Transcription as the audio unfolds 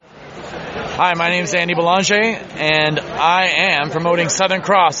Hi, my name is Andy Belanger, and I am promoting Southern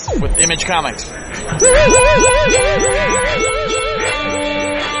Cross with Image Comics. Step-free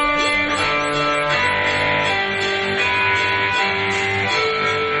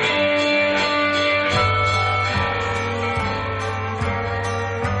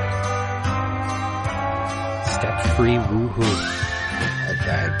woohoo. I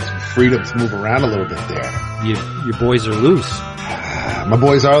had some freedom to move around a little bit there. Your boys are loose. My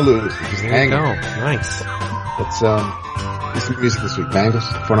boys are loose. Just There hanging. you go. Nice. Let's listen to music this week. Bangles,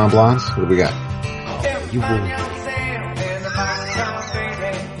 Four Non Blondes. What do we got? You will.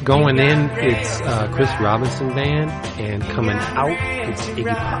 Going in, it's Chris Robinson Band, and coming out, it's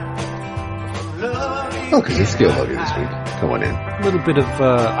Iggy Pop. Oh, because it's Skill Huggy this week. Going in. A little bit of,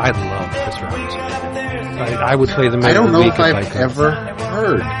 I love Chris Robinson. I would play them I don't every know week if I've could. ever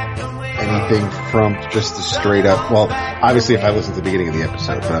heard anything from just the straight up. Well, obviously, if I listened to the beginning of the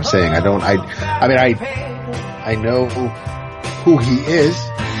episode, but I'm saying I don't. I know who he is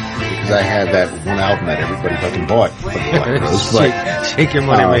because I had that one album that everybody fucking bought. Shake your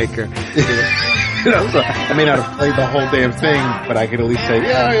money maker. You know, so I may not have played the whole damn thing, but I could at least say,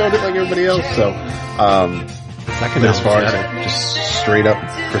 yeah, I owned it like everybody else. So, as far as just straight up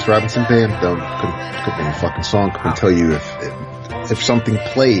Chris Robinson Band, couldn't name a fucking song. Couldn't tell you if something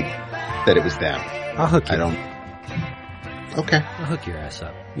played that it was them. I'll hook you. I don't. Okay. I'll hook your ass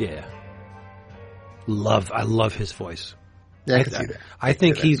up. Yeah. I love his voice. Yeah, I can see that. I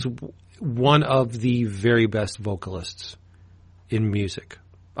think he's one of the very best vocalists in music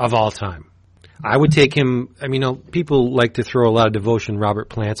of all time. I would take him. I mean, people like to throw a lot of devotion Robert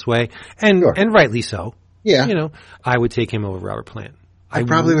Plant's way, and rightly so. Yeah. You know, I would take him over Robert Plant. I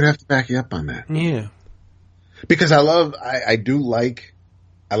probably would have to back you up on that. Yeah. Because I like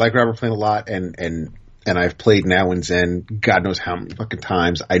Robert Plant a lot, and I've played Now and Zen God knows how many fucking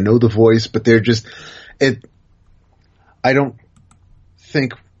times. I know the voice, but they're just I don't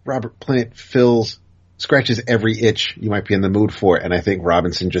think Robert Plant scratches every itch you might be in the mood for, and I think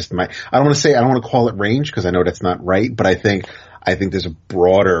Robinson just might. I don't want to call it range because I know that's not right, but I think there's a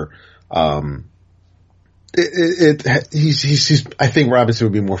broader. I think Robinson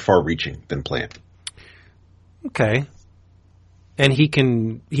would be more far-reaching than Plant. Okay. And he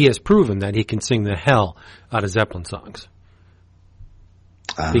has proven that he can sing the hell out of Zeppelin songs.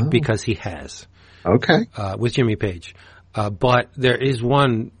 Because he has. Okay. With Jimmy Page. But there is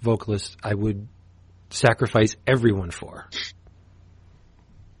one vocalist I would sacrifice everyone for.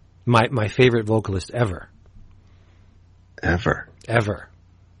 My favorite vocalist ever. Ever.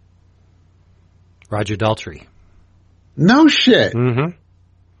 Roger Daltrey. No shit. Mm-hmm.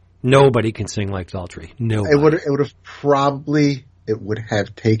 Nobody can sing like Daltrey. Nobody. It would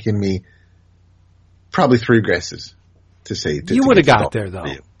have taken me probably 3 guesses to say. You would have got there though.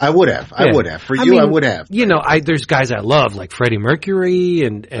 I would have. Yeah. I would have. For you, I would have. You know, there's guys I love like Freddie Mercury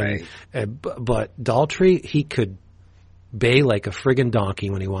Right. but Daltrey, he could bay like a friggin' donkey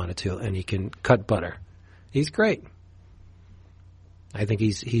when he wanted to, and he can cut butter. He's great. I think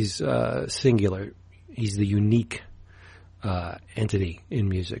he's singular. He's the unique entity in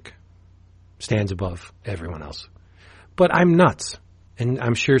music. Stands above everyone else. But I'm nuts. And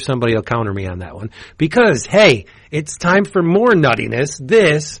I'm sure somebody will counter me on that one. Because, hey, it's time for more nuttiness.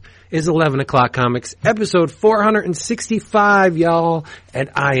 This is 11 O'Clock Comics, episode 465, y'all. And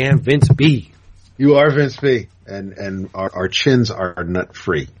I am Vince B. You are Vince B. And our chins are nut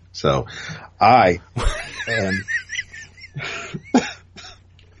free. So I am.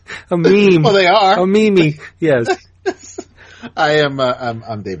 A meme. Well, they are. A meme. Yes. I am.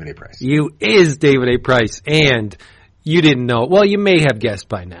 I'm David A. Price. You is David A. Price, and you didn't know. Well, you may have guessed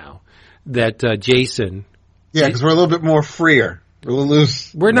by now that Jason. Yeah, because we're a little bit more freer. We're a little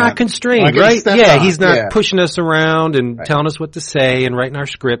loose. We're not constrained, right? Yeah, he's not pushing us around and telling us what to say and writing our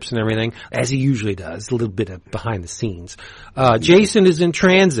scripts and everything, as he usually does. A little bit of behind the scenes. Jason is in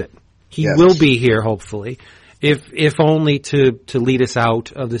transit. He will be here, hopefully. If only to lead us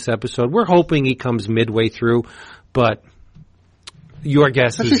out of this episode. We're hoping he comes midway through, but your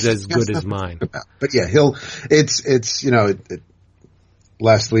guess is as good as mine. But yeah, it's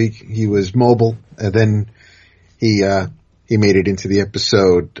last week he was mobile, and then he made it into the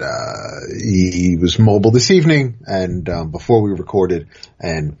episode. He was mobile this evening, and before we recorded,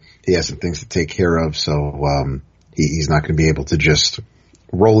 and he has some things to take care of, so he's not going to be able to just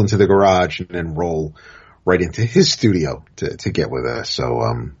roll into the garage and then roll right into his studio to get with us.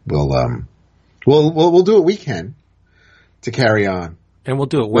 So we'll do what we can to carry on, and we'll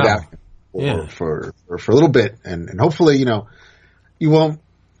do it well for a little bit, and hopefully you won't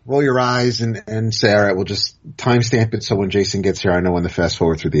roll your eyes and say, all right, we'll just timestamp it so when Jason gets here, I know when to fast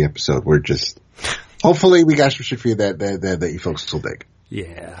forward through the episode. We're just, hopefully we got some shit for you that you folks will dig.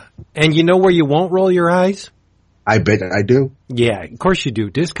 Yeah. And you know where you won't roll your eyes? I bet I do. Yeah, of course you do.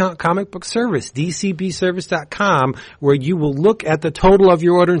 Discount Comic Book Service, dcbservice.com, where you will look at the total of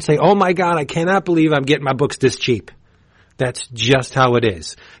your order and say, oh my God, I cannot believe I'm getting my books this cheap. That's just how it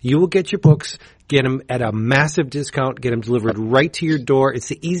is. You will get your books, get them at a massive discount, get them delivered right to your door. It's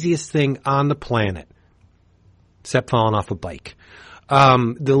the easiest thing on the planet, except falling off a bike.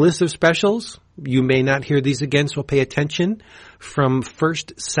 The list of specials, you may not hear these again, so pay attention. From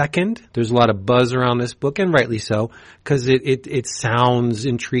first, second, there's a lot of buzz around this book, and rightly so, because it sounds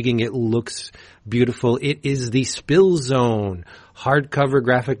intriguing. It looks beautiful. It is the Spill Zone hardcover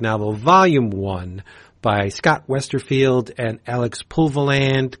graphic novel, Volume 1, by Scott Westerfield and Alex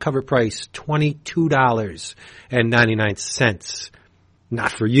Pulverland. Cover price $22.99.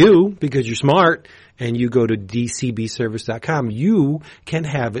 Not for you, because you're smart, and you go to dcbservice.com. You can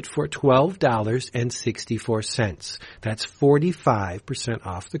have it for $12.64. That's 45%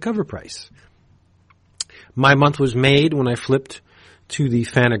 off the cover price. My month was made when I flipped to the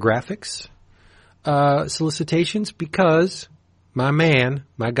Fantagraphics solicitations, because my man,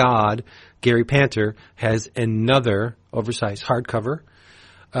 my God, Gary Panter, has another oversized hardcover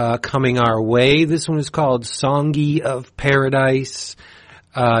coming our way. This one is called Songi of Paradise.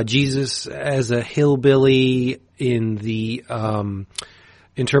 Jesus as a hillbilly in the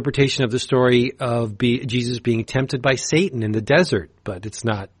interpretation of the story of Jesus being tempted by Satan in the desert, but it's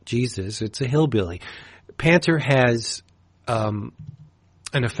not Jesus, it's a hillbilly. Panter has an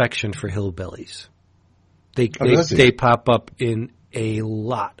affection for hillbillies. They pop up in a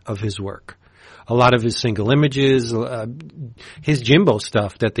lot of his work. A lot of his single images, his Jimbo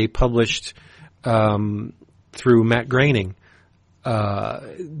stuff that they published through Matt Groening.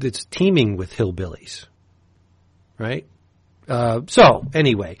 That's teaming with hillbillies, right? So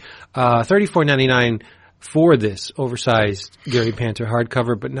anyway, $34.99 for this oversized Gary Panter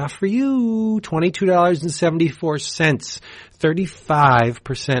hardcover, but not for you. $22.74,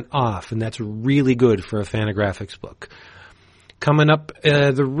 35% off, and that's really good for a Fantagraphics book. Coming up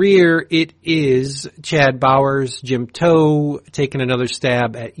the rear, it is Chad Bowers, Jim Toe, taking another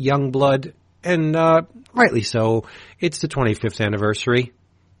stab at Youngblood, and rightly so. It's the 25th anniversary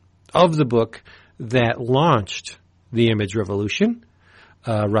of the book that launched the Image Revolution.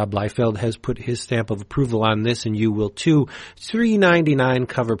 Rob Liefeld has put his stamp of approval on this, and you will too. $3.99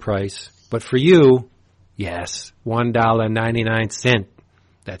 cover price, but for you, yes, $1.99.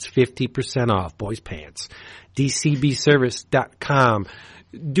 That's 50% off, boys' pants. DCBService.com.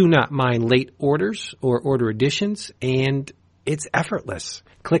 Do not mind late orders or order additions, and it's effortless.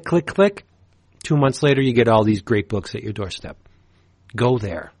 Click, click, click. 2 months later, you get all these great books at your doorstep. Go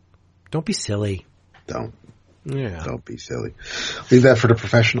there. Don't be silly. Don't be silly. Leave that for the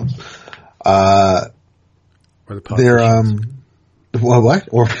professionals. Or the politicians. Well, what?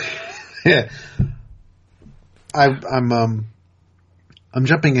 Or yeah. I'm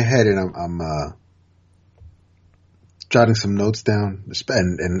jumping ahead, and I'm jotting some notes down,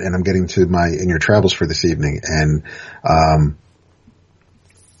 and I'm getting to in your travels for this evening, and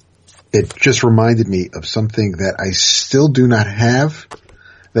it just reminded me of something that I still do not have,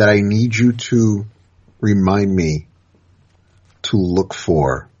 that I need you to remind me to look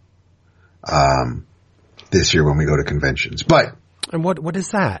for this year when we go to conventions. And what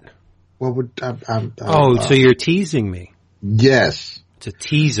is that? What would so you're teasing me? Yes, it's a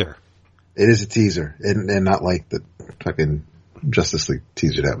teaser. It is a teaser, and not like the fucking Justice League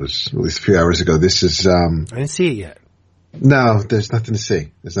teaser that was released a few hours ago. This is I didn't see it yet. No, there's nothing to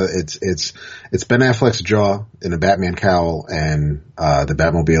see. It's Ben Affleck's jaw in a Batman cowl, and the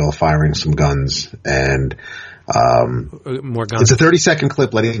Batmobile firing some guns, and more guns. It's a 30-second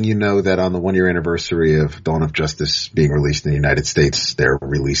clip letting you know that on the 1-year anniversary of Dawn of Justice being released in the United States, they're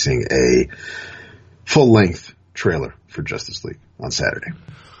releasing a full-length trailer for Justice League on Saturday.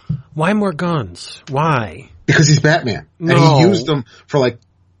 Why more guns? Why? Because he's Batman, no. And he used them for like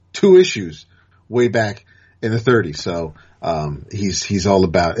 2 issues way back in the 30s. So, he's all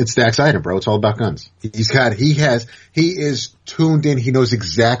about, it's Dax Item, bro. It's all about guns. He is tuned in. He knows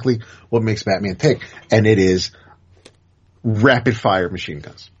exactly what makes Batman tick. And it is rapid fire machine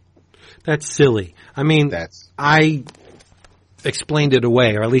guns. That's silly. I mean, I explained it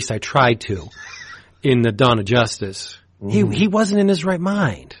away, or at least I tried to, in the Dawn of Justice. Mm. He wasn't in his right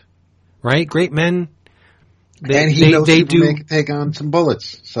mind, right? Great men. He knows people can take on some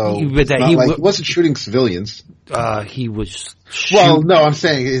bullets. So he wasn't shooting civilians. He was. Well, no, I'm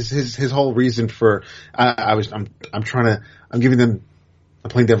saying his whole reason for I'm giving them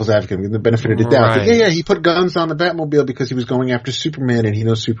playing devil's advocate. I'm giving the benefit of the doubt. Right. But yeah, he put guns on the Batmobile because he was going after Superman, and he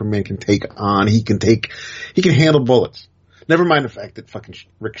knows Superman can he can handle bullets. Never mind the fact that fucking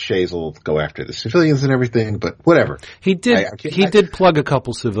ricochets will go after the civilians and everything, but whatever. He did plug a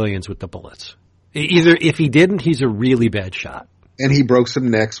couple civilians with the bullets. Either if he didn't, he's a really bad shot. And he broke some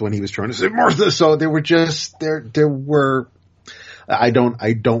necks when he was trying to save Martha. So they were just there were. I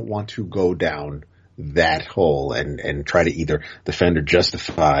don't want to go down that hole and try to either defend or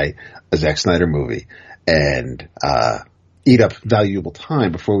justify a Zack Snyder movie and eat up valuable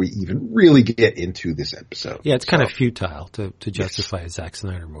time before we even really get into this episode. Yeah, it's kind of futile to justify a Zack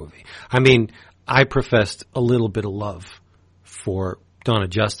Snyder movie. I mean, I professed a little bit of love for Dawn of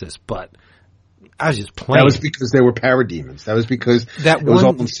Justice, but I was just playing. That was because they were parademons. That was because it was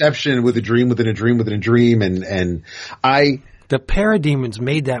all Inception with a dream within a dream within a dream, the parademons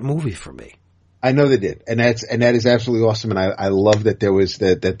made that movie for me. I know they did, and that is absolutely awesome. And I love that there was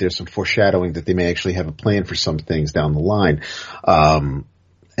that there's some foreshadowing that they may actually have a plan for some things down the line.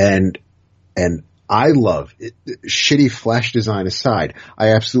 And I love it, shitty Flash design aside. I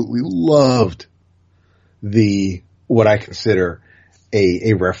absolutely loved what I consider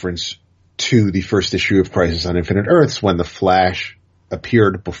a reference to the first issue of Crisis on Infinite Earths when the Flash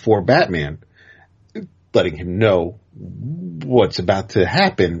appeared before Batman, letting him know what's about to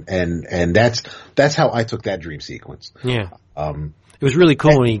happen, and that's how I took that dream sequence. Yeah. It was really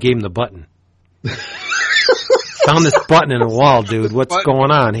cool when he gave him the button. Found this button in the wall, dude. What's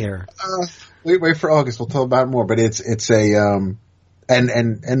going on here? Wait for August. We'll talk about it more. But it's a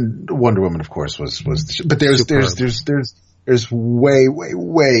and Wonder Woman, of course, was but there's way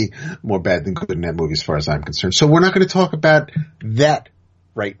more bad than good in that movie as far as I'm concerned. So we're not going to talk about that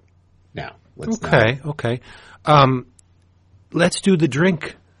right now. Okay. Let's do the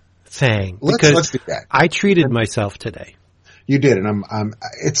drink thing. Let's do that. I treated myself today. You did, and I'm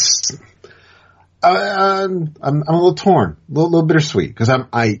a little torn, a little bittersweet, because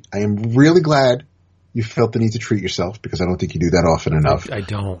I am really glad you felt the need to treat yourself, because I don't think you do that often enough. I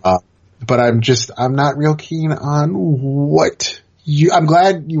don't. But I'm not real keen on I'm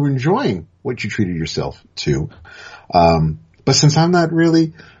glad you were enjoying what you treated yourself to. But since I'm not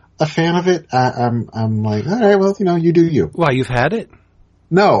really a fan of it, I'm like, all right, well, you do you. Why, you've had it?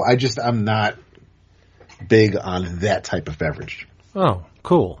 No, I'm not big on that type of beverage. Oh,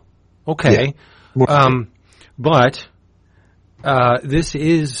 cool. Okay. Yeah. But this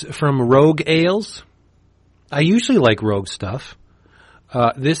is from Rogue Ales. I usually like Rogue stuff.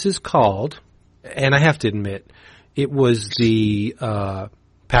 This is called, and I have to admit, it was the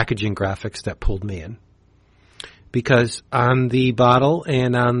packaging graphics that pulled me in. Because on the bottle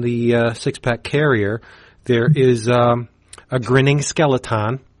and on the six-pack carrier, there is a grinning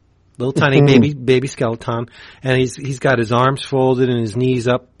skeleton, little tiny baby skeleton, and he's got his arms folded and his knees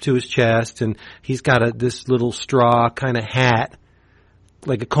up to his chest, and he's got this little straw kind of hat,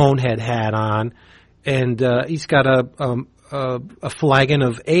 like a cone head hat on, and he's got a flagon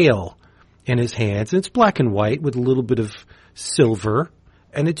of ale in his hands. And it's black and white with a little bit of silver,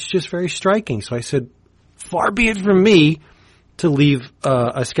 and it's just very striking. So I said, far be it from me to leave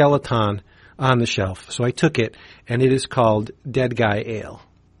a skeleton on the shelf. So I took it, and it is called Dead Guy Ale.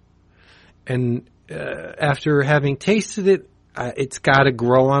 And after having tasted it, it's got to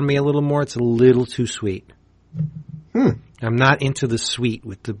grow on me a little more. It's a little too sweet. I'm not into the sweet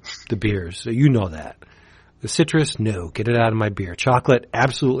with the beers. So you know that. The citrus, no. Get it out of my beer. Chocolate,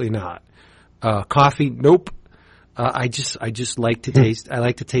 absolutely not. Coffee, nope. I just like to taste. I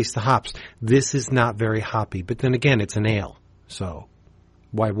like to taste the hops. This is not very hoppy, but then again, it's an ale, so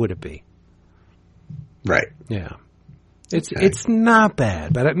why would it be? Right. Yeah. It's not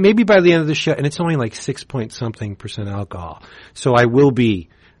bad, but maybe by the end of the show, and it's only like 6-point-something% alcohol. So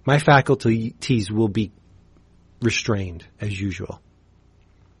my faculties will be restrained as usual.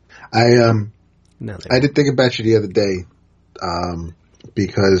 I did think about you the other day,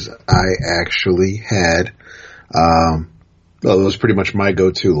 because I actually had, it was pretty much my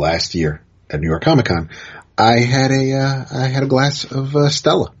go-to last year at New York Comic Con. I had a glass of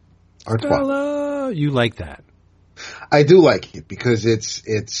Stella Artois. Stella, you like that? I do like it because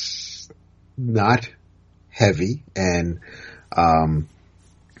it's not heavy, and I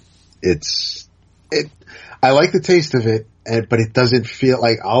like the taste of it, but it doesn't feel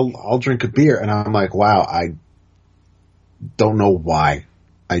like I'll drink a beer and I'm like, wow, I don't know why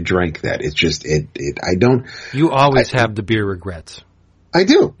I drank that. It's just I don't. You always have the beer regrets. I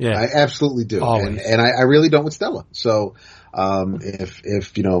do. Yeah. I absolutely do. Always. And I really don't with Stella. So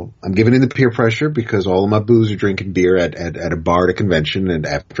If I'm giving in the peer pressure because all of my booze are drinking beer at a bar at a convention and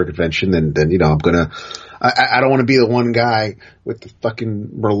after a convention, then I'm gonna. I don't want to be the one guy with the fucking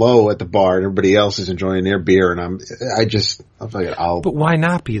Merlot at the bar and everybody else is enjoying their beer and I'm like, But why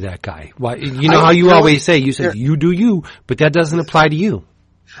not be that guy? Why? How you always say, you said you do you, but that doesn't apply to you.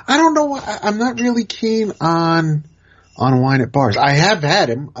 I don't know. I'm not really keen on wine at bars. I have had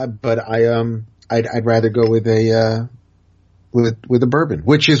him, but I'd rather go with a bourbon,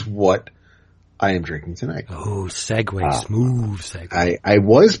 which is what I am drinking tonight. Oh, segue, smooth segue. I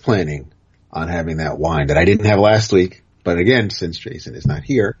was planning on having that wine that I didn't have last week, but again, since Jason is not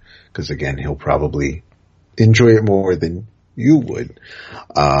here, because again, he'll probably enjoy it more than you would,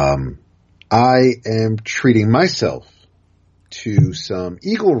 I am treating myself to some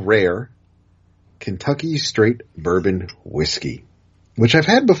Eagle Rare Kentucky Straight Bourbon Whiskey, which I've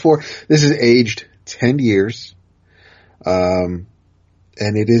had before. This is aged 10 years. And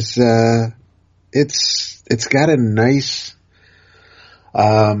it is, it's got a nice,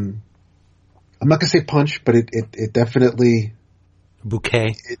 I'm not gonna say punch, but it definitely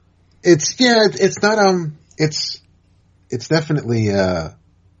bouquet. It's definitely,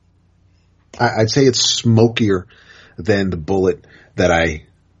 I'd say it's smokier than the Bullet that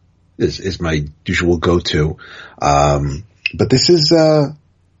is my usual go-to. But this is, I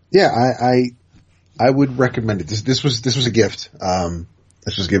would recommend it. This was a gift.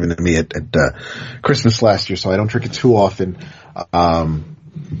 This was given to me at Christmas last year, so I don't drink it too often.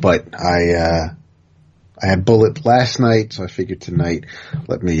 But I had Bullet last night, so I figured tonight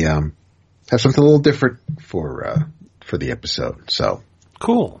let me have something a little different for the episode. So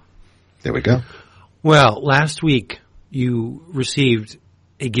cool. There we go. Well, last week you received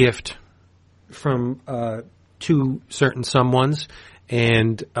a gift from two certain someones,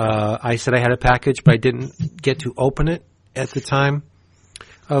 and I said I had a package, but I didn't get to open it at the time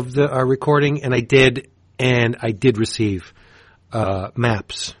of the recording, and I did receive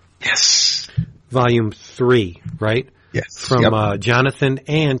Maps. Yes. Volume 3, right? Yes. From Jonathan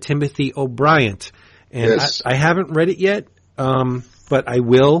and Timothy O'Brien. And yes. I haven't read it yet, but I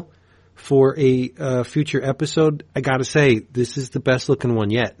will for a future episode. I gotta say, this is the best looking one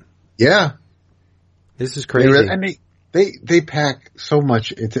yet. Yeah. This is crazy. And they pack so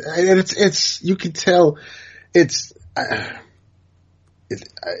much into, and it's you can tell it's, I'm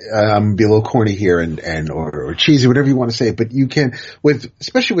gonna be a little corny here or cheesy, whatever you want to say, but you can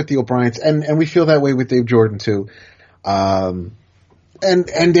especially with the O'Briens, and we feel that way with Dave Jordan too, and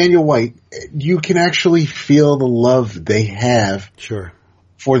Daniel White, you can actually feel the love they have. Sure.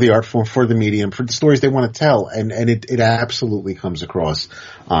 For the art form, for the medium, for the stories they want to tell, and it absolutely comes across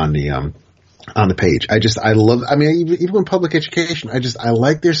on the page. I love, even in public education, I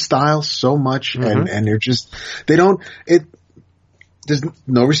like their style so much, mm-hmm. and they're just, there's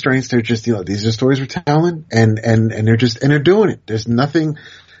no restraints. They're just, these are stories we're telling, and they're doing it. There's nothing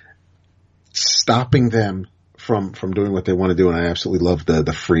stopping them from doing what they want to do, and I absolutely love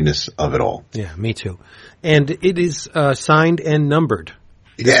the freeness of it all. Yeah, me too. And it is signed and numbered.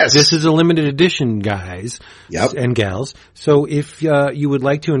 Yes. This is a limited edition, guys and gals. So if you would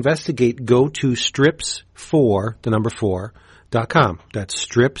like to investigate, go to strips4.com. That's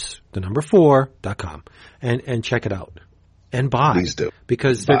strips4.com and check it out. And buy. Please do.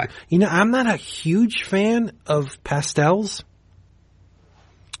 Because, I'm not a huge fan of pastels.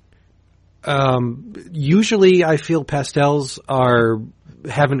 Usually I feel pastels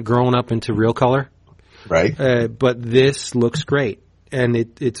haven't grown up into real color. Right. But this looks great. And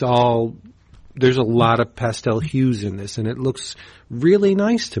it's all, there's a lot of pastel hues in this, and it looks really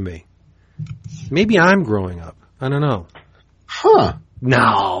nice to me. Maybe I'm growing up. I don't know. Huh.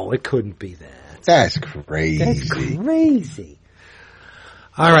 No, it couldn't be that. That's crazy. That's crazy.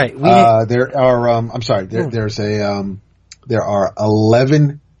 All right. There are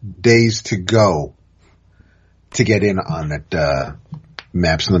 11 days to go to get in on that,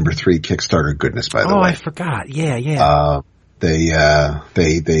 Maps number 3 Kickstarter goodness, by the way. Oh, I forgot. Yeah. They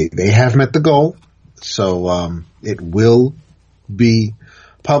have met the goal, so it will be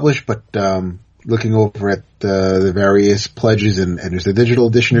published. But looking over at the various pledges, and there's the digital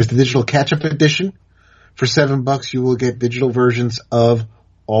edition, there's the digital catch-up edition. For $7, you will get digital versions of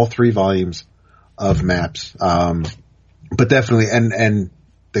all 3 volumes of Maps. But definitely, and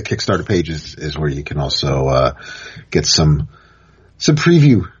the Kickstarter page is where you can also get some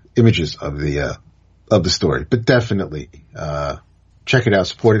preview images of the story, but definitely, check it out,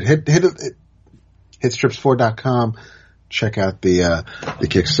 support it, hit strips4.com, check out the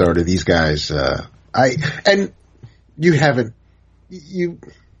Kickstarter. These guys,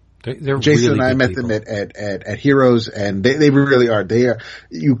 They're Jason really and I good met people. them at Heroes, and they really are. They are.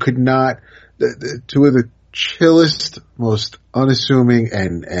 You could not. The two of the chillest, most unassuming,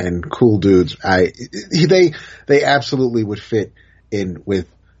 and cool dudes. They absolutely would fit in with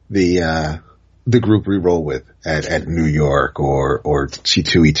the group we roll with at New York or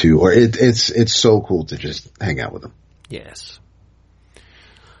C2E2, or it's so cool to just hang out with them. Yes.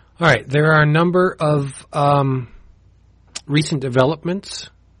 All right. There are a number of recent developments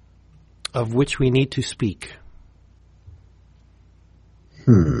of which we need to speak.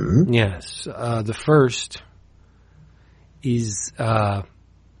 Yes. The first is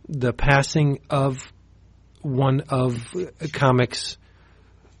the passing of one of comics'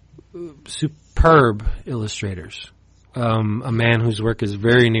 superb illustrators. A man whose work is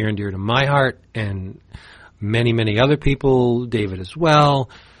very near and dear to my heart and many, many other people, David as well.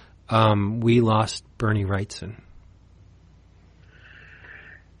 We lost Bernie Wrightson.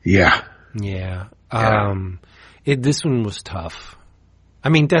 Yeah. Yeah. This one was tough. I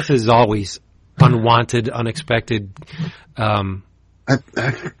mean, death is always unwanted, unexpected. I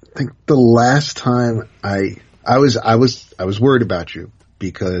think the last time I was worried about you,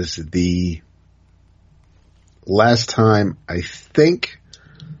 because the last time I think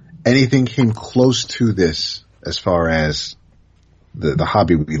anything came close to this, as far as the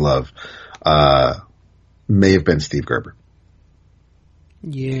hobby we love, may have been Steve Gerber.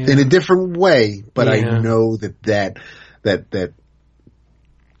 Yeah. In a different way, but Yeah. I know that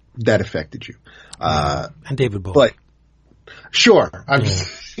affected you. And David Bowie. But sure,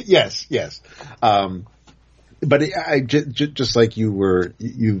 yes. But just like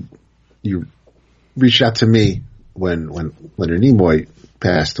you reached out to me when Leonard Nimoy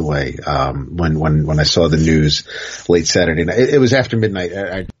passed away. When I saw the news late Saturday night, it was after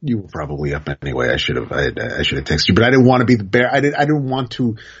midnight. You were probably up anyway. I should have texted you, but I didn't want to be the bear. I didn't want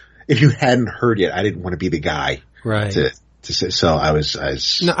to. If you hadn't heard yet, I didn't want to be the guy. Right. To say, so I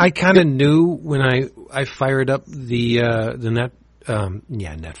was. No, I kind of knew when I fired up the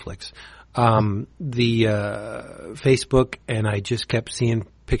Netflix, the Facebook, and I just kept seeing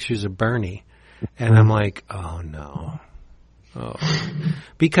pictures of Bernie, and I'm like, oh no. Oh,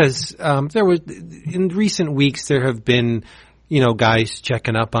 because there was, in recent weeks, there have been, guys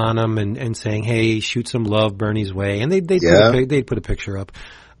checking up on him and saying, hey, shoot some love Bernie's way, and they'd put a picture up,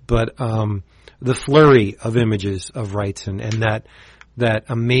 but the flurry of images of Wrightson and that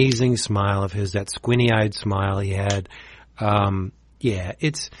amazing smile of his, that squinty-eyed smile he had,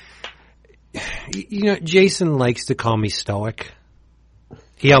 it's, Jason likes to call me stoic.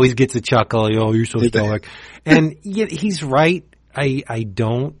 He always gets a chuckle. Oh, you're so stoic. And yet he's right. I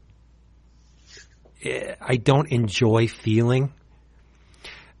don't enjoy feeling.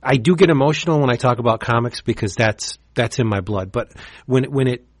 I do get emotional when I talk about comics because that's in my blood. But when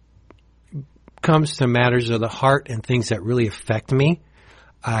it comes to matters of the heart and things that really affect me,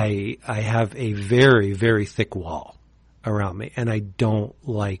 I have a very, very thick wall around me, and I don't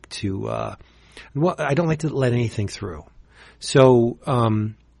like to let anything through. So,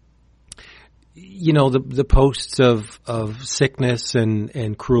 the posts of sickness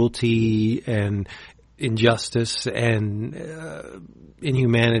and cruelty and injustice and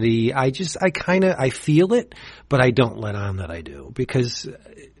inhumanity, I feel it, but I don't let on that I do, because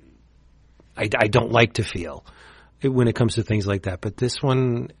I don't like to feel it when it comes to things like that. But this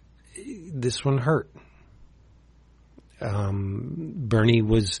one hurt. Bernie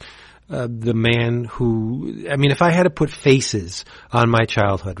was the man who, if I had to put faces on my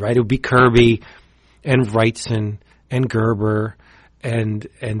childhood, right, it would be Kirby and Wrightson and Gerber and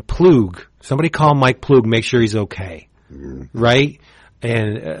Plug. Somebody call Mike Plug, make sure he's okay, right?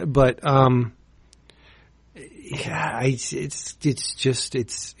 And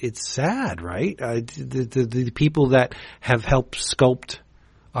it's sad, right? The people that have helped sculpt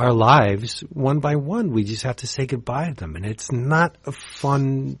our lives one by one, we just have to say goodbye to them, and it's not a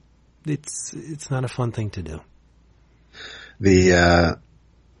fun. It's not a fun thing to do.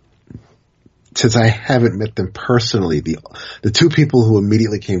 Since I haven't met them personally, the two people who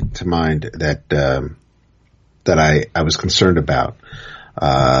immediately came to mind that I was concerned about,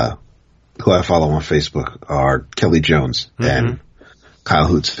 who I follow on Facebook, are Kelly Jones and Kyle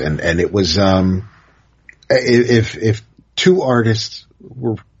Hoots, and it was if two artists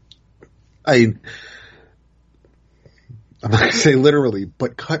were, I'm not going to say literally,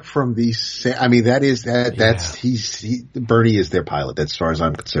 but cut from the same. Bernie is their pilot. As far as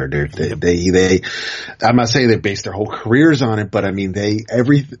I'm concerned, they I'm not saying they based their whole careers on it, but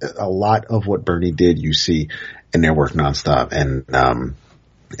a lot of what Bernie did, you see in their work nonstop. And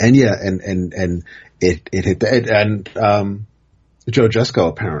it hit Joe Jusko,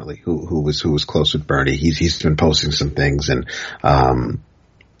 apparently, who was close with Bernie. He's been posting some things, and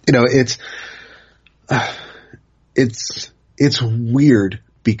it's weird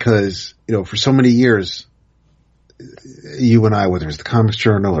because for so many years, you and I, whether it's the Comics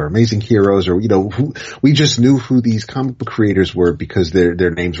Journal or Amazing Heroes, or we just knew who these comic book creators were because their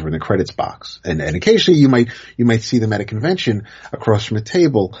names were in the credits box, and occasionally you might see them at a convention across from a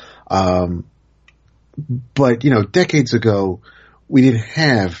table. But decades ago, we didn't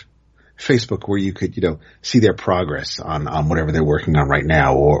have Facebook where you could see their progress on whatever they're working on right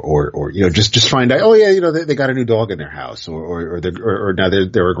now, or just find out, oh yeah, they got a new dog in their house, or now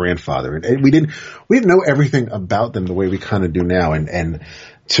they're a grandfather, and we didn't know everything about them the way we kind of do now, and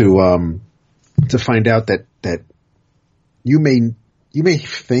to find out that you may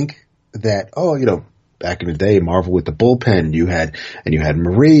think that, back in the day, Marvel with the bullpen, you had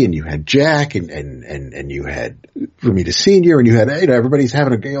Marie, and you had Jack, and you had Romita Sr., and you had, everybody's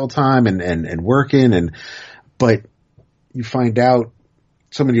having a gay old time and working, but you find out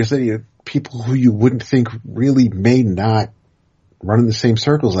so many years later, people who you wouldn't think really may not run in the same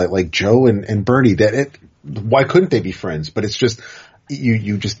circles, like Joe and Bernie, why couldn't they be friends? But it's just,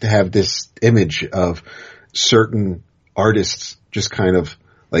 you just have this image of certain artists just kind of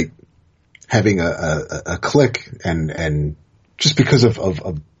like having a click, and just because of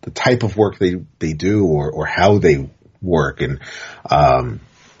the type of work they do, or how they work, and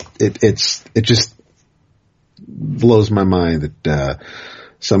it just blows my mind that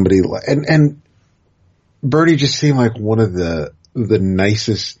somebody and Bernie just seemed like one of the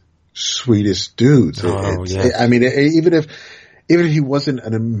nicest, sweetest dudes. Yes. I mean, even if he wasn't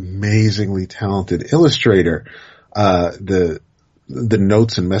an amazingly talented illustrator, the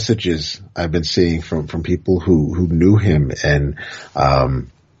notes and messages I've been seeing from people who knew him and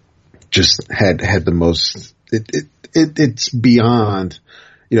just had the most, it's beyond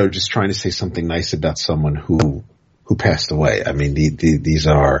just trying to say something nice about someone who passed away. I mean, these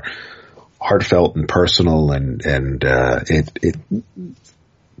are heartfelt and personal, and it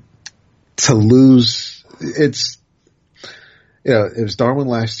to lose, it's it was Darwin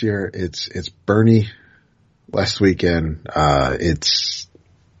last year, it's Bernie last weekend. I'm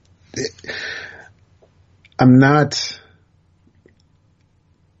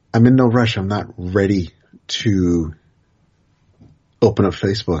in no rush. I'm not ready to open up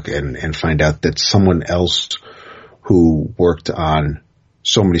Facebook and find out that someone else who worked on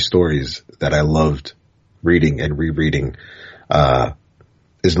so many stories that I loved reading and rereading,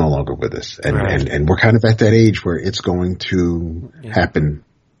 is no longer with us. And we're kind of at that age where it's going to happen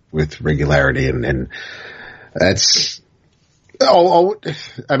with regularity, and that's,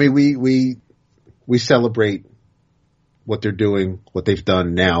 I mean, we celebrate what they're doing, what they've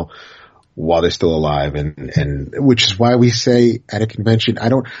done now while they're still alive, and which is why we say at a convention, I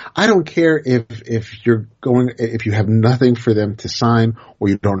don't care if you have nothing for them to sign, or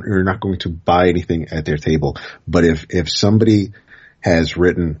you're not going to buy anything at their table. But if somebody has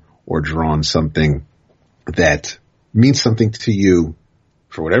written or drawn something that means something to you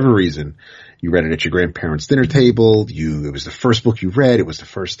for whatever reason, you read it at your grandparents' dinner table, it was the first book you read, it was the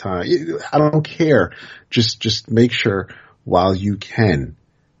first time, I don't care. Just make sure while you can,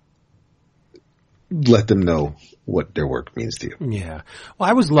 let them know what their work means to you. Yeah. Well,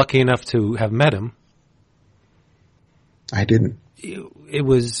 I was lucky enough to have met him. I didn't. It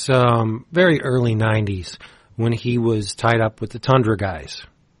was very early 90s when he was tied up with the Tundra guys.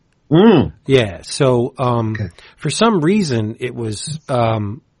 Mm. Yeah. So for some reason, it was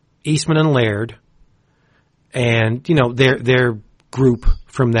Eastman and Laird, and their group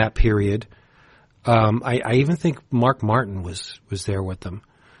from that period. I even think Mark Martin was there with them.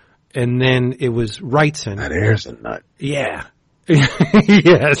 And then it was Wrightson. That air's a nut. Yeah.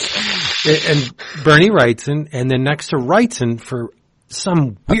 Yes. And Bernie Wrightson. And then next to Wrightson, for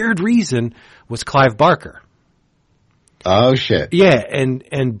some weird reason, was Clive Barker. Oh, shit. Yeah.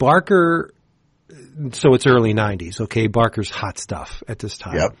 And Barker, so it's early 90s, okay? Barker's hot stuff at this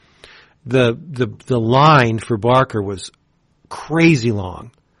time. Yep. The line for Barker was crazy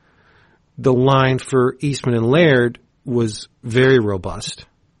long. The line for Eastman and Laird was very robust.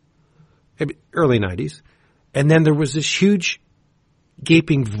 Early 90s. And then there was this huge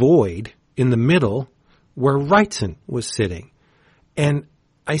gaping void in the middle where Wrightson was sitting. And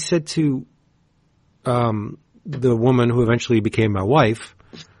I said to the woman who eventually became my wife,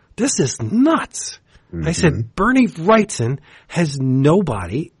 this is nuts. Mm-hmm. I said, Bernie Wrightson has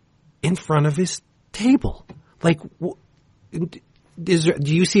nobody in front of his table. Like, do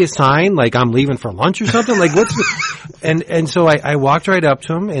you see a sign like I'm leaving for lunch or something? Like and so I walked right up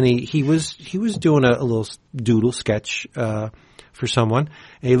to him, and he was doing a little doodle sketch for someone.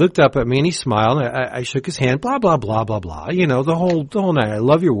 And he looked up at me and he smiled. I shook his hand, blah, blah, blah, blah, blah. You know, the whole night. I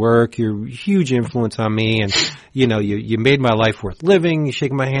love your work. You're a huge influence on me. And, you know, you made my life worth living. You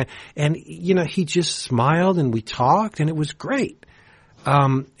shaking my hand. And, you know, he just smiled and we talked and it was great.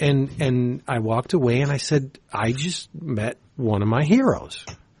 And I walked away and I said, I just met one of my heroes.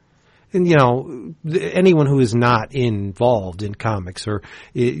 And, you know, anyone who is not involved in comics or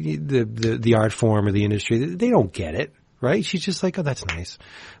the art form or the industry, they don't get it, right? She's just like, oh, that's nice.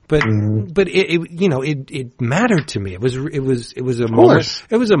 But it you know, it mattered to me. It was a moment.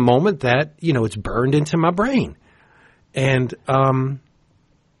 It was a moment that, you know, it's burned into my brain. And,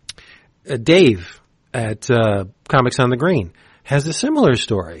 Dave at, Comics on the Green has a similar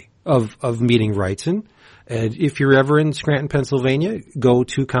story of meeting Wrightson. If you're ever in Scranton, Pennsylvania, go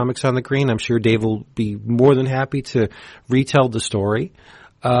to Comics on the Green. I'm sure Dave will be more than happy to retell the story.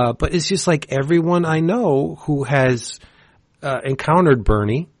 But it's just like everyone I know who has encountered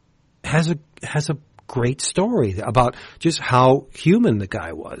Bernie has a great story about just how human the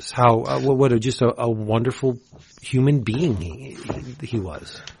guy was, how just a wonderful human being he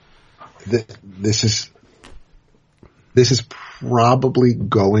was. This is probably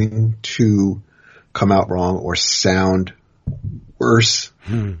going to come out wrong or sound worse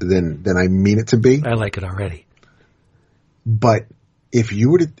than I mean it to be. I like it already. But if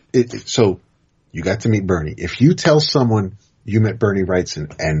you were to, so you got to meet Bernie. If you tell someone you met Bernie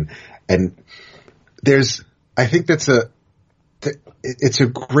Wrightson and there's, I think it's a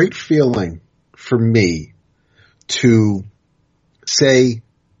great feeling for me to say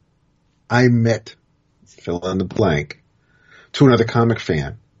I met fill in the blank to another comic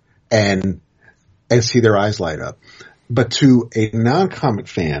fan and see their eyes light up. But to a non-comic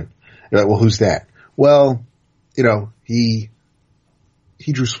fan, you're like, well, who's that? Well, you know, he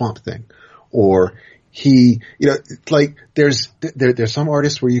drew Swamp Thing, or he, you know, like there's some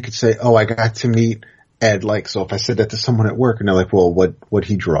artists where you could say, oh, I got to meet Ed. Like, so if I said that to someone at work and they're like, well, what'd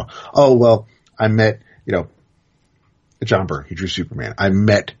he draw? Oh, well, I met, you know, John Byrne. He drew Superman. I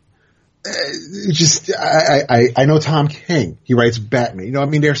met, I know Tom King. He writes Batman. You know, I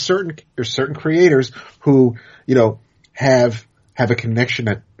mean, there's certain creators who, you know, have a connection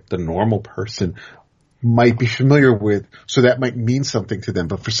that the normal person might be familiar with, so that might mean something to them.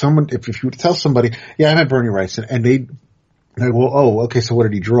 But for someone, if you were to tell somebody, yeah, I met Bernie Wrightson, and they're like, well, oh, okay, so what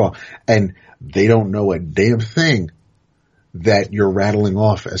did he draw? And they don't know a damn thing that you're rattling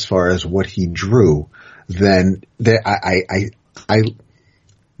off as far as what he drew, then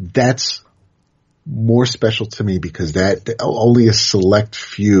that's more special to me, because that only a select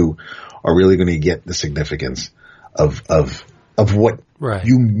few are really going to get the significance of what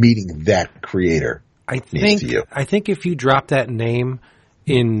you meeting that creator means to you. I think if you drop that name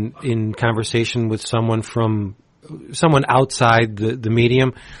in conversation with someone outside the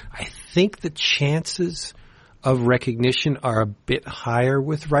medium, I think the chances of recognition are a bit higher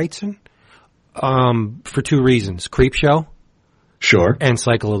with Wrightson, for two reasons: Creepshow. Sure. And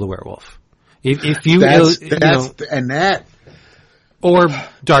Cycle of the Werewolf. If you, or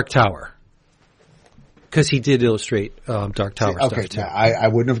Dark Tower. Cause he did illustrate, Dark Tower stuff too. I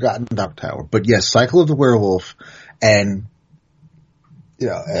wouldn't have gotten Dark Tower, but yes, Cycle of the Werewolf, and, you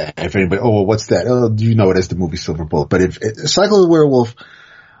know, if anybody, oh, well, what's that? Oh, you know it as the movie Silver Bullet, but Cycle of the Werewolf,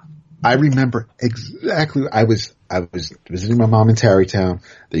 I remember exactly, I was visiting my mom in Tarrytown.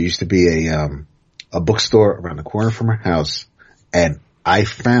 There used to be a bookstore around the corner from her house, and I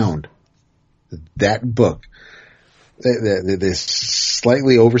found that book, this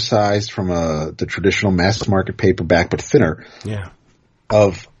slightly oversized from the traditional mass market paperback, but thinner. Yeah.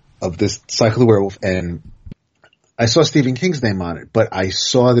 Of this Cycle of the Werewolf, and I saw Stephen King's name on it, but I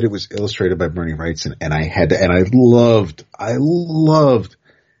saw that it was illustrated by Bernie Wrightson, and I loved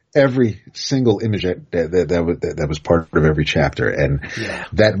every single image that was part of every chapter, and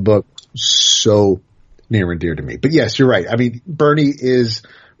that book so near and dear to me. But yes, you're right. I mean, Bernie's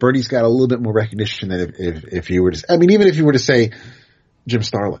got a little bit more recognition than if you were to, I mean, even if you were to say Jim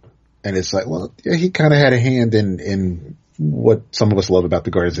Starlin, and it's like, well, yeah, he kind of had a hand in what some of us love about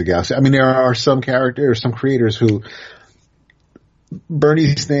the Guardians of the Galaxy. I mean, there are some creators who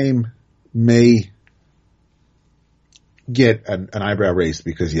Bernie's name may get an eyebrow raised,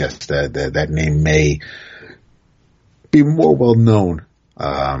 because yes, that name may be more well known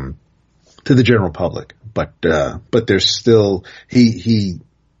to the general public, but there's still he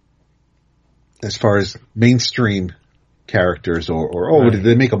as far as mainstream characters or did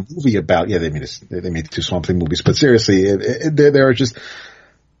they make a movie about? Yeah, they made two Swamp Thing movies, but seriously, there are just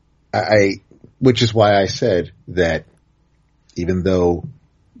which is why I said that even though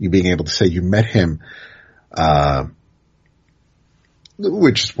you being able to say you met him,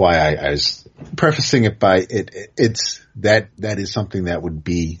 which is why I was prefacing it by it's that is something that would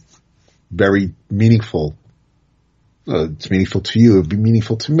be very meaningful. It's meaningful to you. It would be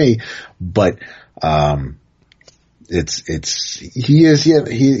meaningful to me, but he's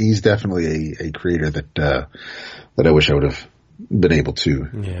definitely a creator that I wish I would have been able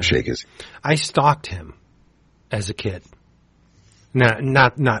to shake his. I stalked him as a kid.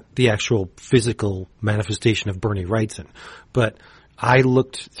 Not the actual physical manifestation of Bernie Wrightson, but I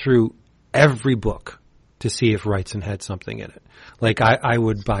looked through every book to see if Wrightson had something in it. Like I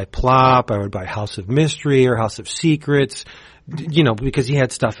would buy Plop, I would buy House of Mystery or House of Secrets, because he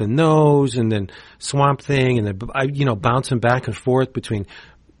had stuff in those, and then Swamp Thing, and then bouncing back and forth between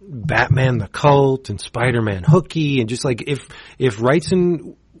Batman the Cult and Spider-Man Hooky, and just like if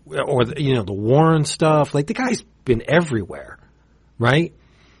Wrightson or the Warren stuff, like the guy's been everywhere. Right?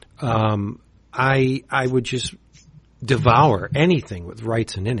 I would just devour anything with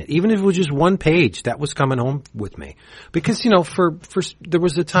Wrightson in it. Even if it was just one page, that was coming home with me. Because, for there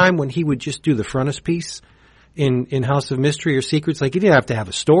was a time when he would just do the frontispiece in House of Mystery or Secrets. Like, he didn't have to have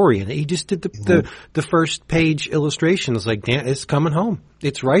a story in it. He just did the first page illustrations. Like, damn, it's coming home.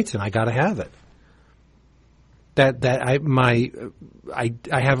 It's Wrightson. I gotta have it. I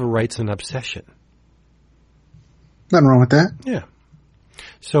have a Wrightson obsession. Nothing wrong with that. Yeah.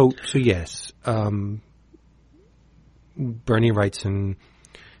 So yes, Bernie Wrightson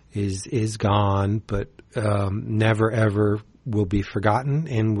is gone, but never ever will be forgotten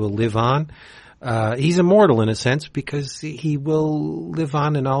and will live on. He's immortal in a sense because he will live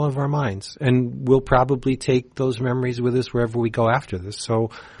on in all of our minds, and we'll probably take those memories with us wherever we go after this.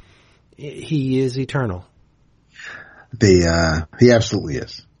 So he is eternal. He absolutely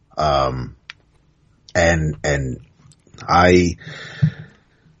is. And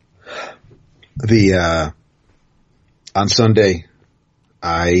on Sunday,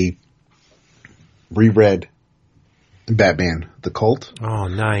 I reread Batman the Cult. Oh,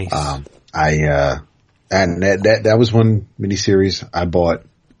 nice. And that was one miniseries I bought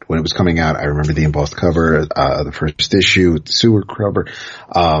when it was coming out. I remember the embossed cover, the first issue, the sewer cover.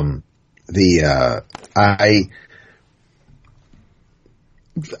 I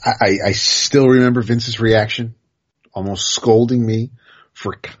still remember Vince's reaction, almost scolding me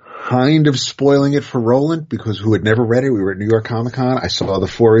for kind of spoiling it for Roland, because who had never read it, we were at New York Comic Con. I saw the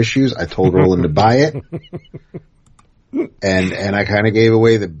 4 issues. I told Roland to buy it. And I kind of gave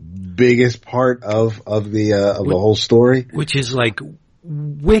away the biggest part of the whole story. Which is like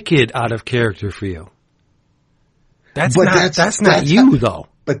wicked out of character for you. That's not you though.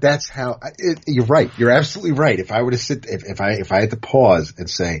 But that's how you're right. You're absolutely right. If I were to if I had to pause and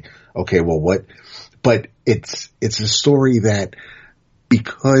say, okay, well, what? But it's a story that,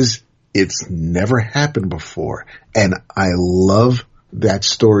 because it's never happened before, and I love that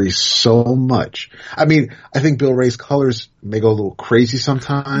story so much. I mean, I think Bill Ray's colors may go a little crazy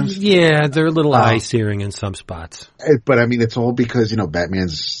sometimes. Yeah, they're a little eye-searing in some spots. But I mean, it's all because,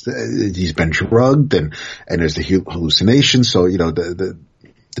 Batman's, he's been drugged and there's the hallucination. So, the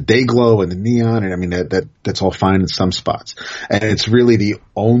day glow and the neon, and I mean, that's all fine in some spots. And it's really the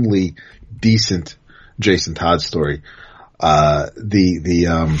only decent Jason Todd story. But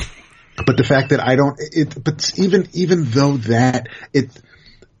the fact that but even though that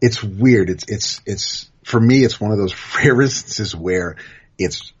it's weird, it's for me, it's one of those rare instances where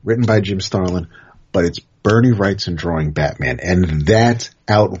it's written by Jim Starlin, but it's Bernie Wrightson drawing Batman, and that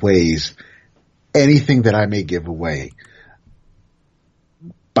outweighs anything that I may give away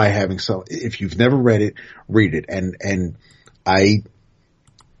by having if you've never read it, read it. And I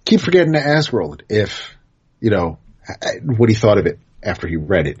keep forgetting to ask Roland if, what he thought of it after he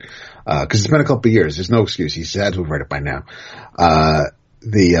read it. Cause it's been a couple of years. There's no excuse. He's had to have read it by now. And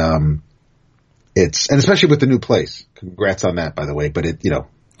especially with the new place. Congrats on that, by the way. But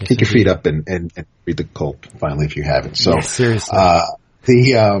kick your feet up and read the Cult finally if you haven't. So, seriously.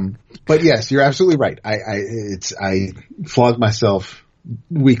 But yes, you're absolutely right. I flog myself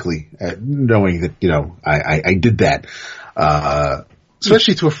weekly at knowing that, I did that.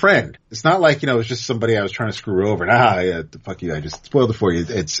 Especially to a friend. It's not like, it's just somebody I was trying to screw over and, fuck you, I just spoiled it for you.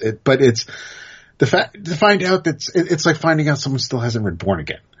 But it's the fact to find out that it's like finding out someone still hasn't read Born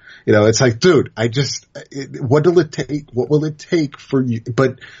Again. It's like, dude, what will it take for you?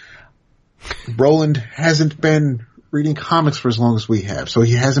 But Roland hasn't been reading comics for as long as we have, so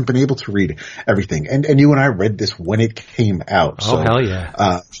he hasn't been able to read everything. And you and I read this when it came out. So, hell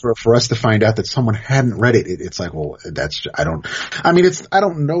yeah. For us to find out that someone hadn't read it, it's like, well, I don't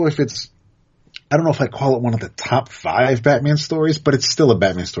know if I'd call it one of the top 5 Batman stories, but it's still a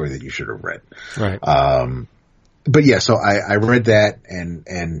Batman story that you should have read. Right. but yeah, so I read that and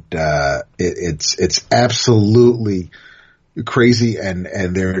it's absolutely crazy,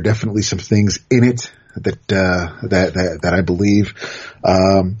 and there are definitely some things in it that I believe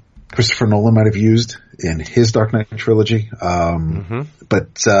Christopher Nolan might have used in his Dark Knight trilogy. But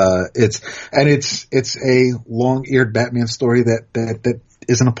it's a long-eared Batman story that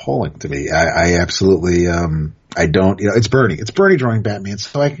isn't appalling to me. I absolutely I don't, it's Bernie drawing Batman,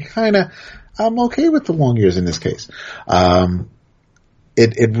 so I'm okay with the long ears in this case.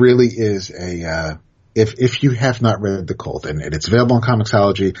 It really is if you have not read The Cult, and it's available on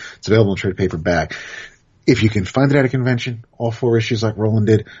Comixology, it's available in trade paperback. If you can find it at a convention, all 4 issues like Roland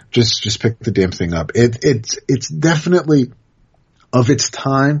did, just pick the damn thing up. It's definitely of its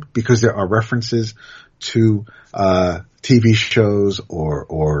time because there are references to TV shows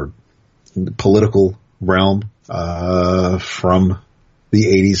or political realm from the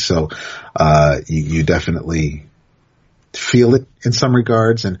 80s, so you definitely feel it in some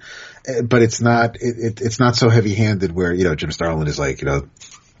regards, but it's not so heavy-handed where Jim Starlin is like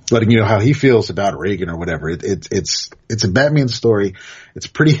letting you know how he feels about Reagan or whatever. It's a Batman story. It's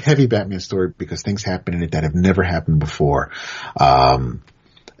a pretty heavy Batman story because things happen in it that have never happened before, and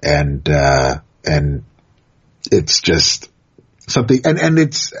it's just something. And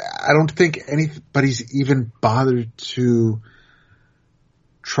it's, I don't think anybody's even bothered to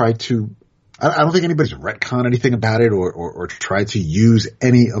try to. I don't think anybody's retconned anything about it or tried to use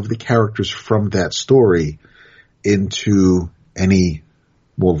any of the characters from that story into any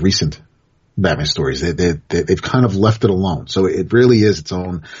more recent Batman stories. They've kind of left it alone. So it really is it's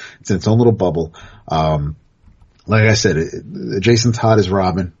in its own little bubble. Like I said, Jason Todd is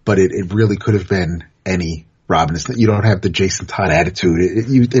Robin, but it really could have been any Robin. You don't have the Jason Todd attitude.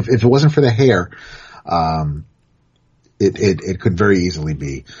 If it wasn't for the hair, it could very easily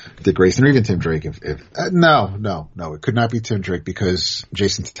be Dick Grayson or even Tim Drake. No, it could not be Tim Drake because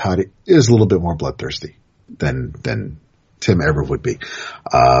Jason Todd is a little bit more bloodthirsty than Tim ever would be.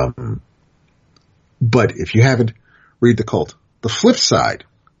 But if you haven't, read The Cult. The flip side,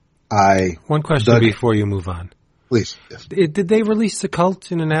 one question before you move on. Please. Yes. Did they release The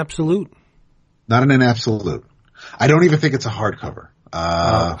Cult in an absolute? Not in an absolute. I don't even think it's a hardcover.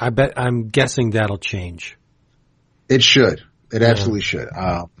 I'm guessing that'll change. It should. It absolutely should.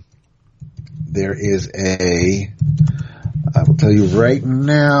 There is I will tell you right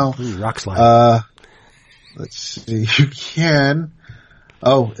now. Ooh, rock slide. Let's see. You can.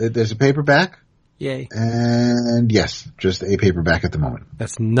 Oh, there's a paperback. Yay. And yes, just a paperback at the moment.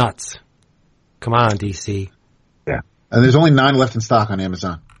 That's nuts. Come on, DC. Yeah. And there's only 9 left in stock on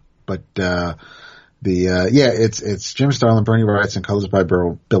Amazon. But, it's Jim Starlin, Bernie Wrightson, colors by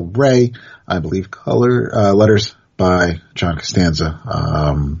Bill Ray, I believe letters by John Costanza.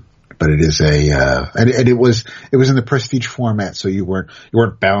 But it is and it was in the prestige format, so you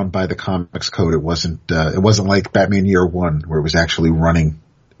weren't bound by the comics code. It wasn't like Batman Year One, where it was actually running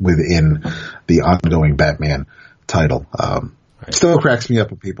within the ongoing Batman title. It still cracks me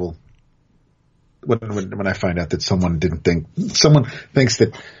up when people, when I find out that someone thinks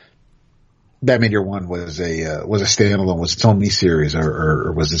that Batman Year One was a standalone, was its own miniseries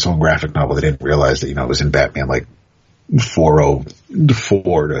or was its own graphic novel. They didn't realize that, it was in Batman like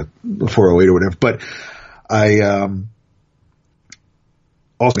 404 to 408 or whatever. But I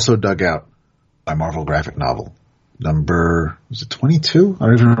also dug out my Marvel graphic novel number, was it 22? I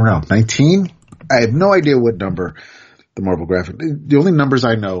don't even know. 19? I have no idea what number the only numbers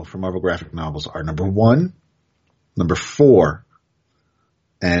I know for Marvel graphic novels are number 1, number 4,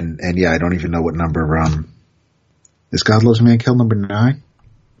 and yeah, I don't even know what number is God Loves Mankill number 9?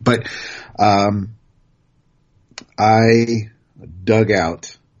 But I dug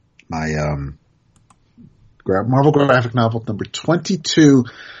out my Marvel graphic novel number 22,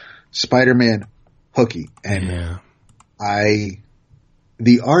 Spider-Man Hooky, and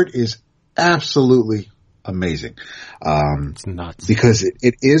the art is absolutely amazing. It's nuts because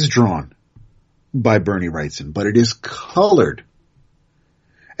it is drawn by Bernie Wrightson, but it is colored,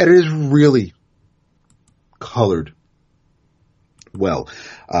 and it is really colored well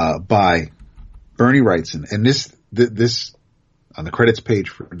by Bernie Wrightson, and this on the credits page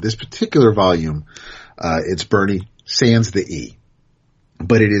for this particular volume, it's Bernie sans the E,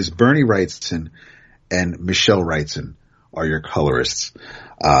 but it is Bernie Wrightson and Michelle Wrightson are your colorists.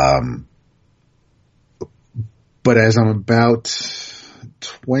 But as I'm about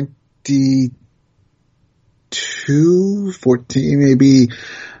 14 maybe,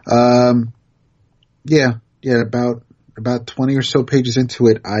 about 20 or so pages into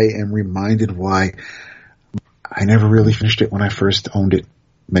it, I am reminded why I never really finished it when I first owned it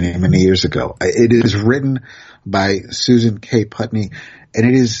many, many years ago. It is written by Susan K. Putney, and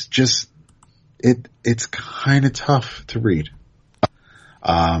it is just, it's kind of tough to read.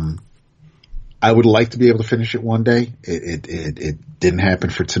 I would like to be able to finish it one day. It didn't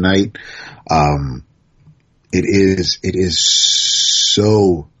happen for tonight. It is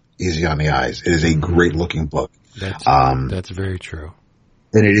so easy on the eyes. It is a great looking book. That's very true.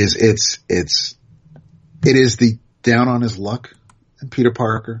 And it is the down on his luck in Peter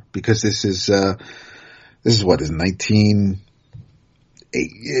Parker, because this is what is 19.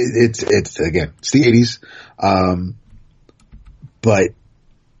 It's the 80s. But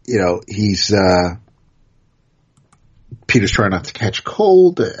you know, Peter's trying not to catch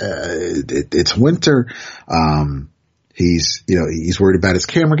cold. It's winter. He's worried about his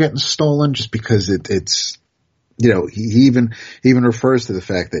camera getting stolen just because it's, you know, he even refers to the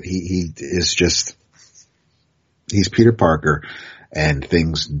fact that he is just, he's Peter Parker and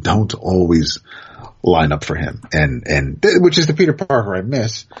things don't always line up for him. And which is the Peter Parker I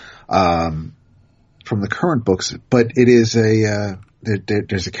miss, from the current books, but it is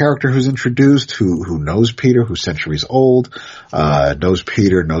there's a character who's introduced who knows Peter, who's centuries old, knows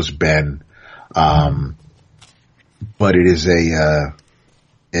Peter, knows Ben. But it is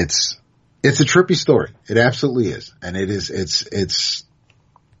it's a trippy story. It absolutely is. And it's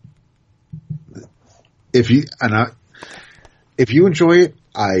if you enjoy it,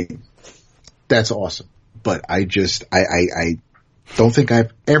 that's awesome. But I don't think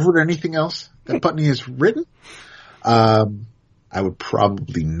I've ever read anything else that Putney has written. I would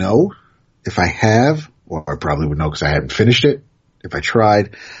probably know if I have, or I probably would know because I haven't finished it if I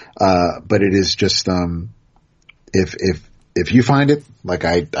tried. But it is just, if you find it, like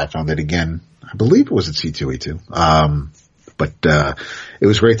I found it again, I believe it was at C2E2. But it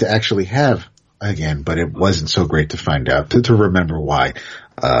was great to actually have again, but it wasn't so great to find out, to remember why,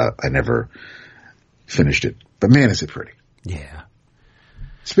 I never finished it. But man, is it pretty. Yeah.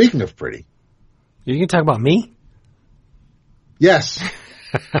 Speaking of pretty. You can talk about me? Yes,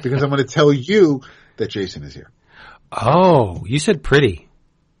 because I'm going to tell you that Jason is here. Oh, you said pretty.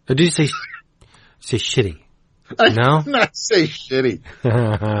 Or did you say shitty? No? I did not say shitty.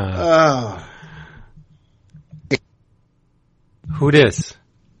 Oh. Who dis?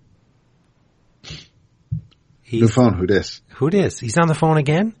 New phone, who dis? Who dis? He's on the phone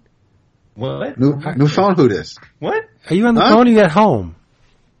again? What? New phone, who dis? What? Are you on the phone or are you at home?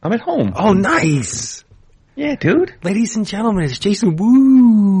 I'm at home. Oh, nice. Yeah, dude. Ladies and gentlemen, it's Jason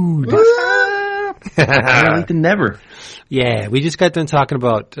Wood. Better late than never. Yeah, we just got done talking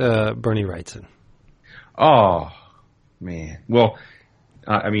about Bernie Wrightson. Oh, man. Well,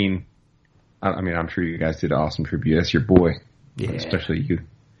 I'm sure you guys did an awesome tribute. That's your boy. Yeah. Especially you.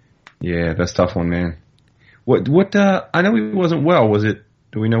 Yeah, that's a tough one, man. What, I know he wasn't well.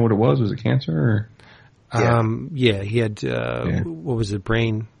 Do we know what it was? Was it cancer or? Yeah, he had, what was it,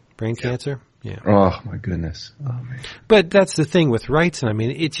 brain cancer? Yeah. Oh, my goodness. Oh, man. But that's the thing with Wrightson. I mean,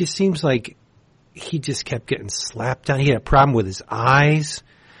 it just seems like he just kept getting slapped down. He had a problem with his eyes.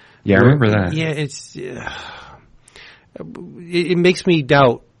 Yeah, I remember that. Yeah, it makes me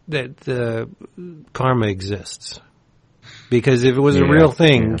doubt that the karma exists. Because if it was a real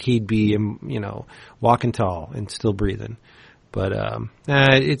thing, he'd be, walking tall and still breathing. But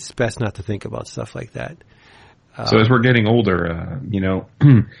it's best not to think about stuff like that. So as we're getting older,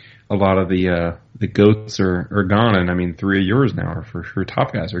 a lot of the goats are gone, and I mean 3 of yours now are for sure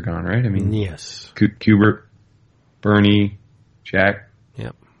top guys are gone, right? I mean, yes, Kubert, Bernie, Jack.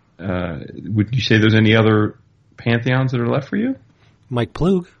 Yep. Would you say there's any other pantheons that are left for you? Mike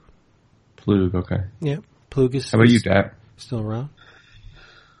Plug. Plug, okay. Yep. Plug is. How about you, Dap? Still around.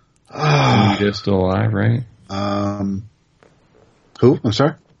 Ramita's still alive, right? Who? I'm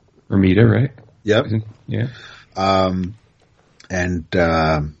sorry? Ramita, right? Yep. Yeah.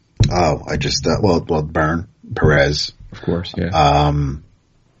 Byrne, Perez. Of course, yeah.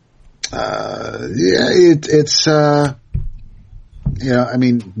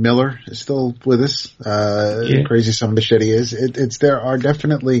 Miller is still with us. Crazy some of the shit he is. There are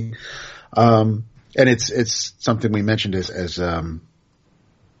definitely, and it's something we mentioned as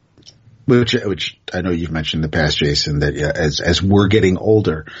which I know you've mentioned in the past, Jason, that as we're getting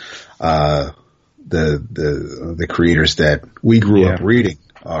older, the creators that we grew up reading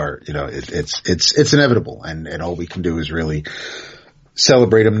are, it's inevitable, and all we can do is really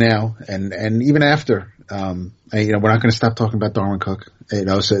celebrate them now, and even after, we're not going to stop talking about Darwin Cook,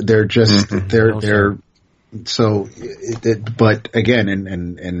 so they're just, but again,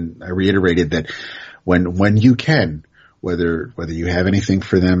 and I reiterated that when you can, whether you have anything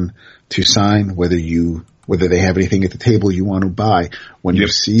for them to sign, whether they have anything at the table you want to buy. When you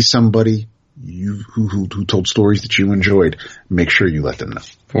see somebody who told stories that you enjoyed, make sure you let them know.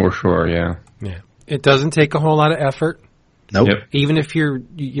 For sure, yeah. Yeah. It doesn't take a whole lot of effort. Nope. Yep. Even if you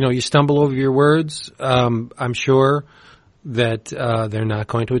stumble over your words, I'm sure that they're not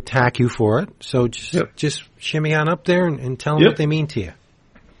going to attack you for it. So just shimmy on up there and tell them what they mean to you.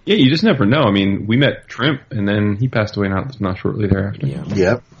 Yeah, you just never know. I mean, we met Trimp, and then he passed away not shortly thereafter. Yeah.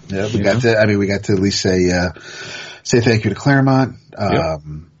 Yep. We got to at least say thank you to Claremont.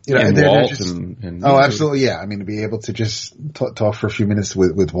 And Walt and absolutely, yeah. I mean, to be able to just talk for a few minutes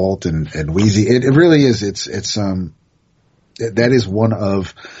with Walt and Wheezy, it really is. That is one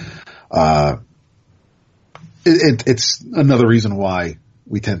of it's another reason why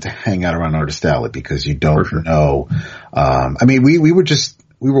we tend to hang out around Artist Alley, because you don't know. I mean, we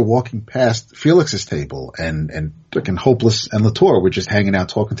were walking past Felix's table and freaking Hopeless and Latour were just hanging out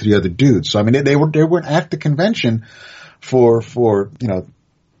talking to the other dudes. So I mean, they weren't at the convention for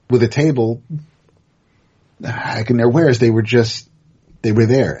with a table hacking their wares. They were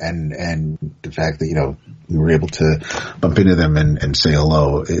there, and the fact that we were able to bump into them and say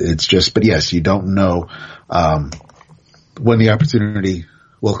hello. It's just, but yes, you don't know when the opportunity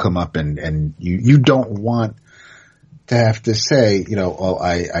will come up, and you don't want to have to say,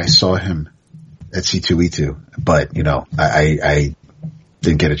 I saw him at C2E2, but I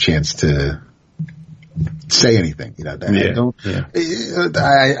didn't get a chance to say anything.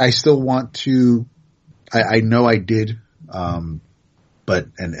 I still want to. I know I did. But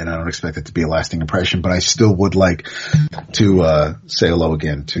I don't expect it to be a lasting impression, but I still would like to say hello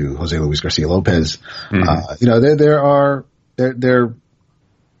again to Jose Luis Garcia Lopez. Mm-hmm. They're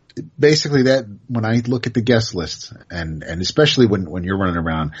basically that when I look at the guest list, and especially when you're running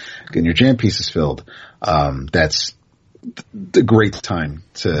around getting your jam pieces filled, that's the great time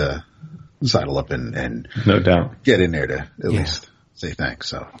to sidle up and no doubt get in there to at least say thanks.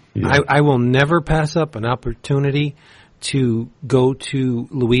 So I will never pass up an opportunity to go to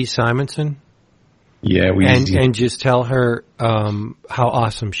Louise Simonson, and just tell her how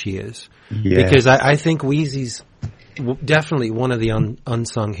awesome she is, because I think Wheezy's definitely one of the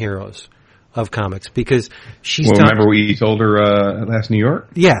unsung heroes of comics, because she's done. Remember what you told her at last New York?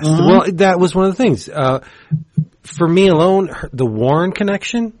 Yes, well, that was one of the things. For me alone, the Warren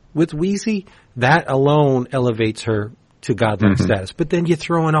connection with Wheezy, that alone elevates her to godlike status. But then you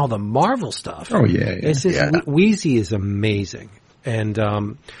throw in all the Marvel stuff. Oh, yeah. It's just, Wheezy is amazing. And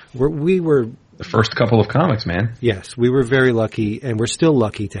we were... The first couple of comics, man. Yes, we were very lucky, and we're still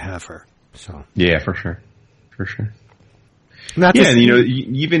lucky to have her. So yeah, for sure. And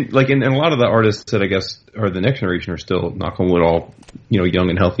even like in a lot of the artists that I guess are the next generation are still, knock on wood, all young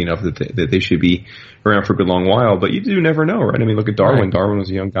and healthy enough that they should be around for a good long while. But you do never know, right? I mean, look at Darwin. Right. Darwin was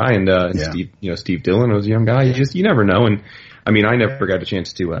a young guy, and Steve Dillon was a young guy. You never know. And I mean, I never got a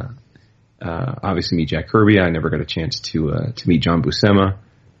chance to obviously meet Jack Kirby. I never got a chance to meet John Buscema.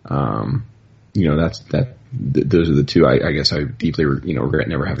 Those are the two I guess I deeply regret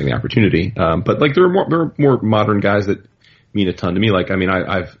never having the opportunity. But like there are more modern guys that mean a ton to me. Like, I mean,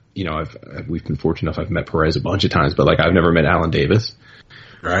 we've been fortunate enough. I've met Perez a bunch of times, but like I've never met Alan Davis.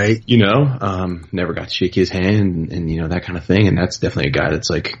 Right. Never got to shake his hand and that kind of thing. And that's definitely a guy that's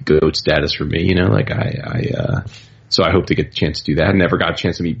like GOAT status for me, so I hope to get the chance to do that. I never got a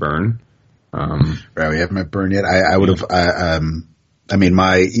chance to meet Byrne. Right. We haven't met Byrne yet. I would have,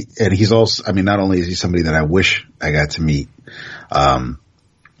 and he's also, I mean, not only is he somebody that I wish I got to meet,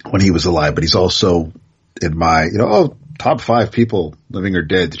 when he was alive, but he's also in my, top 5 people, living or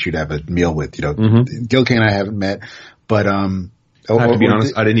dead, that you'd have a meal with. Gil Kane I haven't met, but I have to be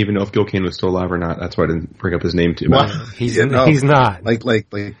honest, I didn't even know if Gil Kane was still alive or not. That's why I didn't bring up his name too much. He's not. Like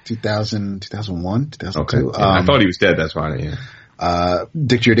 2000, 2001, 2002. Okay. I thought he was dead. That's why. Yeah.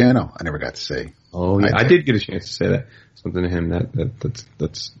 Dick Giordano, I never got to say. Oh yeah, I did get a chance to say that something to him.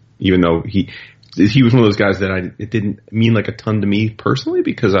 That's even though he was one of those guys that it didn't mean like a ton to me personally,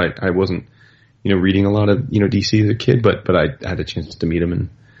 because I wasn't reading a lot of DC as a kid, but I had a chance to meet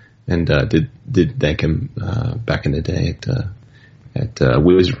him and did thank him back in the day at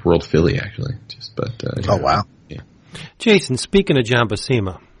Wizard World Philly, actually. Oh wow. Yeah. Jason, speaking of John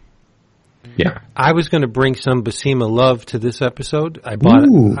Buscema. Yeah. I was going to bring some Buscema love to this episode. I bought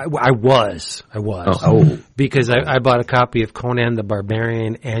it. I was. Oh. Because I bought a copy of Conan the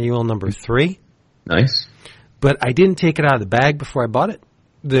Barbarian Annual number 3. Nice. But I didn't take it out of the bag before I bought it.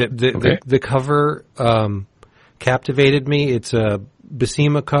 The cover captivated me. It's a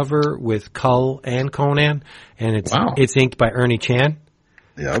Buscema cover with Kull and Conan, and it's inked by Ernie Chan.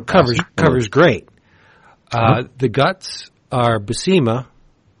 Yeah, cover's great. The guts are Buscema,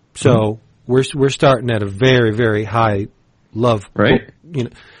 so we're starting at a very, very high love. Right. You know,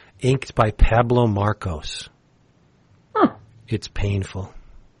 inked by Pablo Marcos. Huh. It's painful.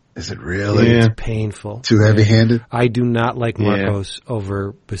 Is it really? Yeah. It's painful. Too heavy-handed? I do not like Marcos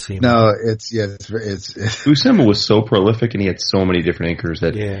over Buscema. No, it's Buscema was so prolific, and he had so many different inkers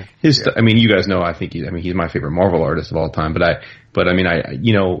that I mean, you guys know. I think he's my favorite Marvel artist of all time. But I mean,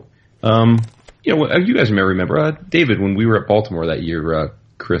 you guys may remember David, when we were at Baltimore that year.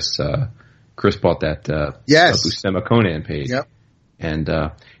 Chris bought that Buscema Conan page. Yep. And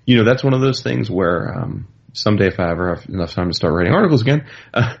that's one of those things where someday, if I ever have enough time to start writing articles again,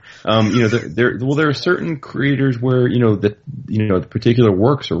 there are certain creators where the particular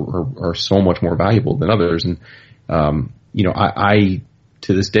works are so much more valuable than others, and I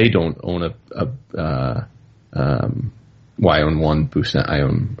to this day don't own I own one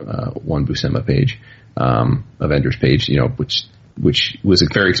Buscema page, Avengers page, which was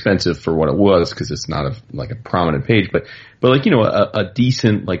very expensive for what it was, because it's not a prominent page, but a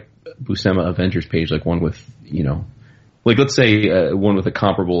decent Buscema Avengers page, like one with let's say one with a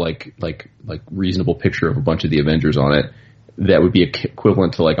comparable like reasonable picture of a bunch of the Avengers on it, that would be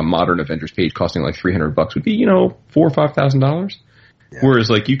equivalent to a modern Avengers page costing $300 would be $4,000 or $5,000. Yeah.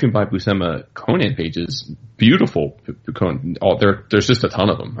 Whereas you can buy Buscema Conan pages, beautiful Conan. There's just a ton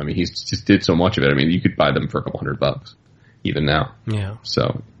of them. I mean, he's just did so much of it. I mean, you could buy them for a couple $100 even now. Yeah.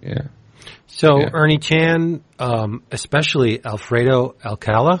 So yeah. So Ernie Chan, especially Alfredo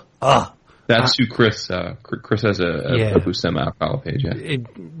Alcala. That's who Chris has a Buscema Alcala page. Yeah.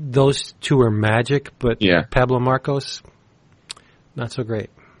 Those two are magic, but Pablo Marcos, not so great.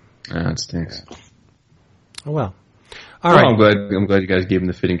 That stinks. Oh well. All right. I'm glad you guys gave him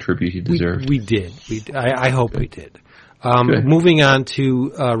the fitting tribute he deserved. We did. I hope we did. Moving on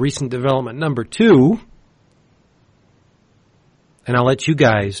to recent development number 2. And I'll let you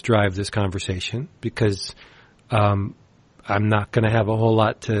guys drive this conversation, because I'm not going to have a whole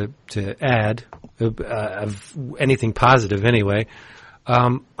lot to add of anything positive anyway.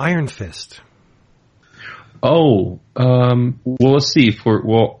 Iron Fist. Oh, well, let's see.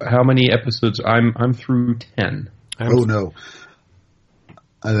 How many episodes? I'm through 10. No.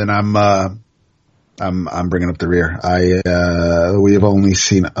 And then I'm bringing up the rear. We have only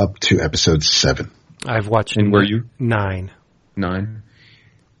seen up to episode 7. I've watched. And were you 9? 9.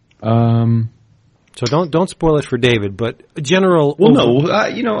 So don't spoil it for David, but general. Well, no,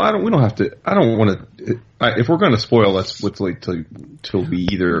 we don't have to. I don't want to. If we're going to spoil, let's wait till we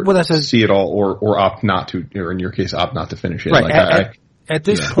either see it all or opt not to, or in your case, opt not to finish it. Right. At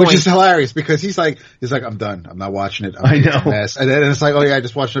this point, which is hilarious, because he's like, I'm done. I'm not watching it. I know. And then it's like, oh yeah, I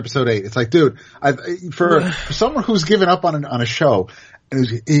just watched episode 8. It's like, dude, for someone who's given up on a show,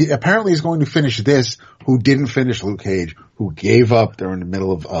 he apparently is going to finish this, who didn't finish Luke Cage, who gave up during the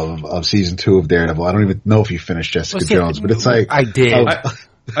middle of season 2 of Daredevil. I don't even know if he finished Jessica Jones, but it's like, I did.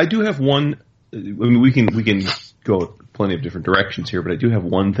 I do have one. I mean, we can go plenty of different directions here, but I do have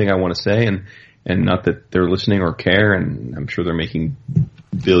one thing I want to say, and not that they're listening or care, and I'm sure they're making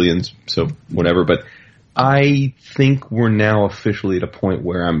billions, so whatever, but I think we're now officially at a point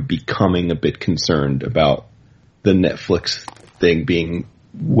where I'm becoming a bit concerned about the Netflix thing being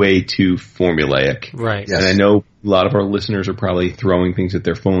way too formulaic. Right. Yes. And I know a lot of our listeners are probably throwing things at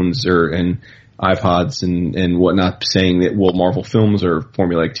their phones and iPods and whatnot, saying that, well, Marvel films are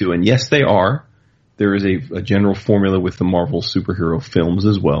formulaic too. And yes, they are. There is a general formula with the Marvel superhero films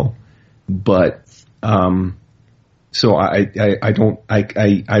as well. But, so I don't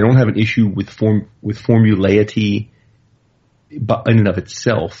have an issue with formulaity in and of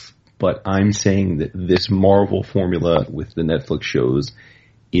itself, but I'm saying that this Marvel formula with the Netflix shows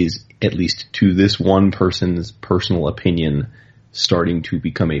is, at least to this one person's personal opinion, starting to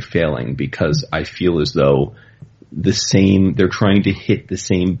become a failing, because I feel as though they're trying to hit the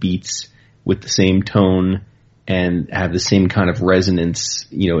same beats with the same tone and have the same kind of resonance,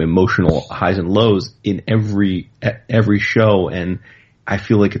 emotional highs and lows in every show. And I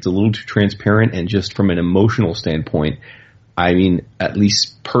feel like it's a little too transparent, and just from an emotional standpoint, I mean, at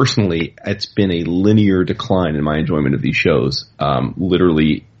least personally, it's been a linear decline in my enjoyment of these shows.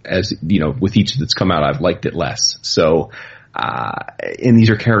 Literally, as with each that's come out, I've liked it less. So, and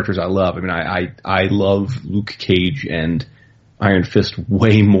these are characters I love. I mean, I love Luke Cage and Iron Fist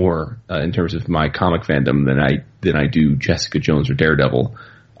way more in terms of my comic fandom than I do Jessica Jones or Daredevil.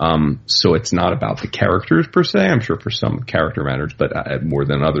 So it's not about the characters per se. I'm sure for some character matters, but more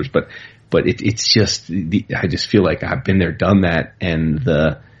than others. But it's just I just feel like I've been there, done that, and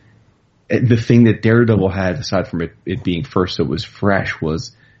the thing that Daredevil had, aside from it being first, so it was fresh,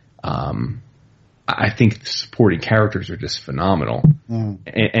 was I I think the supporting characters are just phenomenal.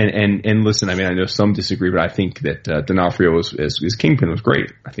 And listen, I mean, I know some disagree, but I think that D'Onofrio as Kingpin was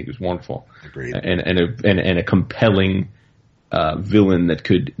great. I think it was wonderful. Agreed. And a compelling villain that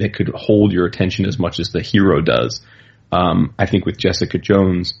could hold your attention as much as the hero does. I think with Jessica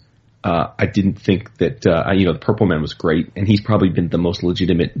Jones, I didn't think that the Purple Man was great, and he's probably been the most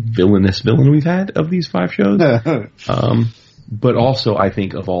legitimate villainous villain we've had of these 5 shows. But also, I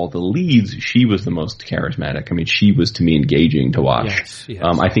think of all the leads, she was the most charismatic. I mean, she was to me engaging to watch. Yes.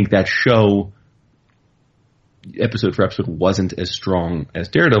 I think that show, episode for episode, wasn't as strong as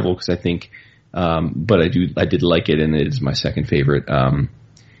Daredevil because I think, but I did like it, and it is my second favorite.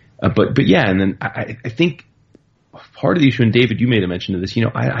 But yeah, and then I think part of the issue, and David, you made a mention of this.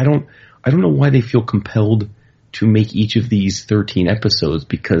 I don't know why they feel compelled to make each of these 13 episodes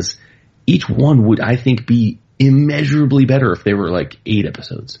because each one would, I think, be immeasurably better if they were like 8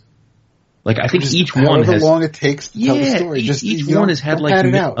 episodes. Like I think each one has however long it takes to tell the story. Each one has had like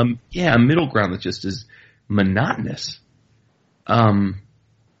a middle ground that just is monotonous.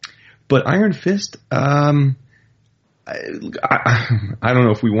 But Iron Fist, I don't know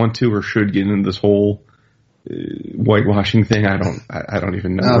if we want to or should get into this whole whitewashing thing. I don't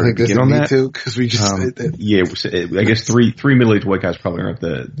even know where to begin on that. Because we just I guess three middle-aged white guys probably aren't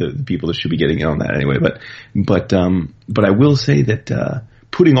the people that should be getting in on that anyway. But I will say that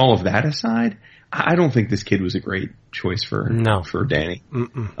putting all of that aside, I don't think this kid was a great choice for Danny.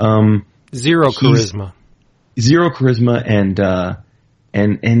 Zero charisma,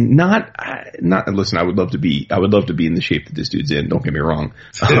 and not listen. I would love to be in the shape that this dude's in. Don't get me wrong,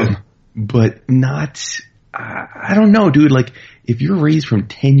 but not. I don't know, dude. Like, if you're raised from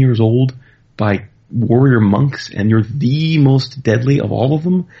 10 years old by warrior monks and you're the most deadly of all of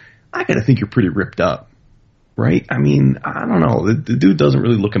them, I gotta think you're pretty ripped up, right? I mean, I don't know. The dude doesn't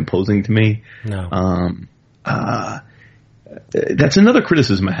really look imposing to me. No. That's another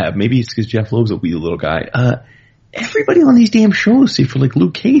criticism I have. Maybe it's because Jeff Loeb's a wee little guy. Everybody on these damn shows, say for like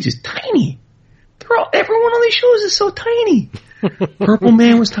Luke Cage, is tiny. Everyone on these shows is so tiny. Purple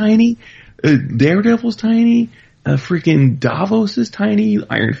Man was tiny. Daredevil's tiny. Freaking Davos is tiny.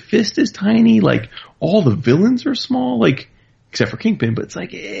 Iron Fist is tiny. Like, all the villains are small. Like, except for Kingpin. But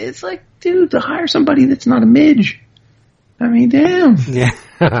it's like, dude, to hire somebody that's not a midge. I mean, damn. Yeah.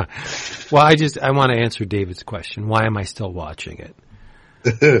 Well, I want to answer David's question. Why am I still watching it?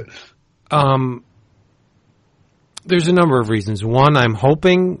 There's a number of reasons. One, I'm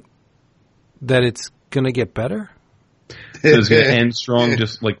hoping that it's going to get better. So it's going to end strong,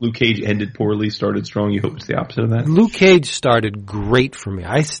 just like Luke Cage ended poorly, started strong. You hope it's the opposite of that? Luke Cage started great for me.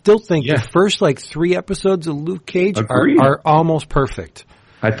 I still think the first 3 episodes of Luke Cage are almost perfect.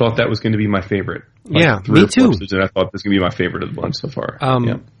 I thought that was going to be my favorite. Me too. And I thought this was going to be my favorite of the bunch so far.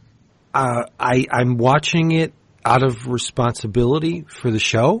 I'm watching it out of responsibility for the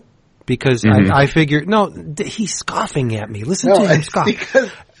show. Because I figured, he's scoffing at me. Listen to him scoff.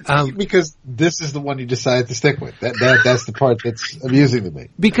 Because this is the one you decided to stick with. That's the part that's amusing to me.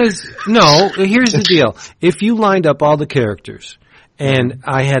 Because, here's the deal. If you lined up all the characters, and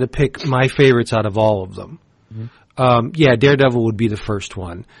I had to pick my favorites out of all of them, Daredevil would be the first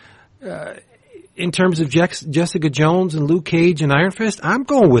one. In terms of Jessica Jones and Luke Cage and Iron Fist, I'm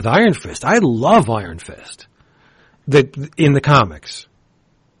going with Iron Fist. I love Iron Fist. In the comics.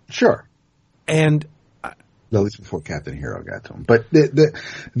 Sure. And at least before Captain Hero got to him. But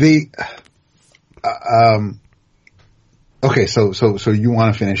okay, so you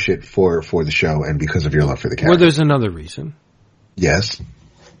want to finish it for the show and because of your love for the character. Well, there's another reason. Yes.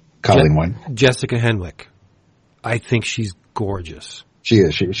 Colleen Wing. Jessica Henwick. I think she's gorgeous. She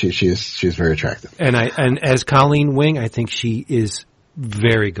is. She is very attractive. And as Colleen Wing, I think she is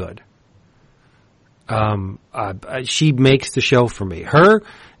very good. She makes the show for me. Her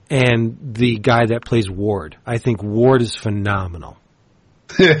and the guy that plays Ward. I think Ward is phenomenal.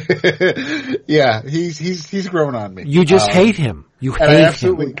 Yeah, he's grown on me. You just hate him. You hate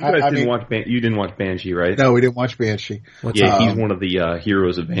him. You didn't watch Banshee, right? No, we didn't watch Banshee. He's one of the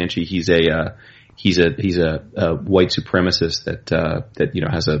heroes of Banshee. He's a white supremacist that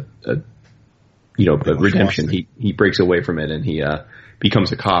has a redemption. He breaks away from it and he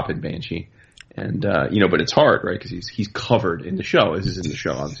becomes a cop in Banshee. And, but it's hard, right? Cause he's covered in the show. This is in the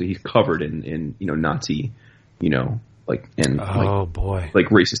show. Obviously, he's covered in Nazi, like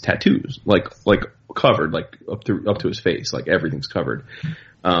racist tattoos, like covered, like up to his face, like everything's covered.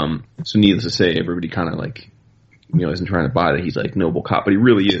 So needless to say, everybody kind of isn't trying to buy that he's like noble cop, but he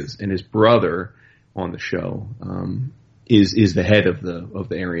really is. And his brother on the show, is the head of the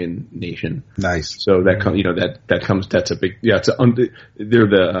Aryan nation. Nice. So that comes that's a big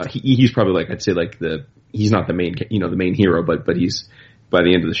he's probably like I'd say like he's not the main the main hero, but he's by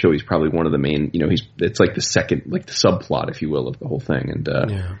the end of the show he's probably one of the main it's like the second like the subplot if you will of the whole thing, and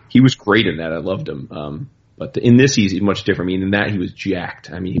he was great in that. I loved him. But in this he's much different. I mean, in that he was jacked.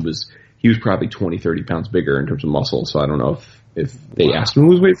 I mean, he was probably 20, 30 pounds bigger in terms of muscle. So I don't know if they asked him to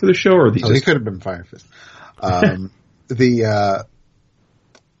lose weight for the show or he could have been Fire Fist.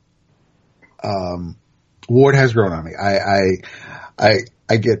 Ward has grown on me. I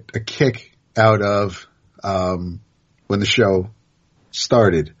get a kick out of when the show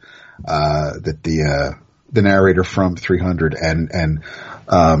started that the narrator from 300 and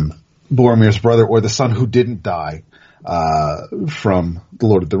Boromir's brother, or the son who didn't die from the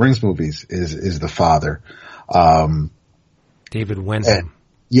Lord of the Rings movies, is the father. David Wenham.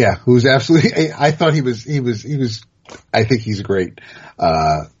 Who's absolutely. I thought he was. I think he's great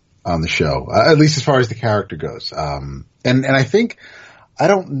on the show, at least as far as the character goes. And I think I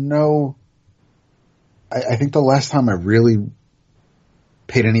don't know. I think the last time I really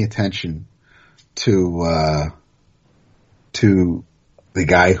paid any attention to the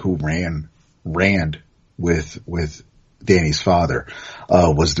guy who ran with Danny's father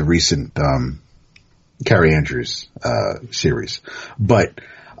was the recent Carrie Andrews series. But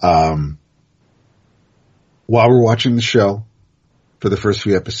while we're watching the show for the first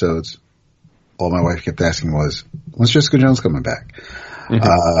few episodes, all my wife kept asking was, "When's Jessica Jones coming back?"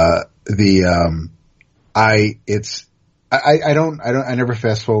 Mm-hmm. I never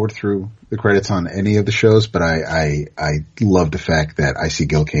fast forward through the credits on any of the shows, but I love the fact that I see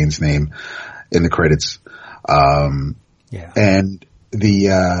Gil Kane's name in the credits. And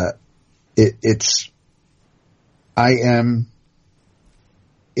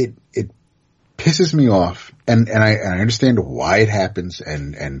it pisses me off, and I understand why it happens,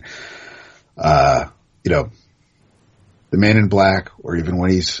 and the Man in Black, or even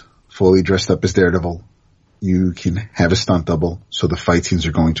when he's fully dressed up as Daredevil, you can have a stunt double, so the fight scenes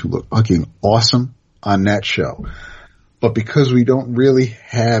are going to look fucking awesome on that show. But because we don't really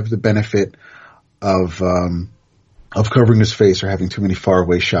have the benefit of covering his face or having too many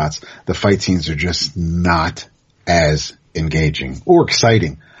faraway shots, the fight scenes are just not as engaging or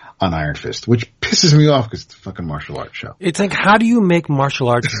exciting on Iron Fist, which pisses me off because it's a fucking martial arts show. It's like, how do you make martial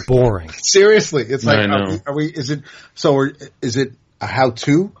arts boring? Seriously, it's like, is it a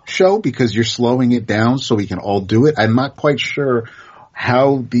how-to show because you're slowing it down so we can all do it? I'm not quite sure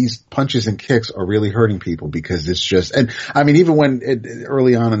how these punches and kicks are really hurting people, because it's just, and I mean, even when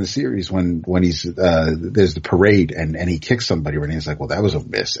early on in the series, when he's, there's the parade and he kicks somebody and he's like, well, that was a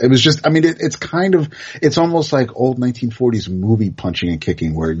miss. It was just, I mean, it's almost like old 1940s movie punching and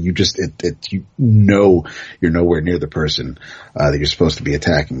kicking where you just, you're nowhere near the person, that you're supposed to be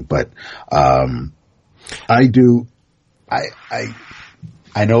attacking. But, I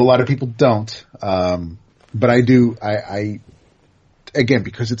know a lot of people don't, but I do, again,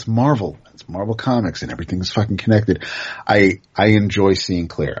 because it's Marvel Comics and everything's fucking connected. I enjoy seeing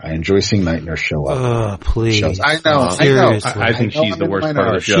Claire. I enjoy seeing Night Nurse show up. Oh, please. Shows. I know. Seriously. I think she's the worst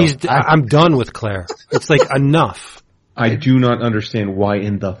part of the show. I'm done with Claire. It's like, enough. I do not understand why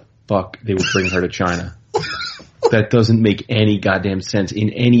in the fuck they would bring her to China. That doesn't make any goddamn sense in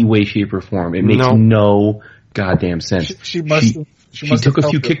any way, shape, or form. It makes no goddamn sense. She took a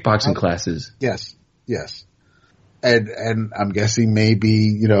few kickboxing classes. Yes. And I'm guessing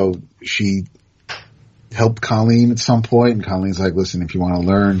maybe, she helped Colleen at some point, and Colleen's like, listen, if you want to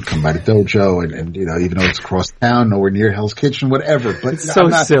learn, come by the dojo, and even though it's across town, nowhere near Hell's Kitchen, whatever. But it's so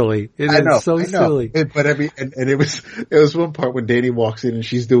silly. It is so silly. But it was one part when Danny walks in and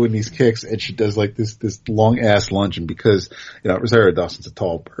she's doing these kicks and she does like this long ass lunge, and because, Rosario Dawson's a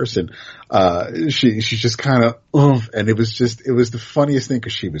tall person, she's just kind of, and it was the funniest thing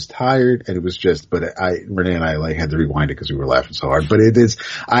because she was tired, and it was just, but Renee and I like had to rewind it because we were laughing so hard. But it is,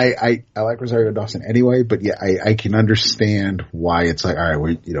 I like Rosario Dawson anyway, but yeah, I can understand why it's like, all right,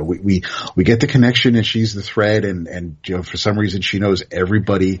 we get the connection and she's the thread, and for some reason she knows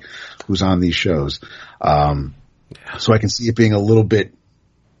everybody who's on these shows. So I can see it being a little bit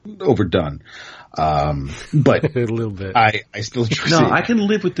overdone. But a little bit. I still no, I can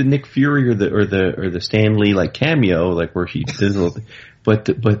live with the Nick Fury or the Stan Lee like cameo, like where she does a little, but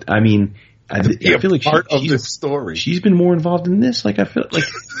I mean, I feel like part of the story. She's been more involved in this. Like I feel like,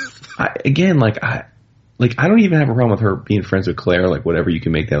 I don't even have a problem with her being friends with Claire. Like whatever, you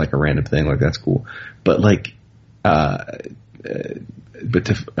can make that like a random thing. Like that's cool. But like, not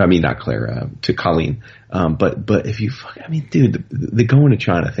Claire, to Colleen. But if you, dude, the going to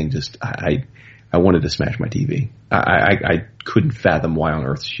China thing, just, I I wanted to smash my TV. I couldn't fathom why on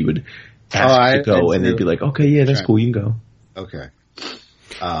earth she would ask to go, and they'd be like, okay, yeah, that's cool, you can go. Okay.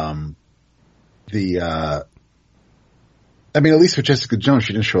 I mean, at least with Jessica Jones,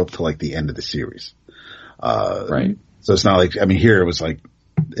 she didn't show up till like the end of the series. Right. So it's not like, I mean, here it was like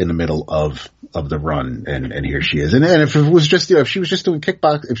in the middle of the run, and here she is. And if it was just, if she was just doing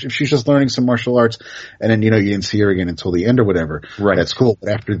kickbox, if she's just learning some martial arts, and then, you didn't see her again until the end or whatever, right, that's cool. But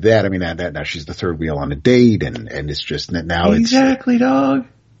after that, I mean, now she's the third wheel on a date, and it's just, now exactly, dog.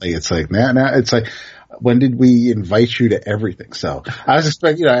 It's like, now it's like, when did we invite you to everything? So I was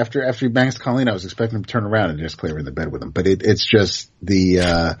expecting, after he bangs Colleen, I was expecting him to turn around and just play her in the bed with him. But it's just the,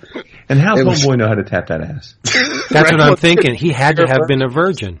 and how's Homeboy know how to tap that ass? That's what I'm thinking. He had to have been a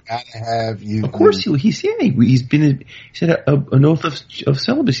virgin. Gotta have you. Of course he's had an oath of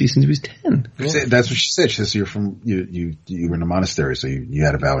celibacy since he was 10. Yeah. That's what she said. She says, you were in a monastery, so you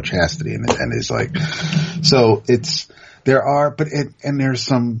had a vow of chastity, and it's like, so there's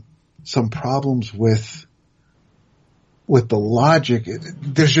some problems with the logic.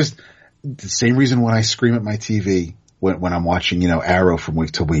 There's just the same reason when I scream at my TV when I'm watching, Arrow from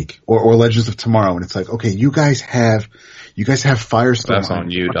week to week or Legends of Tomorrow. And it's like, okay, you guys have Firestorm. That's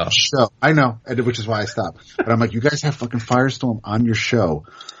on you, Doc. Show. I know, which is why I stopped. But I'm like, you guys have fucking Firestorm on your show,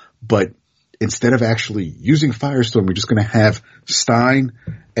 but instead of actually using Firestorm, you're just going to have Stein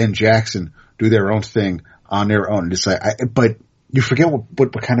and Jackson do their own thing on their own. And it's like, but you forget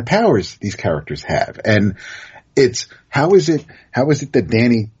what kind of powers these characters have. And it's, how is it that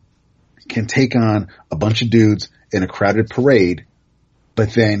Danny can take on a bunch of dudes in a crowded parade,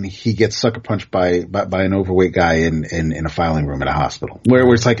 but then he gets sucker punched by an overweight guy in a filing room at a hospital where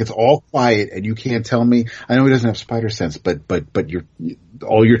it's like, it's all quiet and you can't tell me. I know he doesn't have spider sense, but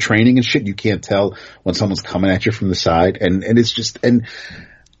all your training and shit, you can't tell when someone's coming at you from the side. And it's just, and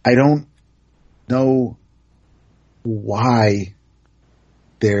I don't know why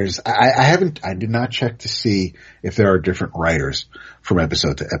I did not check to see if there are different writers from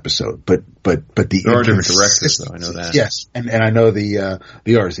episode to episode, but there are different directors, though. I know that. Yes, and I know the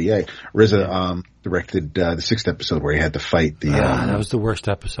RZA RZA directed the 6th episode where he had to fight the. That was the worst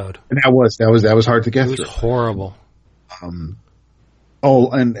episode. And that was hard to get through. It was horrible.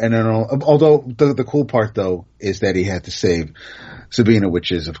 Although the cool part though is that he had to save Sabina,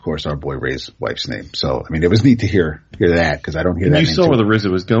 which is of course our boy Ray's wife's name. So I mean, it was neat to hear that because I don't hear that. You saw where the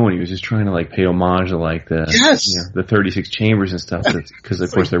RZA was going. He was just trying to like pay homage to like the 36 chambers and stuff because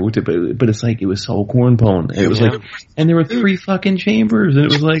of course they're Wu-Tang, but it's like it was so cornpone. It was like, and there were 3 fucking chambers, and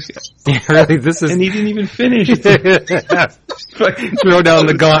it was like, really, this is, and he didn't even finish. It's like, throw down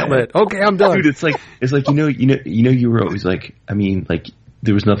the gauntlet. Okay, I'm done, dude. It's like you were always like, I mean, like.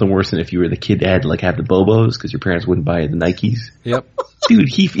 There was nothing worse than if you were the kid that had to like have the Bobos because your parents wouldn't buy the Nikes. Yep. Dude,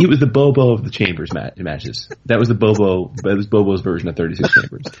 he was the Bobo of the Chambers matches. That was Bobo's version of 36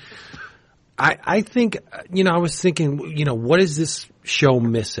 Chambers. I think, I was thinking, what is this show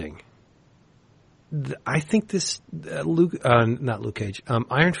missing? I think this, not Luke Cage,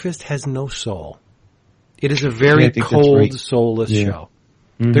 Iron Fist has no soul. It is a very cold, soulless show.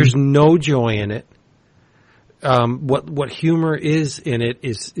 Mm-hmm. There's no joy in it. What humor is in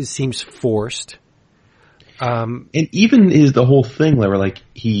it seems forced. And even is the whole thing where like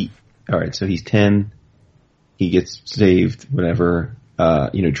so he's 10, he gets saved, whatever,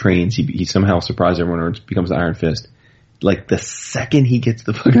 trains, he somehow surprises everyone or becomes the Iron Fist. Like the second he gets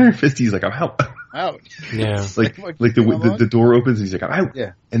the fucking Iron Fist, he's like, I'm out. Yeah. like the door opens and he's like, I'm out.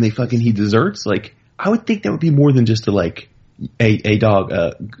 Yeah. And he deserts. Like, I would think that would be more than just to like, Hey dog,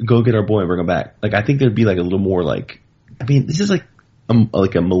 go get our boy and bring him back. Like, I think there'd be like a little more like, I mean, this is like a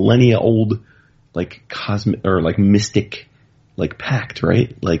millennia old, like cosmic or like mystic, like pact,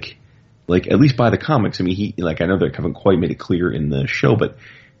 right? Like at least by the comics. I mean, he, like, I know they haven't quite made it clear in the show, but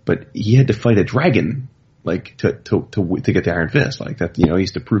he had to fight a dragon, like to get the Iron Fist. Like that, he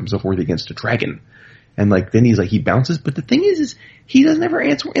used to prove himself worthy against a dragon. And like, then he's like, he bounces, but the thing is he doesn't ever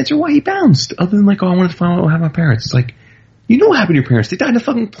answer why he bounced other than like, oh, I wanted to find out what happened to my parents. It's like, you know what happened to your parents? They died in a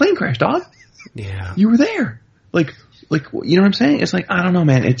fucking plane crash, dog. Yeah. You were there. Like, you know what I'm saying? It's like, I don't know,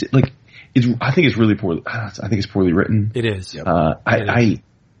 man. It's like, I think it's really poorly, I think it's poorly written. It is. Yep.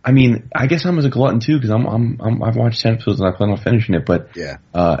 I mean, I guess I'm as a glutton too, cause I've watched 10 episodes and I plan on finishing it, but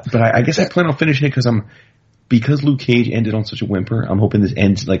I guess I plan on finishing it because Luke Cage ended on such a whimper. I'm hoping this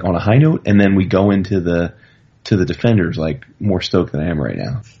ends like on a high note and then we go into the Defenders like more stoked than I am right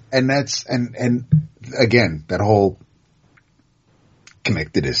now. And that's, and again, that whole,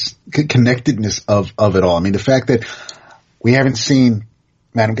 connectedness of it all. I mean, the fact that we haven't seen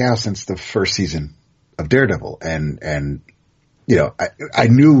Madame Gao since the first season of Daredevil, and I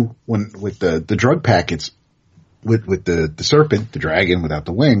knew when with the drug packets with the serpent, the dragon without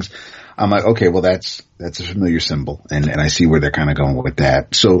the wings, I'm like, okay, well that's a familiar symbol, and I see where they're kind of going with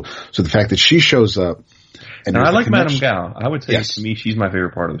that. So the fact that she shows up, and I like Madame Gao. I would say to me, she's my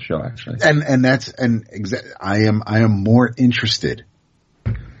favorite part of the show, actually. I am more interested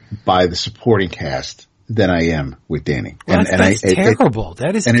by the supporting cast than I am with Danny. Well, that's terrible.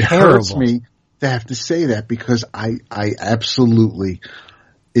 That is terrible. And it hurts me to have to say that because I absolutely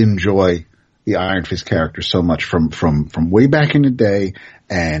enjoy the Iron Fist character so much from way back in the day,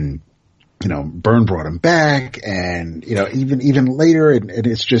 and Byrne brought him back, and even later, and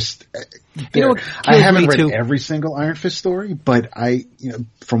it's just I haven't read every single Iron Fist story, but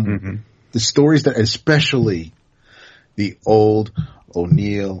from the stories that, especially the old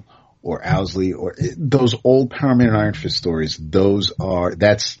O'Neill or Owsley or those old Power Man and Iron Fist stories,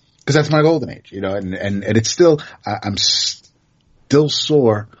 that's because that's my golden age, and it's still I'm still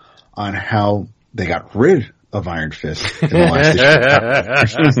sore on how they got rid of Iron Fist in the last issue.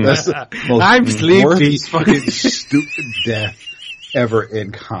 That's the most I'm sleepy. Fucking stupid death ever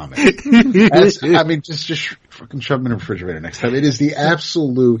in comics. Just fucking shove them in a refrigerator next time. It is the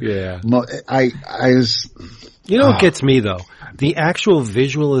absolute. Yeah. What gets me though? The actual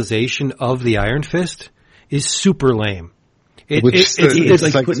visualization of the Iron Fist is super lame. It's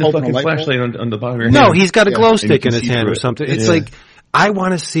like putting a fucking flashlight on the bottom of your hand. No, he's got a glow stick in his hand or something. It's like, I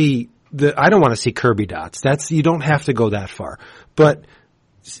want to see I don't want to see Kirby dots. You don't have to go that far, but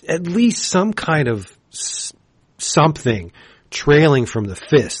at least some kind of something trailing from the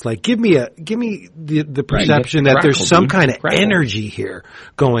fist. Like, give me the perception that there's some kind of energy here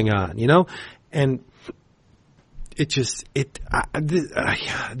going on, and this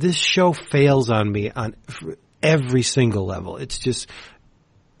show fails on me on every single level. It's just,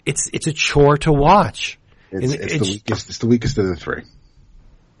 it's a chore to watch. It's the weakest of the three.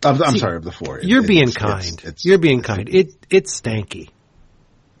 I'm sorry, of the four. You're being kind. You're being kind. It's stanky.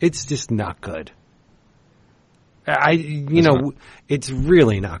 It's just not good. It's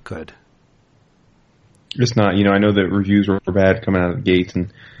really not good. It's not. I know that reviews were bad coming out of the gates,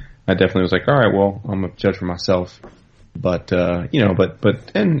 and I definitely was like, all right, well, I'm gonna judge for myself. But and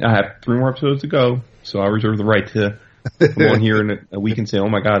I have 3 more episodes to go, so I reserve the right to come on here in a week and say, oh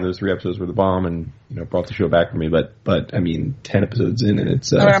my god, those 3 episodes were the bomb, and brought the show back for me. But I mean, 10 episodes in, and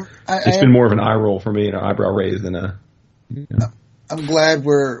it's been more of an eye roll for me, an eyebrow raise than a. I'm glad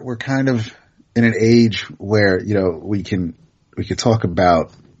we're kind of in an age where we can talk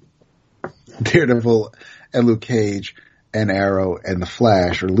about Daredevil and Luke Cage and Arrow and the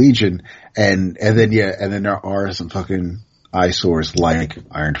Flash or Legion, and then there are some fucking eyesores like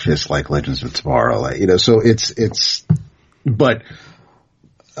Iron Fist, like Legends of Tomorrow, so it's but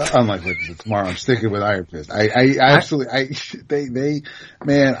unlike Legends of Tomorrow, I'm sticking with Iron Fist. I absolutely, I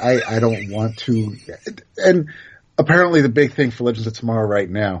don't want to, and apparently the big thing for Legends of Tomorrow right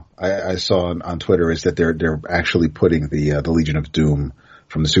now, I saw on Twitter, is that they're actually putting the Legion of Doom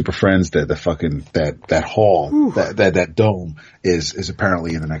from the Super Friends, that hall, that dome is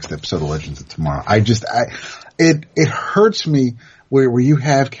apparently in the next episode of Legends of Tomorrow. It hurts me where you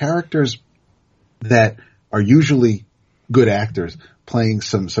have characters that are usually good actors playing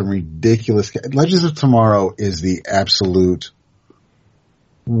some ridiculous. Legends of Tomorrow is the absolute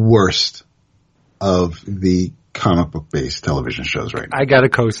worst of the comic book based television shows right now. I gotta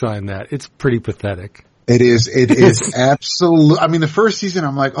co-sign that. It's pretty pathetic. It is absolute. I mean, the first season,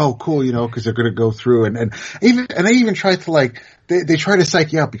 I'm like, oh, cool, because they're going to go through and they even try to they try to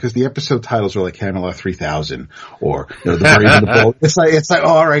psych you out because the episode titles are like Camelot 3000 or, the Brave and the Bold. It's like, oh,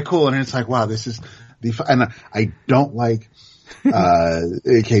 all right, cool. And it's like, wow, this is and I don't like,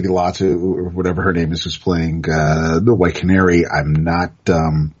 Katie Latu or whatever her name is, who's playing, the White Canary. I'm not,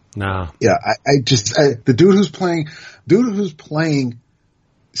 no. Yeah, the dude who's playing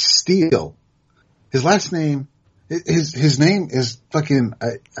Steel, his last name, his name is fucking.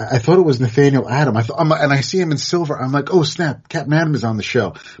 I thought it was Nathaniel Adam. And I see him in silver. I'm like, oh snap, Captain Adam is on the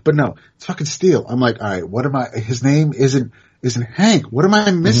show. But no, it's fucking Steel. I'm like, all right, what am I? His name isn't Hank. What am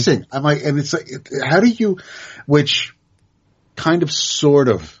I missing? Mm-hmm. I'm like, and it's like, how do you? Which kind of sort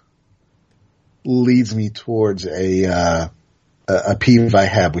of leads me towards a peeve I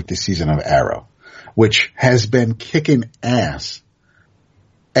have with this season of Arrow, which has been kicking ass.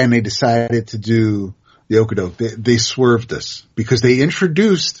 And they decided to do the Okadoke. They swerved us because they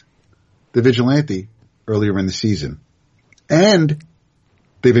introduced the Vigilante earlier in the season. And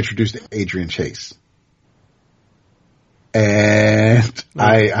they've introduced Adrian Chase. And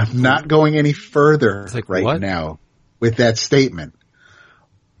I'm not going any further now with that statement.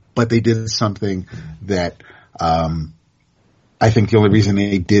 But they did something that I think the only reason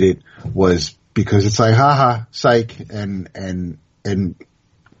they did it was because it's like, haha, psych, and I'm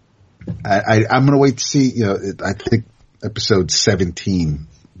gonna wait to see. You know, I think episode 17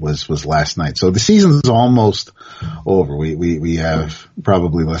 was last night, so the season's almost over. We have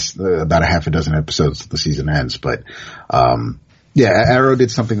probably about a half a dozen episodes till the season ends, but yeah, Arrow did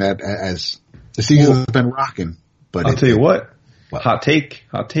something that as the season's been rocking. But I'll tell you what, hot take.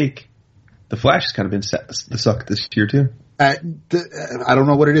 The Flash has kind of been the suck this year too. I don't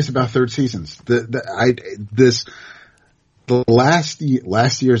know what it is about third seasons. Last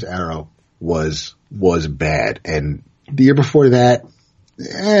year's Arrow was bad, and the year before that,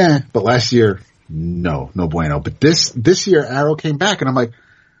 but last year, no bueno. But this year Arrow came back, and I'm like,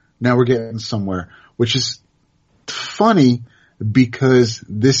 now we're getting somewhere, which is funny because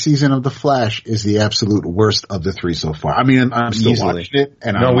this season of The Flash is the absolute worst of the three so far. I mean, I'm still watching it,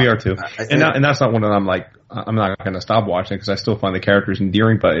 and we are too. And that's not one that I'm like, I'm not going to stop watching because I still find the characters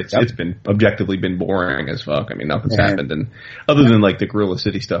endearing, but it's been objectively been boring as fuck. I mean, nothing's happened, and other than like the Gorilla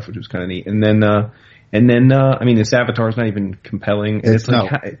City stuff, which was kind of neat. And then I mean, this Avatar's not even compelling. And it's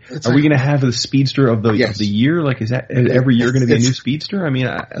like, are we going to have the speedster of the year? Like, is every year going to be a new speedster? I mean,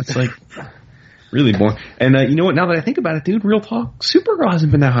 it's like really boring. And you know what? Now that I think about it, dude, real talk, Supergirl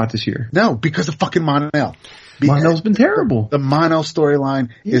hasn't been that hot this year. No, because of fucking Mon-El. Mon-El's been terrible. The Mon-El storyline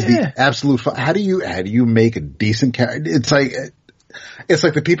is the absolute. How do you make a decent character? It's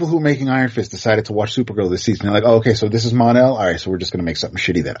like the people who are making Iron Fist decided to watch Supergirl this season. They're like, oh, okay, so this is Mon-El. All right, so we're just going to make something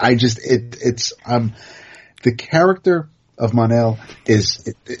shitty then. The character of Mon-El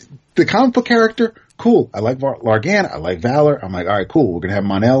is the comic book character. Cool. I like Largan. I like Valor. I'm like, all right, cool. We're going to have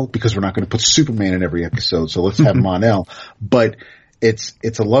Mon-El because we're not going to put Superman in every episode. So let's have Mon-El. But it's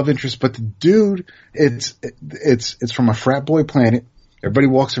a love interest. But the dude, it's from a frat boy planet. Everybody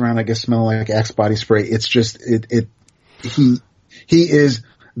walks around, I guess, smelling like Axe body spray. It's just, he is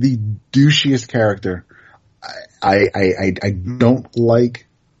the douchiest character. I don't like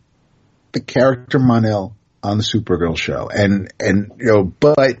the character Mon-El on the Supergirl show. And, you know,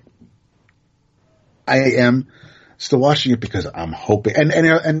 but I am still watching it because I'm hoping,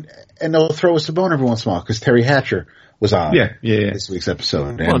 and they'll throw us a bone every once in a while because Terry Hatcher was on this week's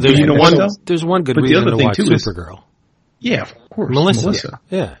episode. Well, there's one good reason to watch Supergirl. Yeah, of course. Melissa.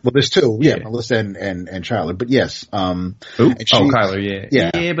 Yeah. Well, there's two. Yeah, Melissa and Charlotte. But yes. Kyler.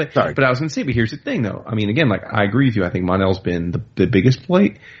 Yeah. But I was going to say, but here's the thing, though. I mean, again, like I agree with you. I think Mon-El's been the biggest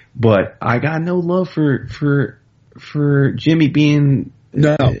blight, but I got no love for Jimmy being.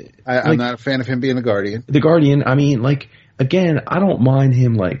 No, I'm not a fan of him being the Guardian. The Guardian. I mean, like again, I don't mind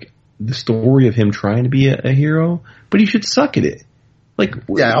him like the story of him trying to be a hero, but he should suck at it. Like,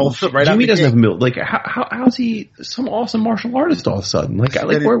 right Jimmy doesn't have milk. Like, how's he some awesome martial artist all of a sudden? Like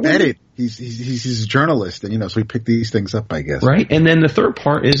where he's a journalist, and so he picked these things up, I guess. Right, and then the third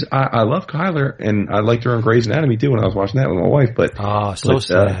part is I love Kyler, and I liked her on Grey's Anatomy too when I was watching that with my wife. But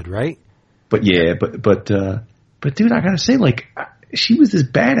sad, right? But dude, I gotta say, like, she was this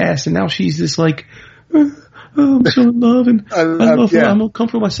badass, and now she's this like. I'm so in love, and I love her. I'm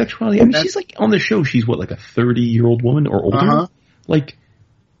uncomfortable with my sexuality. I mean, she's like on the show. She's what, like a 30-year-old woman or older? Uh-huh. Like,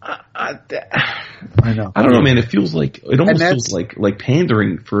 I know. I don't know, man. It almost feels like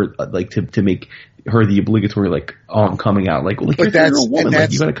pandering for like to make her the obligatory like, oh, I'm coming out. Like you're a 30-year-old woman.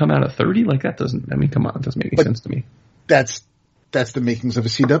 Like you got to come out at 30. Like that doesn't. I mean, come on, it doesn't make any sense to me. That's the makings of a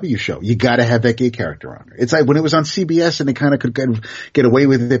CW show. You got to have that gay character on her. It's like when it was on CBS and they kind of could get away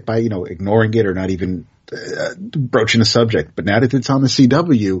with it by ignoring it or not even broaching the subject. But now that it's on the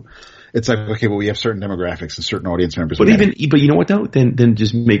CW, it's like, okay, well, we have certain demographics and certain audience members. But you know what though? Then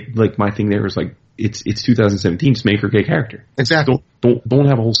just make, like, my thing there is like, it's 2017, just make her a gay character. Exactly. Don't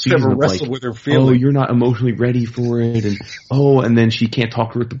have a whole season of like, with her oh, you're not emotionally ready for it, and then she can't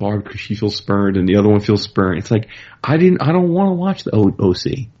talk to her at the bar because she feels spurned and the other one feels spurned. It's like, I don't want to watch the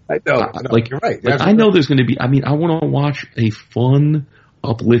OC. I know. Like, you're right. Like, I know there's going to be, I mean, I want to watch a fun,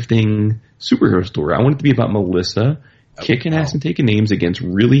 uplifting superhero story. I want it to be about Melissa kicking ass and taking names against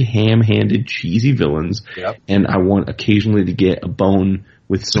really ham-handed, cheesy villains. Yep. And I want occasionally to get a bone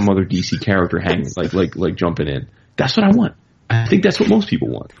with some other DC character hanging, like jumping in. That's what I want. I think that's what most people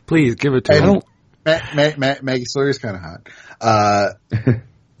want. Please give it to me. Maggie Sawyer's kind of hot.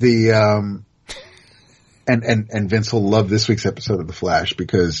 And Vince will love this week's episode of The Flash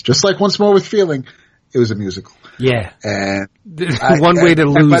because just like Once More with Feeling, it was a musical. Yeah. And one way to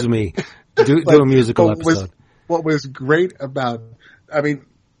lose me. Do a musical episode. What was great about, I mean,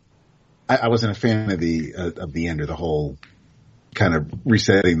 I wasn't a fan of the end or the whole kind of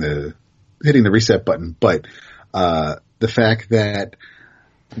hitting the reset button, but the fact that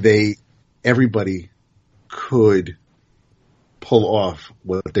everybody could pull off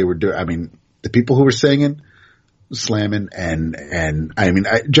what they were doing. I mean, the people who were singing, slamming, and I mean,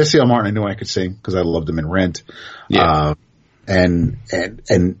 Jesse L. Martin, I knew I could sing because I loved him in Rent. Yeah. And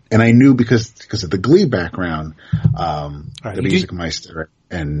I knew because of the Glee background, the Music Meister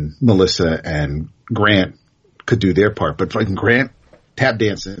and Melissa and Grant could do their part, but fucking Grant tap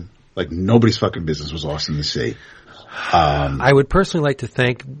dancing like nobody's fucking business was awesome to see. I would personally like to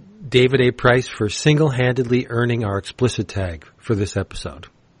thank David A. Price for single-handedly earning our explicit tag for this episode.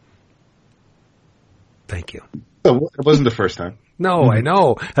 Thank you. Oh, it wasn't the first time. No, I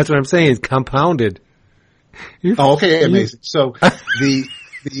know. That's what I'm saying. It's compounded. Oh, okay, amazing. So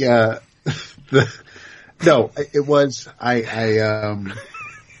no, it was I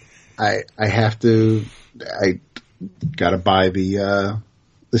gotta buy the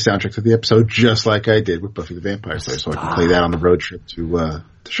soundtrack to the episode just like I did with Buffy the Vampire Slayer, so I can play that on the road trip to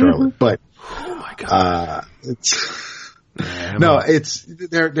Charlotte. But oh my god,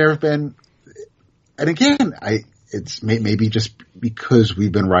 there have been, and again, it's maybe just because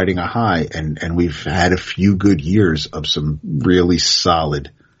we've been riding a high and we've had a few good years of some really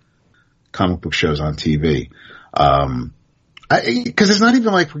solid comic book shows on TV. Cause it's not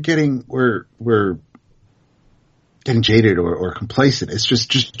even like we're getting jaded or complacent. It's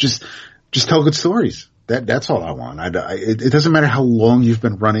just tell good stories. That's all I want. It doesn't matter how long you've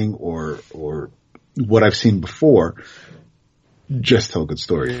been running or what I've seen before. Just tell good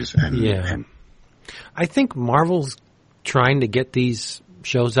stories. And I think Marvel's trying to get these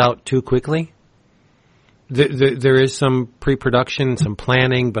shows out too quickly. There is some pre-production, some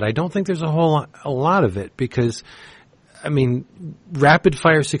planning, but I don't think there's a lot of it because, I mean, rapid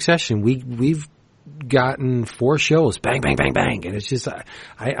fire succession. We've gotten 4 shows, bang, bang, bang, bang, and it's just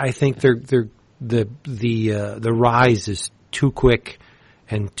I think the rise is too quick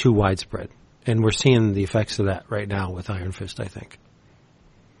and too widespread, and we're seeing the effects of that right now with Iron Fist, I think.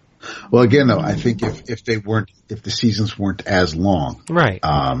 Well, again, though, I think if the seasons weren't as long, right,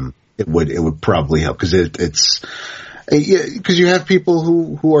 it would probably help because because you have people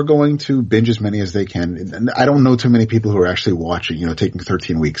who are going to binge as many as they can. And I don't know too many people who are actually watching, taking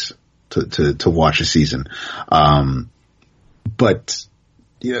 13 weeks to watch a season. But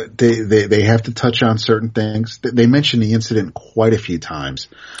they have to touch on certain things. They mention the incident quite a few times.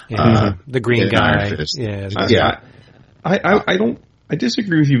 Yeah, the green guy. Yeah. I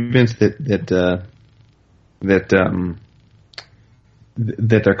disagree with you, Vince, that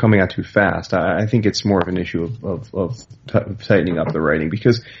they're coming out too fast. I think it's more of an issue of tightening up the writing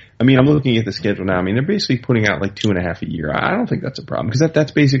because, I mean, I'm looking at the schedule now. I mean, they're basically putting out like 2.5 a year. I don't think that's a problem because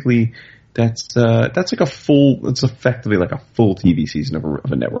that's basically it's effectively like a full TV season of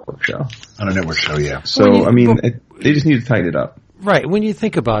a network show. On a network show, yeah. So, they just need to tighten it up. Right. When you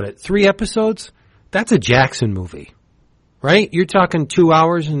think about it, 3 episodes, that's a Jackson movie. Right? You're talking 2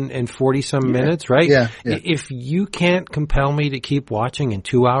 hours and 40-some minutes, right? Yeah. If you can't compel me to keep watching in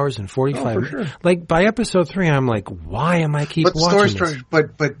 2 hours and 45 minutes, like by episode 3, I'm like, why am I keep watching this?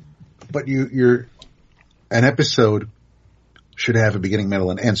 But you're an episode should have a beginning,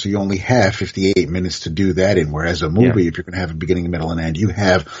 middle, and end, so you only have 58 minutes to do that in, whereas a movie, if you're going to have a beginning, middle, and end, you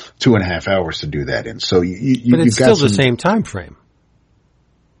have 2.5 hours to do that in. So but it's still the same time frame.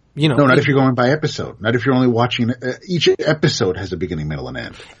 No, not if you're going by episode. Not if you're only watching. Each episode has a beginning, middle, and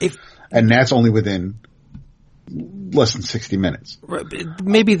end. And that's only within less than 60 minutes.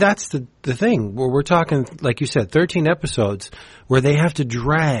 Maybe that's the thing where we're talking, like you said, 13 episodes where they have to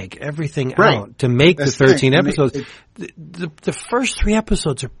drag everything out to make the 13 episodes. The first 3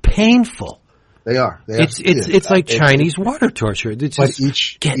 episodes are painful. They are. It's like Chinese water torture. It's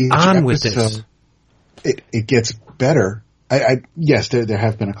just get on with this. It gets better. Yes, there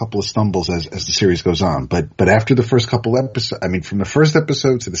have been a couple of stumbles as the series goes on, but after the first couple episodes, I mean, from the first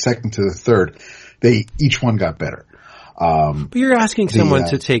episode to the second to the third, each one got better. But you're asking someone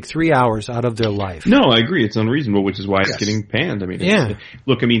to take 3 hours out of their life. No, I agree. It's unreasonable, which is why it's getting panned. I mean,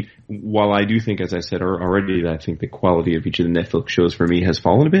 look, I mean, while I do think, as I said already, that I think the quality of each of the Netflix shows for me has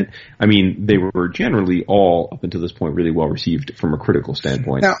fallen a bit. I mean, they were generally all up until this point really well received from a critical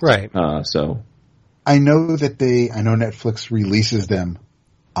standpoint. Now, right. So I know Netflix releases them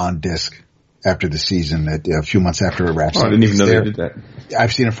on disc after the season, a few months after it wraps up. I didn't even know they did that.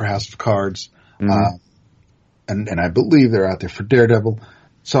 I've seen it for House of Cards, and I believe they're out there for Daredevil.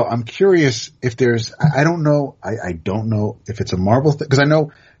 So I'm curious if there's, I don't know if it's a Marvel thing,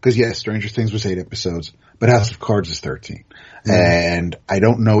 because yes, Stranger Things was 8 episodes, but House of Cards is 13. And I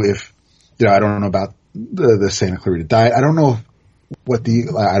don't know if, I don't know about the Santa Clarita Diet. I don't know what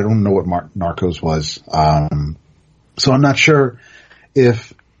Narcos was. So I'm not sure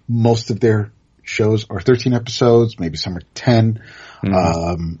if most of their shows are 13 episodes, maybe some are 10.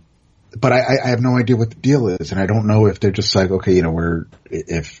 Mm-hmm. But I have no idea what the deal is, and I don't know if they're just like, okay, I don't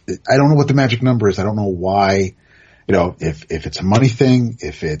know what the magic number is. I don't know why, if it's a money thing,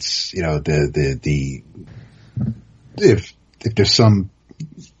 if it's, if there's some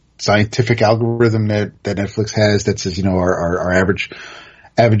scientific algorithm that Netflix has that says, our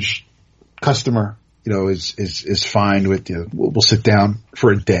average customer, is fine with, we'll sit down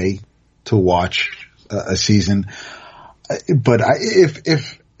for a day to watch a season. But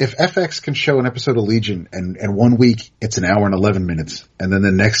if FX can show an episode of Legion and 1 week it's an hour and 11 minutes, and then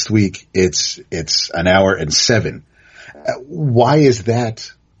the next week it's an hour and 7, why is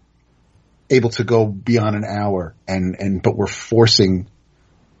that able to go beyond an hour? But we're forcing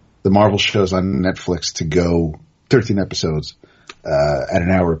the Marvel shows on Netflix to go 13 episodes at an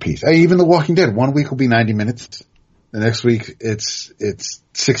hour apiece. Even The Walking Dead, 1 week will be 90 minutes. The next week it's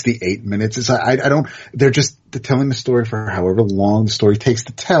 68 minutes. They're telling the story for however long the story takes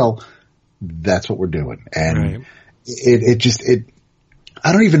to tell. That's what we're doing. And right.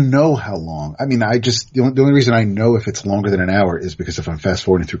 I don't even know how long. I mean, the only reason I know if it's longer than an hour is because if I'm fast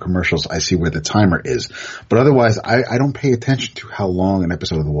forwarding through commercials, I see where the timer is. But otherwise, I don't pay attention to how long an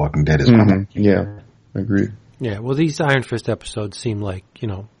episode of The Walking Dead is. Mm-hmm. Yeah, I agree. Yeah, well, these Iron Fist episodes seem like,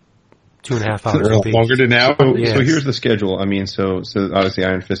 2.5 hours. Longer than now. So here's the schedule. I mean, so obviously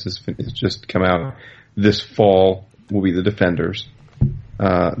Iron Fist has just come out. This fall will be The Defenders.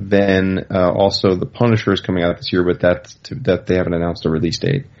 Then also The Punisher is coming out this year, but that they haven't announced a release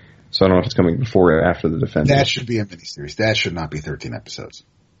date. So I don't know if it's coming before or after The Defenders. That should be a miniseries. That should not be 13 episodes.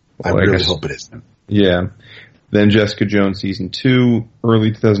 Well, I really hope it isn't. Yeah. Then Jessica Jones season 2,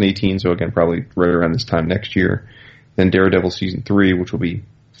 early 2018. So again, probably right around this time next year. Then Daredevil season 3, which will be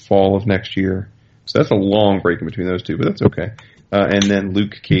fall of next year. So that's a long break in between those two, but that's okay. And then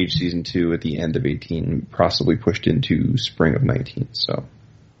Luke Cage season 2 at the end of 18, possibly pushed into spring of 19. So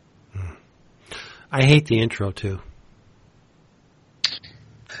I hate the intro too.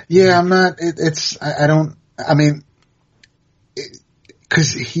 Yeah, I'm not.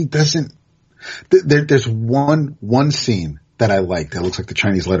 Because he doesn't. There's one scene that I like that looks like the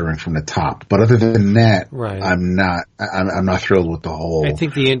Chinese lettering from the top, but other than that, right. I'm not thrilled with the whole. I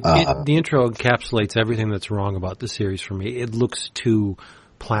think the intro encapsulates everything that's wrong about the series for me. It looks too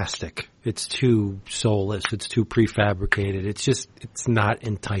plastic. It's too soulless. It's too prefabricated. It's not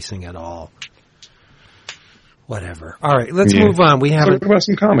enticing at all. Whatever. All right, let's move on. We haven't talk about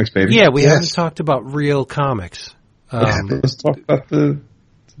some comics, baby. Yeah, we haven't talked about real comics. Let's talk about the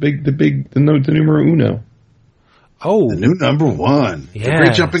numero uno. Oh, the new number one. Yeah,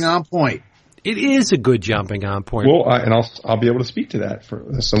 great jumping on point. It is a good jumping on point. Well, I'll be able to speak to that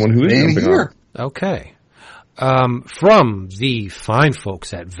for someone who is jumping on. Okay. From the fine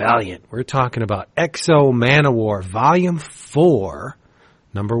folks at Valiant, we're talking about X-O Manowar Volume 4,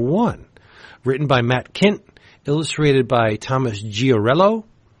 Number 1. Written by Matt Kindt, illustrated by Thomas Giorello,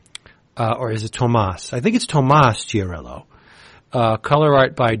 or is it Tomas? I think it's Tomas Giorello. Color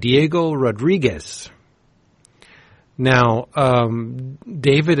art by Diego Rodriguez. Now,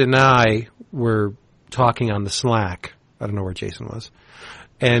 David and I were talking on the Slack. I don't know where Jason was.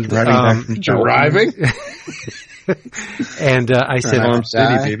 And driving. And I said,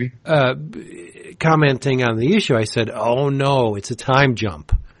 City, baby. Commenting on the issue, I said, "Oh no, it's a time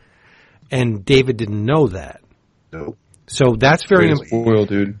jump," and David didn't know that. Nope. So that's very important,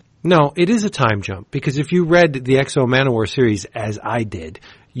 dude. No, it is a time jump because if you read the X-O Manowar series as I did,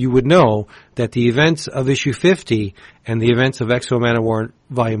 you would know that the events of issue 50 and the events of X-O Manowar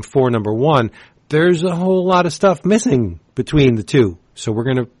Volume 4, Number 1, there's a whole lot of stuff missing between the two. So we're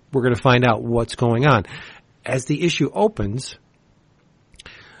gonna find out what's going on. As the issue opens,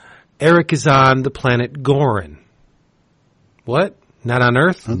 Eric is on the planet Gorin. What? Not on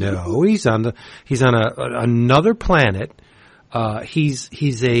Earth? No, he's on another planet. He's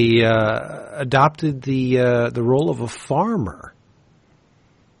adopted the role of a farmer.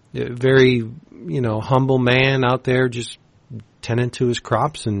 A very, humble man out there just tending to his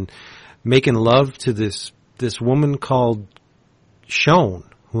crops and making love to this woman called Shone,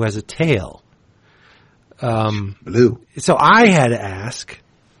 who has a tail. Blue. So I had to ask,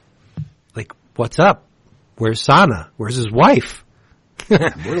 what's up? Where's Sana? Where's his wife?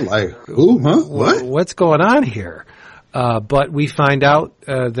 We're like, who? Huh? What? What's going on here? But we find out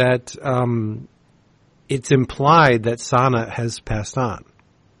that it's implied that Sana has passed on.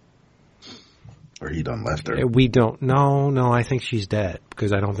 Or he done left her. We don't. No, I think she's dead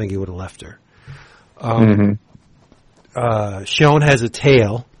because I don't think he would have left her. Shone has a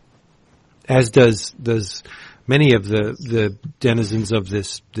tail, as does many of the denizens of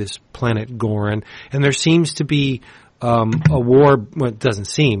this planet Goran, and there seems to be a war. Well, it doesn't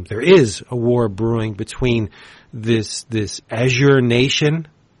seem, there is a war brewing between this Azure Nation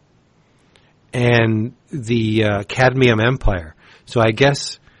and the Cadmium Empire. So I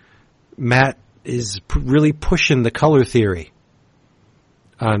guess Matt is really pushing the color theory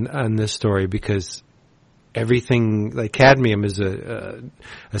on this story, because everything, like cadmium is a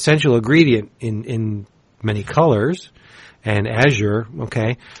essential ingredient in many colors, and azure.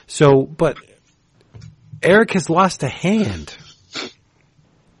 Okay, so but Eric has lost a hand.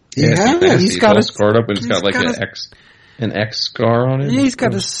 Yeah, he's got a scarred up, and he's got like an X scar on it. Yeah, he's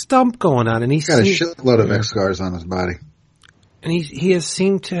got a stump going on, and he's got a shitload of X scars on his body. And he has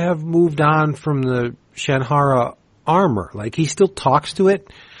seemed to have moved on from the Shanhara armor. Like, he still talks to it,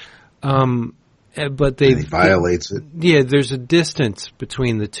 but he violates it. Yeah, there's a distance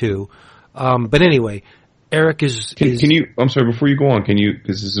between the two. But anyway, Eric is. Can you? I'm sorry. Before you go on, can you?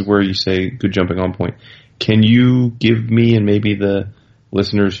 Because this is where you say good jumping on point. Can you give me and maybe the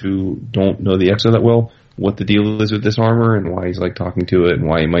listeners who don't know the Exo that well what the deal is with this armor and why he's like talking to it and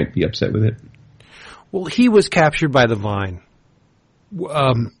why he might be upset with it? Well, he was captured by the Vine.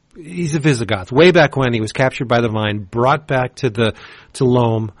 He's a Visigoth. Way back when, he was captured by the Vine, brought back to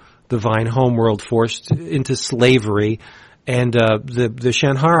Loam, the Vine homeworld, forced into slavery, and the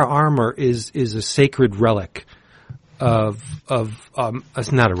Shanhara armor is a sacred relic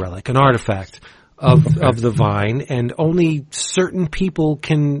it's not a relic, an artifact of the Vine, and only certain people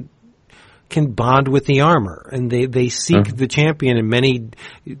can bond with the armor, and they seek the champion, and many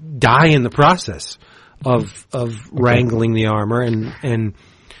die in the process of wrangling the armor, and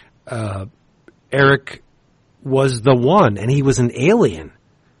Eric was the one, and he was an alien,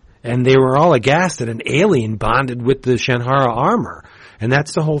 and they were all aghast that an alien bonded with the Shanhara armor, and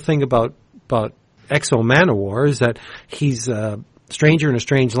that's the whole thing about Exo Manowar, is that he's a stranger in a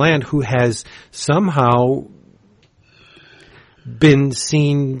strange land who has somehow been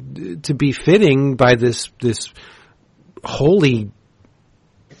seen to be fitting by this holy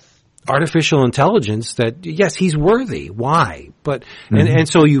artificial intelligence that, yes, he's worthy. Why? But, and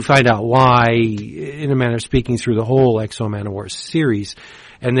so you find out why, in a manner of speaking, through the whole Exo Manowar series.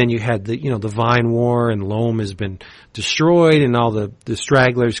 And then you had the Vine War, and Loam has been destroyed, and all the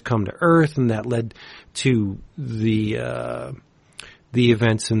stragglers come to Earth, and that led to the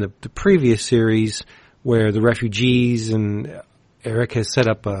events in the previous series where the refugees, and Eric has set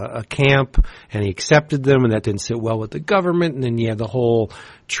up a camp, and he accepted them, and that didn't sit well with the government. And then you had the whole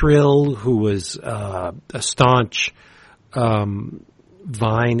Trill, who was a staunch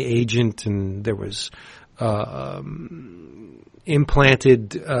Vine agent, and there was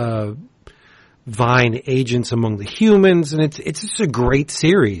implanted Vine agents among the humans, and it's just a great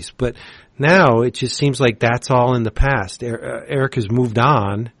series. But now it just seems like that's all in the past. Eric has moved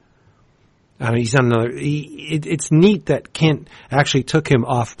on. He's on another. It's neat that Kent actually took him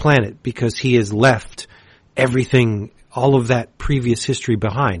off planet, because he has left everything, all of that previous history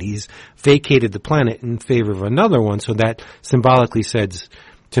behind. He's vacated the planet in favor of another one, so that symbolically says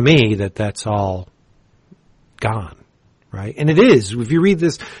to me that that's all gone, right? And it is. If you read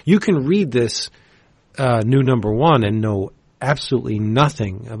this, you can read this new number 1 and know absolutely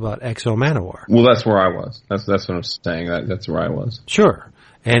nothing about Exo Manowar. Well, that's where I was. That's what I'm saying. That's where I was. Sure.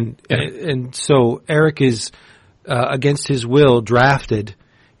 And so Eric is, against his will, drafted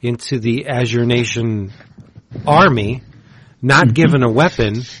into the Azure Nation army, not given a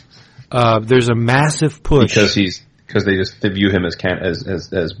weapon. There's a massive push because they view him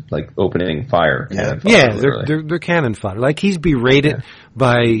as like opening fire. They're cannon fodder. Like, he's berated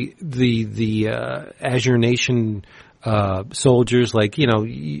by the Azure Nation soldiers, like,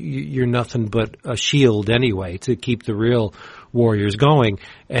 you're nothing but a shield anyway to keep the real warriors going.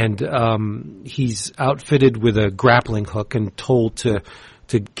 And he's outfitted with a grappling hook and told to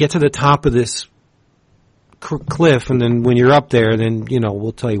get to the top of this cliff, and then when you're up there, then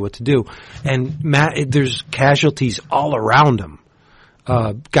we'll tell you what to do. And there's casualties all around him.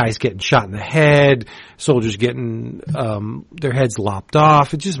 Guys getting shot in the head, soldiers getting their heads lopped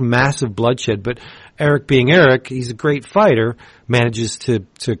off. It's just massive bloodshed. But Eric, being Eric, he's a great fighter, manages to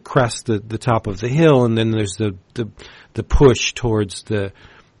crest the top of the hill, and then there's the push towards the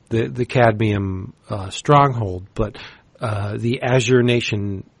cadmium stronghold. But the Azure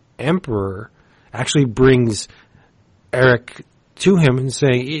Nation Emperor actually brings Eric to him and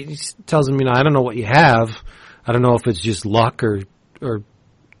he tells him, I don't know what you have. I don't know if it's just luck or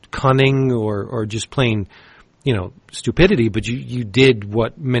cunning or just plain, stupidity, but you did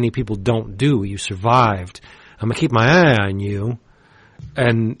what many people don't do. You survived. I'm going to keep my eye on you.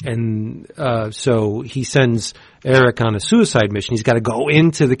 So he sends Eric on a suicide mission. He's got to go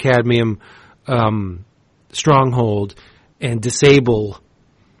into the cadmium stronghold and disable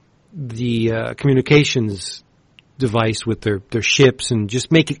the communications device with their ships and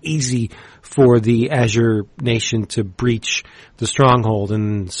just make it easy for the Azure Nation to breach the stronghold.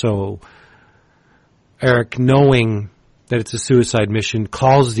 And so Eric, knowing that it's a suicide mission,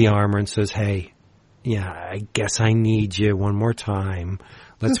 calls the armor and says, "Hey, yeah, I guess I need you one more time.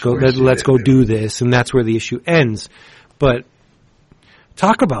 Let's go do this." And that's where the issue ends. But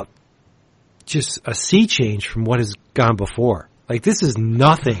talk about just a sea change from what has gone before. Like, this is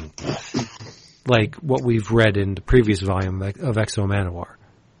nothing like what we've read in the previous volume of X-O Manowar.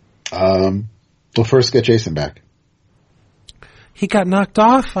 We'll first get Jason back. He got knocked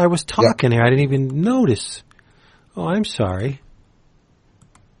off? I was talking here. I didn't even notice. Oh, I'm sorry.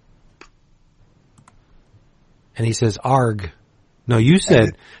 And he says arg. No, you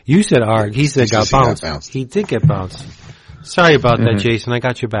said arg. He said got bounced. He did get bounced. Sorry about that, Jason. I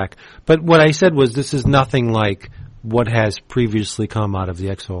got you back. But what I said was this is nothing like what has previously come out of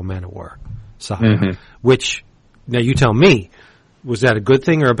the X-O Manowar saga. Which, now you tell me, was that a good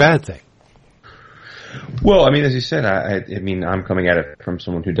thing or a bad thing? Well, I mean, as you said, I mean, I'm coming at it from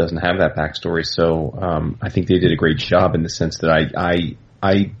someone who doesn't have that backstory, so I think they did a great job in the sense that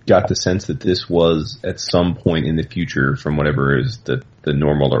I got the sense that this was at some point in the future from whatever is the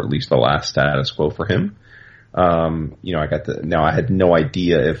normal or at least the last status quo for him. I had no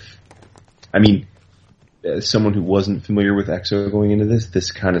idea as someone who wasn't familiar with X-O going into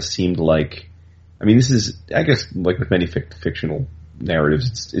this kind of seemed like, I mean, this is, I guess, like with many fictional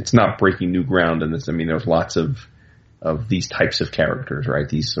narratives, it's not breaking new ground in this. I mean, there's lots of these types of characters, right?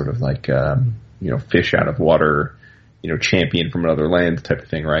 These sort of like, fish out of water, champion from another land type of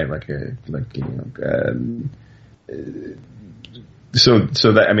thing, right? So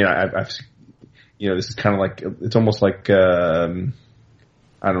that, I mean, I've this is kind of like, it's almost like, I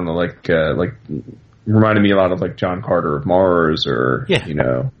don't know, like reminded me a lot of like John Carter of Mars or,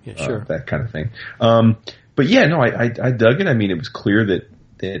 sure. That kind of thing. But yeah, no, I dug it. I mean, it was clear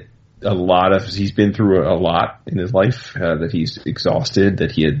that a lot of, he's been through a lot in his life, that he's exhausted,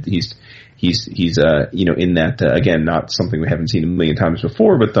 that he's in that, again, not something we haven't seen a million times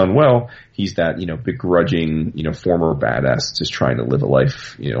before, but done well. He's that, begrudging, former badass just trying to live a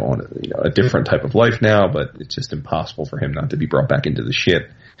life, on a different type of life now, but it's just impossible for him not to be brought back into the shit.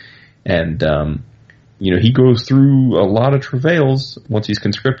 And, he goes through a lot of travails once he's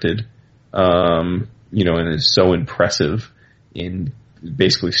conscripted, and is so impressive in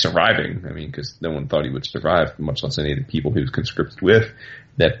basically surviving. I mean, because no one thought he would survive, much less any of the people he was conscripted with,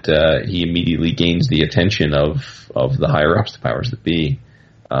 that he immediately gains the attention of the higher ups, the powers that be.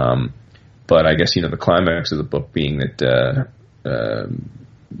 But I guess, the climax of the book being that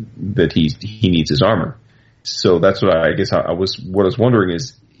he needs his armor. So that's what I guess what I was wondering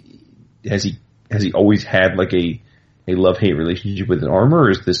is, has he always had like a love-hate relationship with an armor, or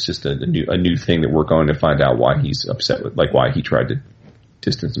is this just a new thing that we're going to find out why he's upset with, like why he tried to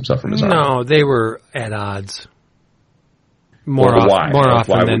distance himself from his armor? No, they were at odds. More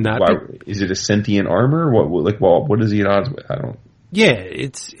often than not. Why, is it a sentient armor? What is he at odds with? I don't. Yeah,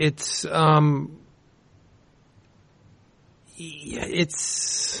 it's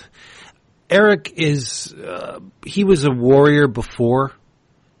Eric is he was a warrior before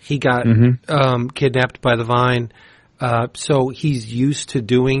he got kidnapped by the Vine, so he's used to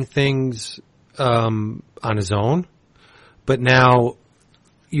doing things on his own. But now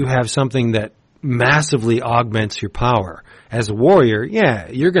you have something that massively augments your power. As a warrior, yeah,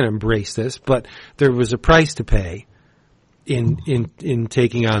 you're going to embrace this, but there was a price to pay in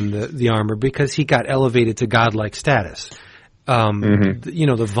taking on the armor because he got elevated to godlike status. The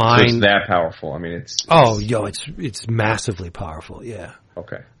Vine. So it's that powerful. I mean, it's massively powerful. Yeah.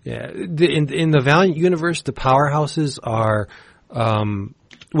 Okay. Yeah. In the Valiant universe, the powerhouses are,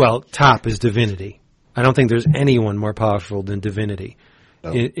 top is Divinity. I don't think there's anyone more powerful than Divinity.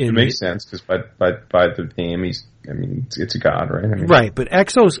 No. It makes sense because by the name, it's a god, right? I mean, right, but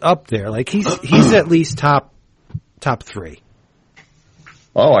X-O's up there. Like he's at least top 3.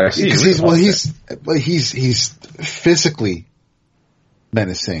 Oh, I see. He's physically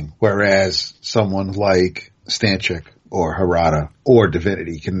menacing, whereas someone like Stanchik or Harada or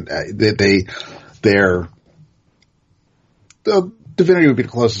Divinity can Divinity would be the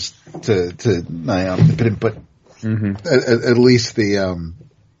closest to Niam, but at least the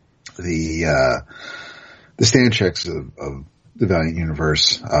Stanchiks of the Valiant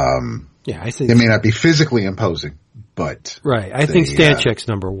universe. I think they may not be physically imposing, but right. I think Stanchik's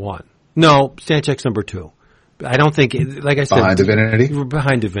number 1. No, Stanchik's number 2, I don't think, like I said,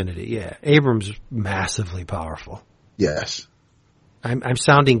 Behind Divinity. Yeah, Abrams massively powerful. Yes. I'm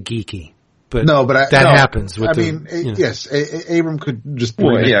sounding geeky, but happens. Yes, Abram could just.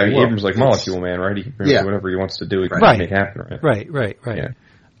 Abrams like Molecule Man, right? He can do whatever he wants to do. He can make it happen, right? Right. Yeah.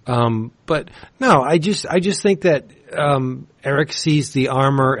 But no, I just think that Eric sees the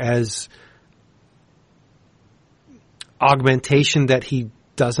armor as augmentation that he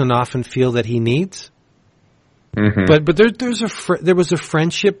doesn't often feel that he needs. Mm-hmm. But there was a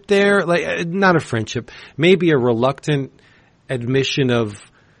friendship there, like not a friendship, maybe a reluctant admission of,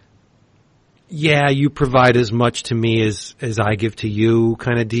 yeah, you provide as much to me as I give to you,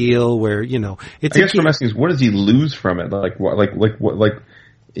 kind of deal. Where it's. I guess what I'm asking is, what does he lose from it? Like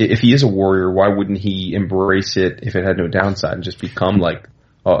if he is a warrior, why wouldn't he embrace it if it had no downside and just become like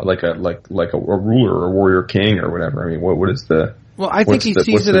a ruler or a warrior king or whatever? I mean, what is the? Well, I think he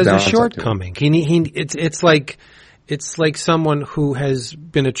sees it as a shortcoming. It's like someone who has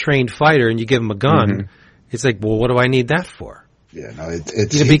been a trained fighter and you give him a gun. Mm-hmm. It's like, well, what do I need that for? Yeah, no,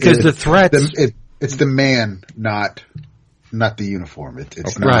 it's because the threats. It's the man, not the uniform.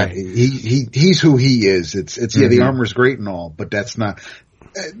 It's not. Right. He's who he is. It's the armor's great and all, but that's not.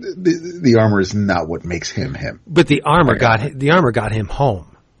 The armor is not what makes him him. But the armor got him home.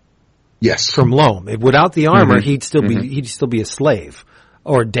 Yes, from Loam. Without the armor, he'd still be a slave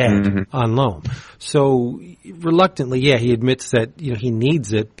or dead on Loam. So reluctantly, he admits that he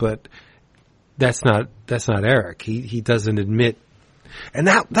needs it, but that's not Eric. He doesn't admit. And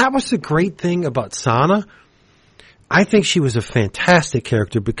that was the great thing about Sana. I think she was a fantastic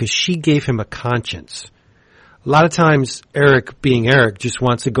character because she gave him a conscience. A lot of times, Eric, being Eric, just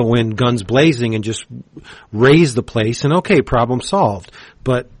wants to go in guns blazing and just raise the place, and okay, problem solved.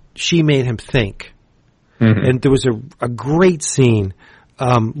 But she made him think. Mm-hmm. And there was a great scene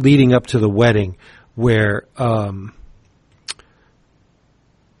leading up to the wedding where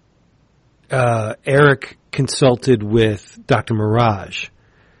Eric consulted with Dr. Mirage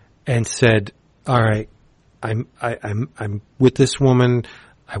and said, "All right, I'm with this woman.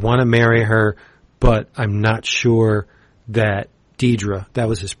 I want to marry her, but I'm not sure that Deidre, that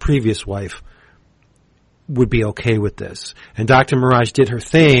was his previous wife, would be okay with this." And Dr. Mirage did her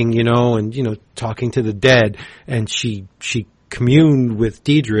thing, and talking to the dead, and she communed with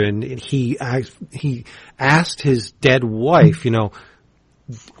Deidre, and he asked his dead wife,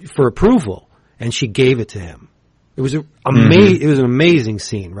 for approval, and she gave it to him. It was it was an amazing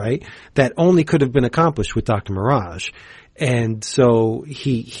scene, right? That only could have been accomplished with Dr. Mirage. And so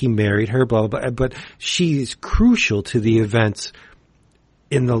he married her, blah, blah, blah, but she's crucial to the events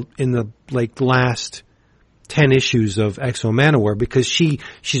in the last 10 issues of X-O Manowar, because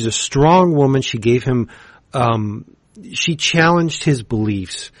she's a strong woman. She gave him, she challenged his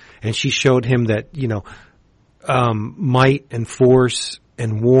beliefs, and she showed him that, might and force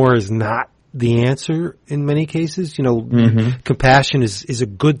and war is not the answer in many cases. Compassion is a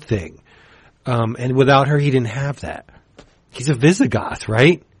good thing. And without her, he didn't have that. He's a Visigoth,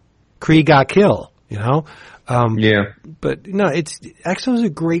 right? Kree got killed, But no, X-O's a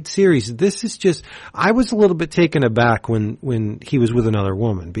great series. This is just, I was a little bit taken aback when he was with another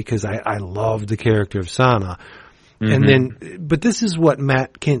woman, because I loved the character of Sana. Mm-hmm. But this is what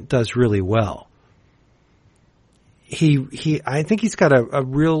Matt Kindt does really well. I think he's got a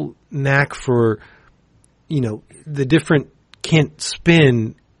real knack for, the different Kindt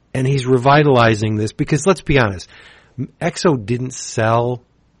spin, and he's revitalizing this, because let's be honest, X-O didn't sell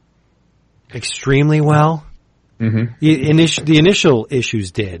extremely well. Mm-hmm. The initial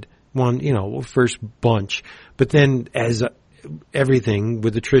issues did. First bunch. But then as everything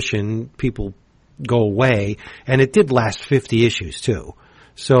with attrition, people go away, and it did last 50 issues too.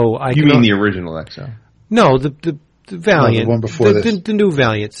 So You mean the original X-O? No, the Valiant. No, the one before this. The new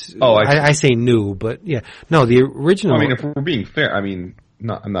Valiants. Oh, I say new, but yeah. No, the original. I mean, if we're being fair, I'm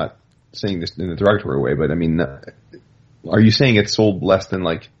not saying this in a derogatory way, but I mean, are you saying it sold less than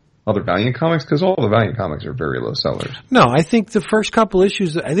other Valiant comics? Because all the Valiant comics are very low sellers. No, I think the first couple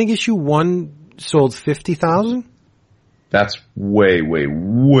issues, I think issue 1 sold 50,000. That's way, way,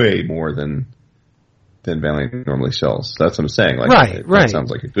 way more than Valiant normally sells. That's what I'm saying. Right. That sounds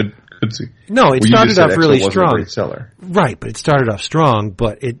like a good. No, it started off really strong. A great seller. Right, but it started off strong,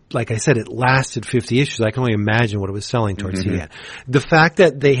 but like I said, it lasted 50 issues. I can only imagine what it was selling towards the end. The fact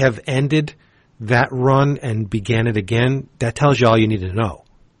that they have ended that run and began it again, that tells you all you need to know.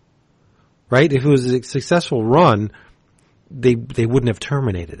 Right? If it was a successful run, they wouldn't have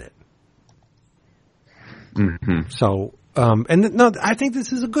terminated it. Mm-hmm. So, I think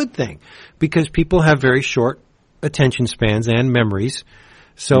this is a good thing, because people have very short attention spans and memories.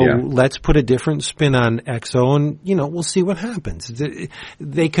 So let's put a different spin on XO, and we'll see what happens.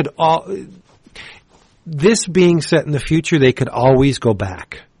 They could this being set in the future, they could always go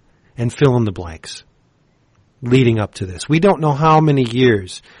back and fill in the blanks leading up to this. We don't know how many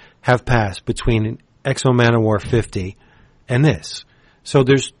years have passed between XO Manowar 50 and this. So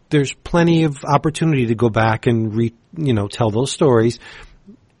there's plenty of opportunity to go back and tell those stories.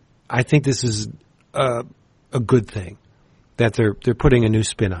 I think this is a good thing that they're putting a new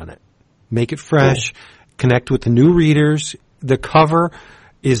spin on it. Make it fresh, connect with the new readers. The cover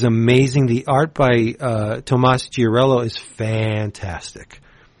is amazing. The art by Tomas Giarello is fantastic.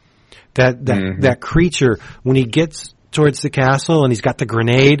 That creature, when he gets towards the castle and he's got the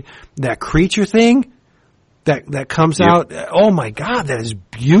grenade, that creature thing that comes out, oh my God, that is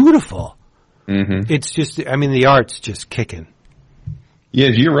beautiful. Mm-hmm. It's just, the art's just kicking. Yeah,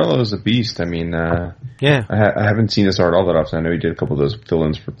 Giarello is a beast. I haven't seen this art all that often. I know he did a couple of those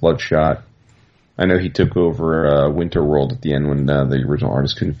fill-ins for Bloodshot. I know he took over Winterworld at the end when the original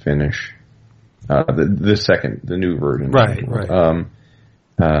artist couldn't finish the new version. Right.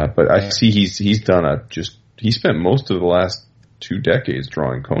 But I see he's done he spent most of the last 2 decades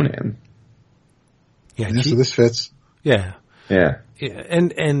drawing Conan. Yeah, so this fits. Yeah. Yeah. Yeah,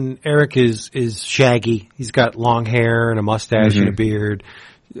 and Eric is shaggy. He's got long hair and a mustache and a beard.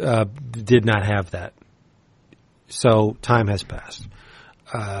 Did not have that. So time has passed.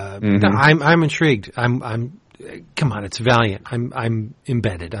 I'm intrigued. I'm come on, it's Valiant. I'm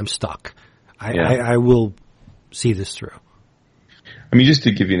embedded. I'm stuck. I will see this through. Just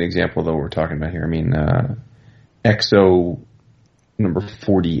to give you an example, though, we're talking about here. XO number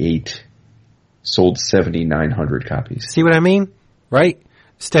 48 sold 7,900 copies. See what I mean? Right?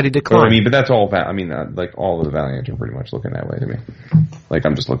 Steady decline. But that's all. Like all of the Valiant are pretty much looking that way to me. Like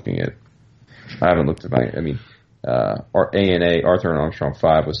I'm just looking at. I haven't looked at Valiant. ANA Arthur and Armstrong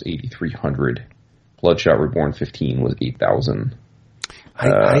 5 was 8,300. Bloodshot Reborn 15 was 8,000.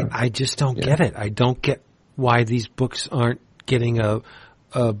 I just don't get it. I don't get why these books aren't getting a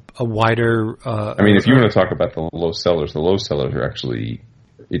wider. If you want to talk about the low sellers are actually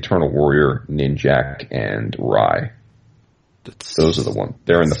Eternal Warrior, Ninjak, and Rai. Those are the ones.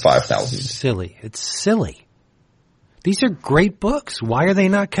 They're in the 5,000s. It's silly. These are great books. Why are they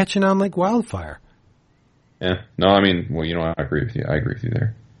not catching on like wildfire? Yeah. No, I agree with you. I agree with you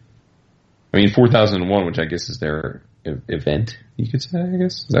there. 4,001, which I guess is their event, you could say, I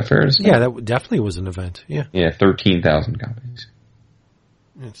guess. Is that fair to say? Yeah, that definitely was an event. Yeah. Yeah, 13,000 copies.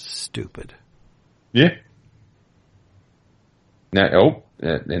 It's stupid. Yeah. Now,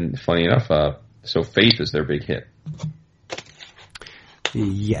 and funny enough, so Faith is their big hit.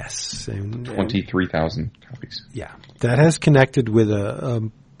 Yes. 23,000 copies. Yeah. That has connected with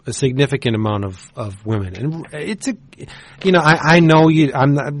a significant amount of women. And it's I know you,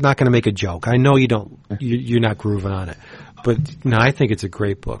 I'm not going to make a joke. I know you're not grooving on it. But no, I think it's a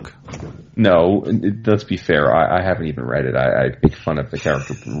great book. No, let's be fair. I haven't even read it. I make fun of the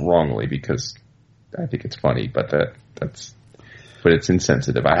character wrongly because I think it's funny, but but it's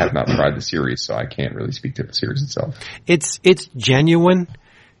insensitive. I have not tried the series, so I can't really speak to the series itself. It's genuine.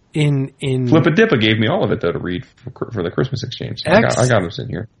 In Flippa Dippa gave me all of it though to read for the Christmas exchange. So I got them in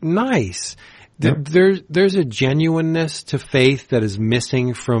here. Nice. Yep. There's a genuineness to Faith that is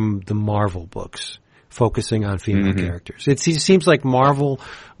missing from the Marvel books, focusing on female characters. It seems like Marvel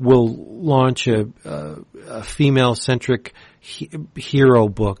will launch a female-centric hero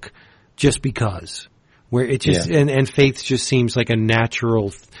book just because, where it just and Faith just seems like a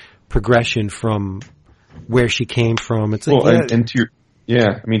natural progression from where she came from. It's like, to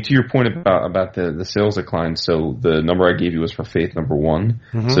your point about the sales decline. So the number I gave you was for Faith number 1.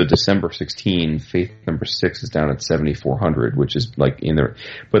 Mm-hmm. So December 16, Faith number 6 is down at 7,400, which is like in there.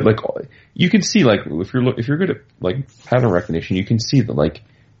 But like you can see, like if you're good at like pattern recognition, you can see that like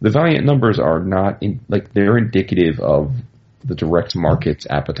the Valiant numbers are not they're indicative of the direct market's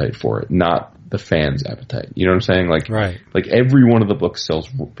appetite for it, not the fans' appetite. You know what I'm saying? Like right. Like every one of the books sells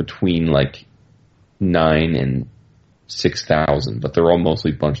between like 9 and 6,000, but they're all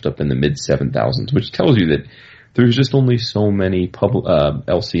mostly bunched up in the mid 7,000s, which tells you that there's just only so many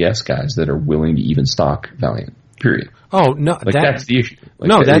LCS guys that are willing to even stock Valiant. Period. Oh no, that's the issue.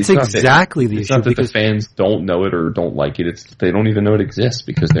 That's exactly the issue. It's not that the fans don't know it or don't like it. It's they don't even know it exists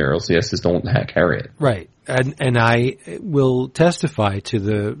because their LCSs don't carry it. Right, and I will testify to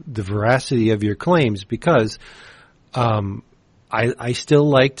the veracity of your claims because I still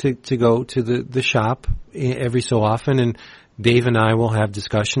like to go to the shop every so often, and Dave and I will have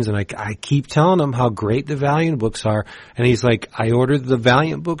discussions, and I keep telling him how great the Valiant books are, and he's like, I ordered the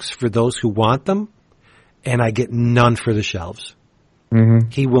Valiant books for those who want them, and I get none for the shelves. Mm-hmm.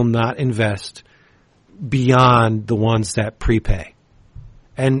 He will not invest beyond the ones that prepay.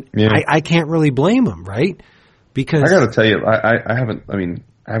 And I can't really blame him, right? Because I got to tell you, I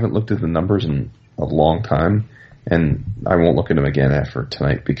haven't looked at the numbers in a long time, and I won't look at them again after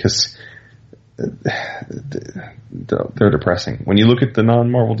tonight because they're depressing. When you look at the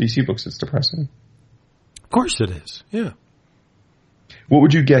non-Marvel DC books, it's depressing. Of course it is. Yeah. What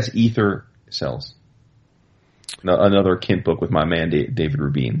would you guess Ether sells? Another Kint book with my man David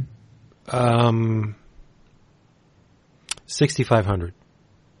Rubin. 6,500.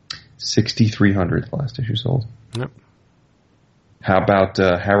 6,300 the last issue sold. Yep. How about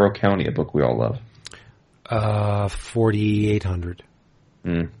Harrow County, a book we all love? 4,800.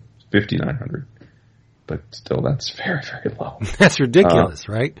 5,900. But still, that's very, very low. That's ridiculous,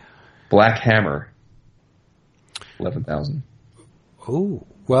 right? Black Hammer, 11,000. Oh,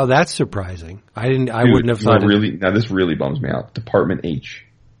 well, that's surprising. I wouldn't have thought. Now this really bums me out. Department H.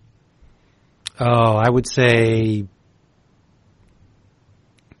 Oh, I would say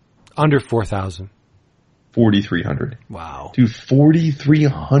under 4,000. 4,300. Wow. Dude,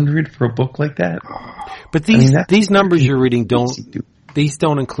 4,300 for a book like that? But these numbers you're reading don't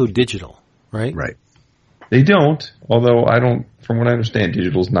include digital, right? Right. They don't, although from what I understand,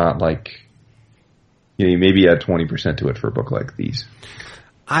 digital's not like, you maybe add 20% to it for a book like these.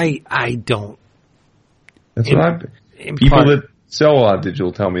 I don't. That's people that sell a lot of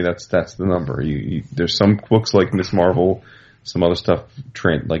digital tell me that's the number. There's some books like Miss Marvel, some other stuff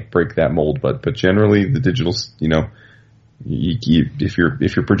break that mold, but generally the digital's, if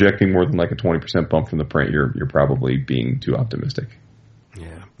you're projecting more than like a 20% bump from the print, you're probably being too optimistic.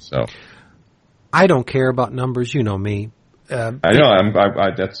 Yeah. So I don't care about numbers, you know me. I know.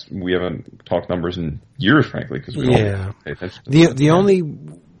 We haven't talked numbers in years, frankly, because we don't pay attention to the only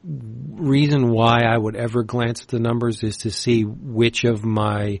reason why I would ever glance at the numbers is to see which of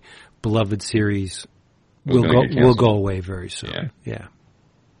my beloved series will go away very soon. Yeah.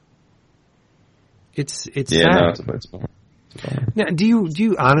 It's sad. No, it's a bummer. Now, do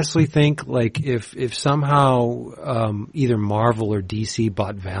you honestly think if somehow either Marvel or DC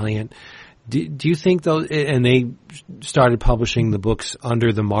bought Valiant, do you think those, and they started publishing the books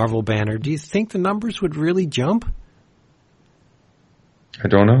under the Marvel banner, do you think the numbers would really jump? I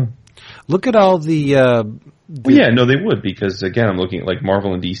don't know. Look at all they would, because again, I'm looking at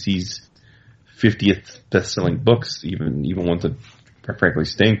Marvel and DC's 50th best-selling books, even ones that frankly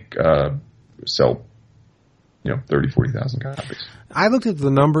stink, sell 30,000-40,000 copies. I looked at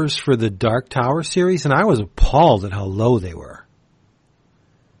the numbers for the Dark Tower series, and I was appalled at how low they were.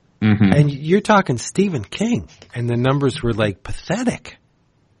 Mm-hmm. And you're talking Stephen King, and the numbers were pathetic.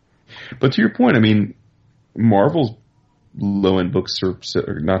 But to your point, Marvel's low-end books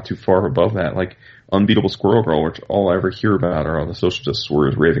are not too far above that. Like Unbeatable Squirrel Girl, which all I ever hear about are all the social justice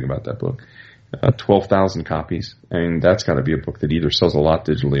warriors raving about that book. 12,000 copies. That's got to be a book that either sells a lot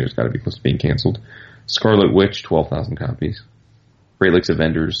digitally or it's got to be close to being canceled. Scarlet Witch, 12,000 copies. Great Lakes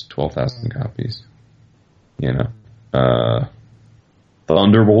Avengers, 12,000 copies.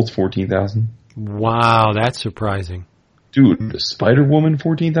 Thunderbolts, 14,000. Wow, that's surprising. Dude, Spider-Woman,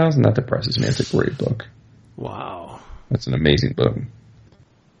 14,000? That depresses me. It's a great book. Wow. That's an amazing book.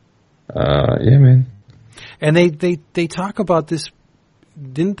 Yeah, man. And they talk about this.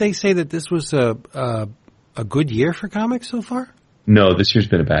 Didn't they say that this was a good year for comics so far? No, this year's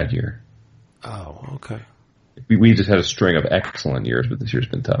been a bad year. Oh, okay. We just had a string of excellent years, but this year's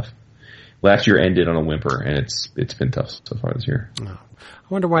been tough. Last year ended on a whimper, and it's been tough so far this year. Oh. I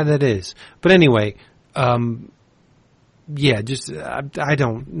wonder why that is. But anyway, I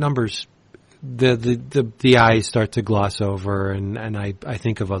don't numbers. The eyes start to gloss over, and I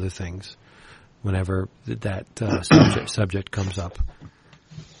think of other things whenever that subject comes up.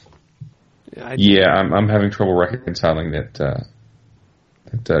 I'm having trouble reconciling that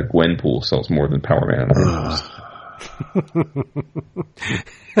Gwenpool sells more than Power Man.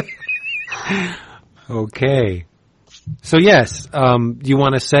 Okay. So yes, do you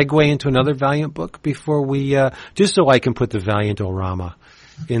want to segue into another Valiant book before we, just so I can put the Valiant-O-Rama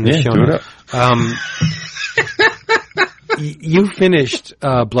in the show notes? You finished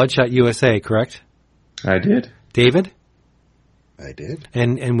Bloodshot USA, correct? I did. David? I did.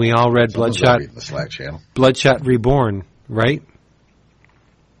 And we all read Bloodshot. The Slack channel. Bloodshot Reborn, right?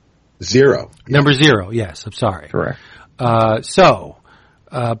 0. Number 0, yes, I'm sorry. Correct.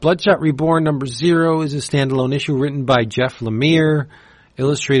 Bloodshot Reborn number 0 is a standalone issue written by Jeff Lemire,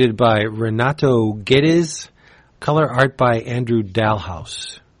 illustrated by Renato Guedes, color art by Andrew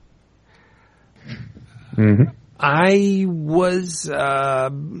Dalhouse. Mm-hmm. I was,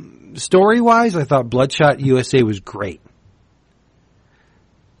 story-wise, I thought Bloodshot USA was great.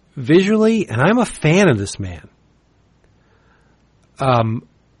 visually, and I'm a fan of this man.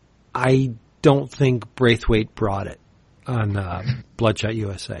 I don't think Braithwaite brought it on Bloodshot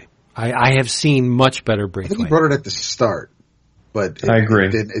USA. I have seen much better Braithwaite. I think he brought it at the start, but I agree.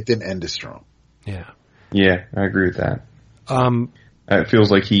 It didn't end as strong. Yeah. Yeah, I agree with that. It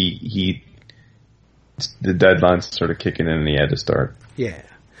feels like the deadline's sort of kicking in and he had to start. Yeah.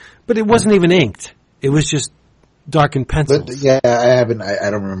 But it wasn't even inked. It was just darkened pencils. But yeah, I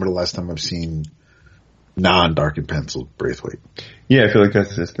don't remember the last time I've seen non-darkened pencil Braithwaite. Yeah, I feel like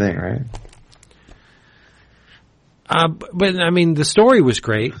that's his thing, right? But I mean, the story was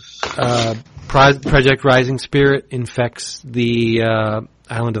great. Project Rising Spirit infects the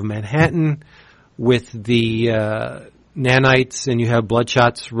island of Manhattan with the nanites, and you have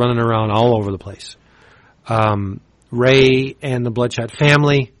Bloodshots running around all over the place. Ray and the Bloodshot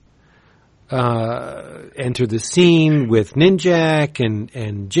family enter the scene with Ninjak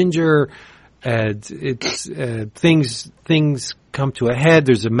and Ginger. Things come to a head.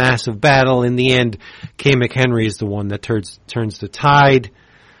 There's a massive battle. In the end, Kay McHenry is the one that turns the tide.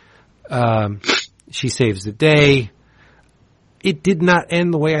 She saves the day. It did not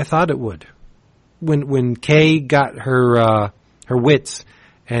end the way I thought it would. When Kay got her wits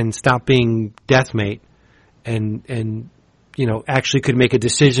and stopped being Deathmate and actually could make a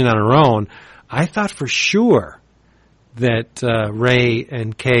decision on her own, I thought for sure that Ray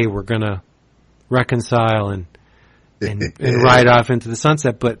and Kay were gonna reconcile and ride off into the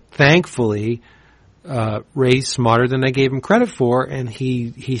sunset. But thankfully, Ray's smarter than I gave him credit for, and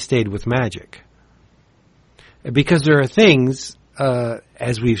he stayed with Magic. Because there are things,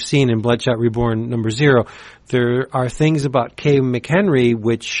 as we've seen in Bloodshot Reborn #0, there are things about Kay McHenry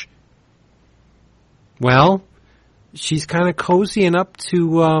which, well, she's kind of cozying up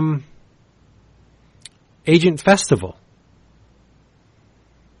to Agent Festival.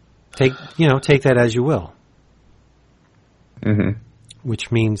 Take that as you will. Mm-hmm.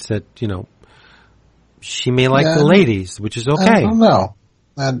 Which means that, she may like the ladies, which is okay. I don't know.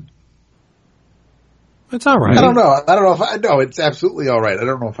 It's all right. I don't know. It's absolutely all right. I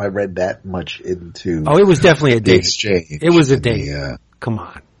don't know if I read that much into. Oh, it was definitely a date. Exchange. It was a date. Come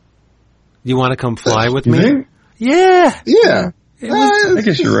on. You want to come fly with me? Think? Yeah. Yeah. I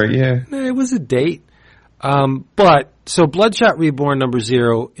guess you're right. Yeah. It was a date. So Bloodshot Reborn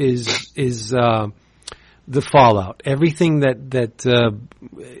 #0 is the fallout. Everything that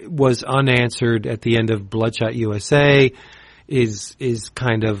was unanswered at the end of Bloodshot USA is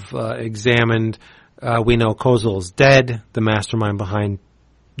kind of examined. We know Kozel is dead, the mastermind behind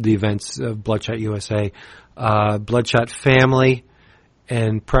the events of Bloodshot USA. Bloodshot family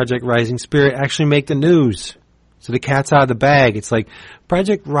and Project Rising Spirit actually make the news. So the cat's out of the bag. It's like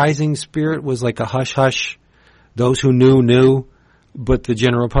Project Rising Spirit was like a hush-hush. Those who knew, but the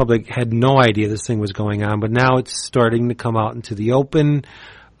general public had no idea this thing was going on. But now it's starting to come out into the open,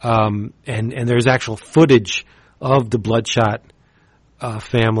 and there's actual footage of the Bloodshot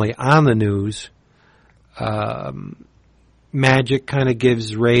family on the news. Magic kind of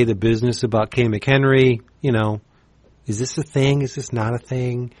gives Ray the business about Kay McHenry. Is this a thing? Is this not a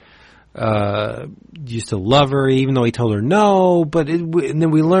thing? Used to love her, even though he told her no. And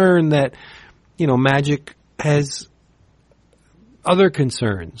then we learn that, Magic has other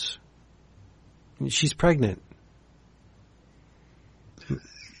concerns. She's pregnant.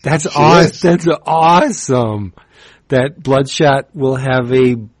 That's awesome. That's awesome. That Bloodshot will have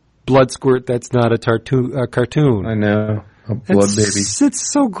a blood squirt that's not a cartoon. I know. A blood baby.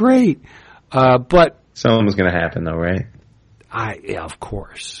 It's so great. But something's going to happen, though, right? Of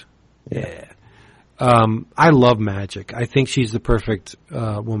course. Yeah. I love Magic. I think she's the perfect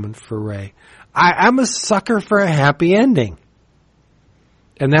woman for Ray. I'm a sucker for a happy ending.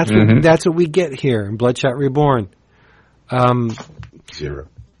 And that's what we get here in Bloodshot Reborn.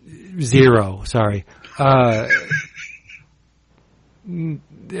 Zero, sorry.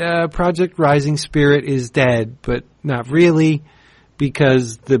 Project Rising Spirit is dead, but not really,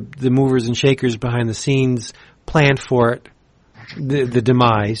 because the movers and shakers behind the scenes planned for it, the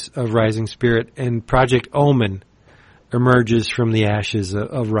demise of Rising Spirit, and Project Omen emerges from the ashes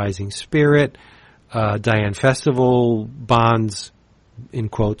of Rising Spirit. Diane Festival bonds, in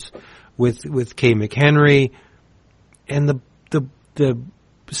quotes, with Kay McHenry, and the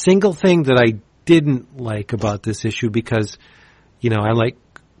single thing that I didn't like about this issue, because I like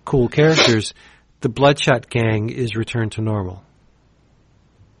cool characters, the Bloodshot gang is returned to normal.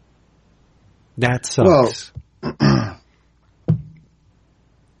 That sucks.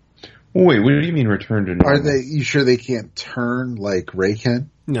 Wait, what do you mean return to normal? Are you sure they can't turn like Ray can?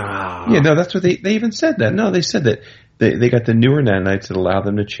 No. Yeah, no, that's what they even said that. No, they said that they got the newer nanites that allow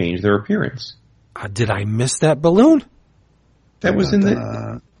them to change their appearance. Did I miss that balloon? That was in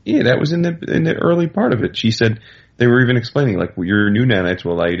the early part of it. She said they were even explaining like your new nanites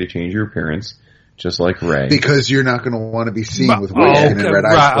will allow you to change your appearance, just like Rey. Because you're not going to want to be seen with white skin and red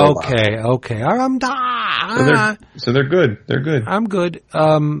eyes. Okay. So they're good. They're good. I'm good.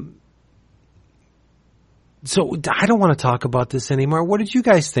 So I don't want to talk about this anymore. What did you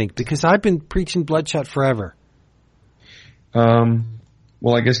guys think? Because I've been preaching Bloodshot forever.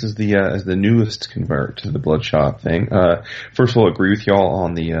 Well, I guess as the newest convert to the Bloodshot thing, first of all, I agree with y'all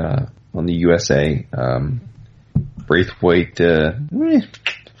on the USA. Braithwaite,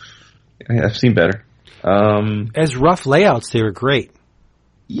 I've seen better. As rough layouts, they were great.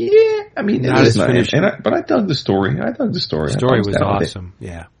 Yeah, I mean, Not as finished. but I dug the story. The story was awesome.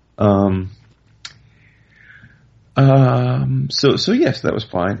 Yeah. So yes, that was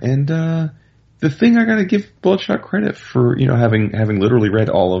fine. And the thing I got to give Bloodshot credit for, having literally read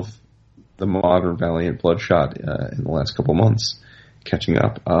all of the modern Valiant Bloodshot in the last couple months, catching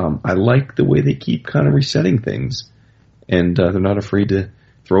up. I like the way they keep kind of resetting things, and they're not afraid to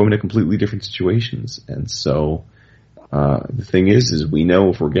throw them into completely different situations. And so the thing is we know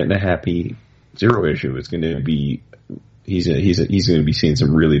if we're getting a happy Zero issue, it's going to be he's going to be seeing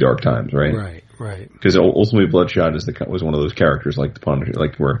some really dark times, right? Right. Because ultimately, Bloodshot was one of those characters like the Punisher,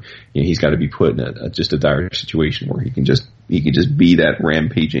 like where he's got to be put in just a dire situation where he can just be that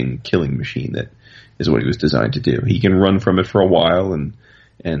rampaging killing machine that is what he was designed to do. He can run from it for a while,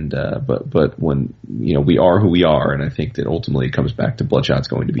 but when we are who we are, and I think that ultimately it comes back to Bloodshot's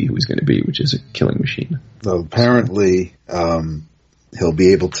going to be who he's going to be, which is a killing machine. So apparently, he'll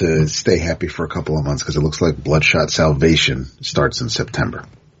be able to stay happy for a couple of months because it looks like Bloodshot Salvation starts in September.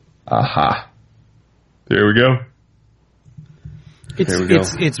 Aha. There we go.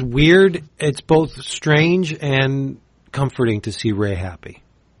 It's weird. It's both strange and comforting to see Rey happy.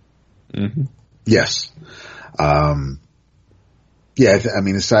 Mm-hmm. Yes. I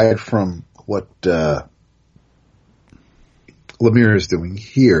mean, aside from what Lemire is doing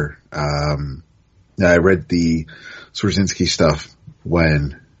here, I read the Swarzynski stuff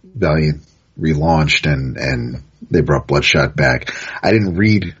when Valiant relaunched and they brought Bloodshot back. I didn't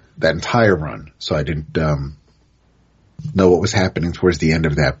read that entire run, so I didn't know what was happening towards the end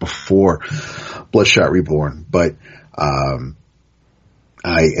of that before Bloodshot Reborn. But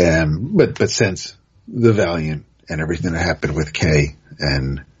but since the Valiant and everything that happened with Kay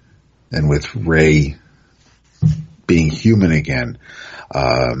and with Rey being human again,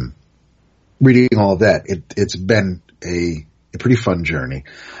 reading all of that, it's been a pretty fun journey.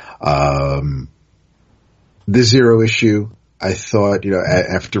 The Zero issue, I thought,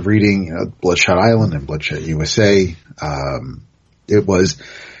 after reading, Bloodshot Island and Bloodshot USA,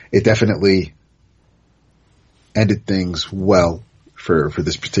 it definitely ended things well for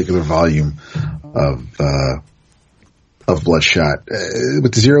this particular volume of Bloodshot.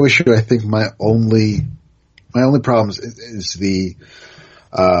 With the Zero issue, I think my only problem is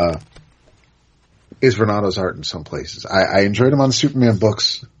Vernato's art in some places. I enjoyed him on the Superman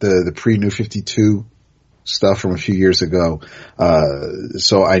books, the pre-New 52 stuff from a few years ago.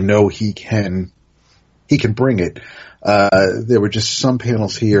 So I know he can bring it. There were just some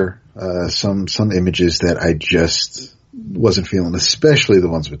panels here, some images that I just wasn't feeling, especially the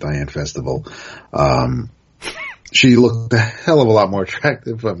ones with Diane Festival. She looked a hell of a lot more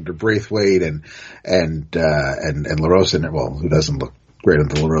attractive under Braithwaite and LaRosa. Well, who doesn't look great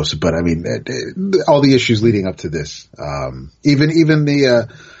under LaRosa? But I mean, all the issues leading up to this, even the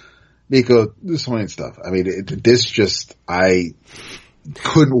Nico Swain stuff. I mean, I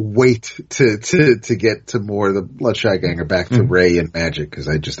couldn't wait to get to more of the Bloodshot Gang or back to Rey and Magic because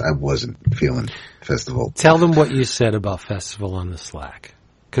I wasn't feeling Festival. Tell them what you said about Festival on the Slack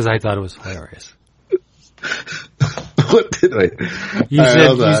because I thought it was hilarious. What did I? You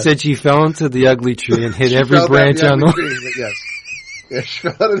said she fell into the ugly tree and hit every branch on the tree. Yes. Yeah, she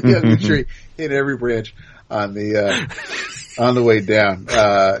fell out of the ugly tree, hit every branch on the way down.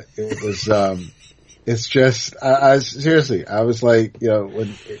 It was, it's just, seriously, I was like,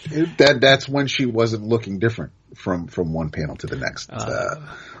 that's when she wasn't looking different from one panel to the next.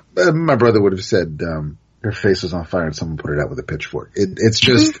 My brother would have said, her face was on fire and someone put it out with a pitchfork. It's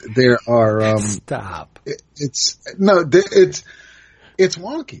just, there are, Stop. It's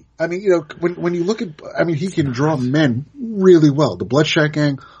wonky. I mean, when you look at, I mean, he can draw men really well. The Bloodshot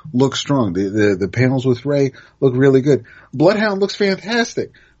Gang looks strong. The panels with Rey look really good. Bloodhound looks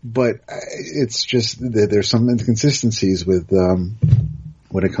fantastic, but it's just there's some inconsistencies with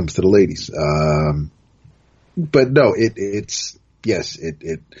when it comes to the ladies. But no,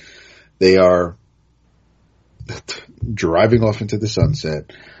 they are driving off into the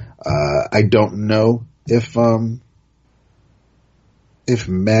sunset. I don't know if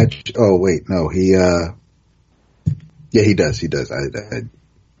Magic. Oh wait, no, he does. I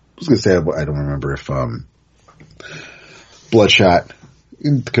was gonna say I don't remember if Bloodshot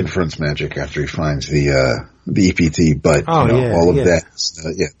confronts Magic after he finds the EPT, but all of that,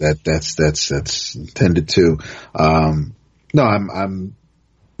 that's intended to. No, I'm,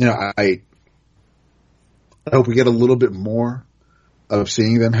 I hope we get a little bit more of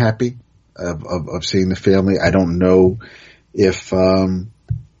seeing them happy, of seeing the family. I don't know if, I'm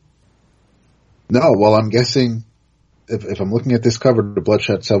guessing if I'm looking at this cover, the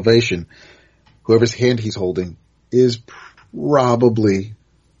Bloodshot Salvation, whoever's hand he's holding is probably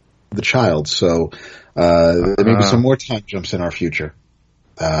the child. So, there may be some more time jumps in our future.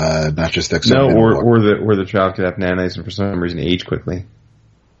 Not just X. No, or the child could have nanos and for some reason age quickly.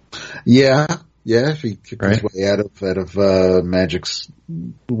 Yeah, if he kicked his way out of Magic's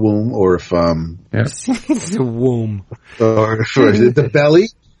womb, or if the womb, or the belly.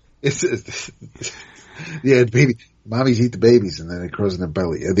 Baby, mommies eat the babies, and then it grows in the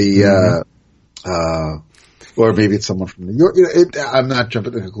belly. Or maybe it's someone from New York. I'm not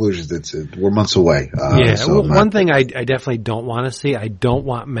jumping to conclusions. We're months away. One thing I definitely don't want to see, I don't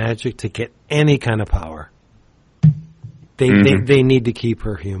want Magic to get any kind of power. They need to keep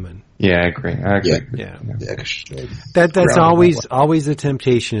her human. Yeah, I agree. Yeah. That's always the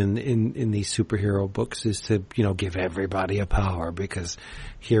temptation in these superhero books is to, give everybody a power because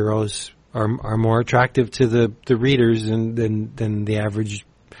heroes are more attractive to the readers than the average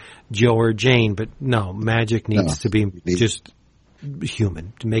Joe or Jane, but no, Magic needs to be just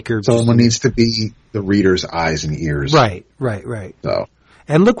human to make her. Someone needs to be the reader's eyes and ears. Right. So,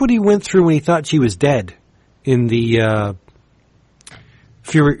 and look what he went through when he thought she was dead in the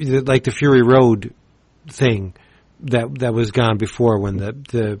Fury Road thing that was gone before when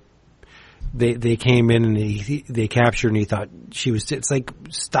they came in and they captured her and he thought she was. It's like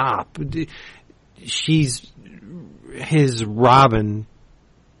stop. She's his Robin.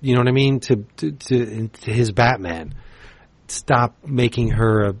 You know what I mean? To his Batman, stop making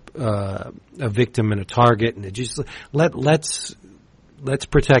her a victim and a target, and just let's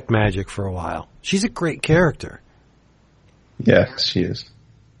protect Magic for a while. She's a great character. Yes, she is.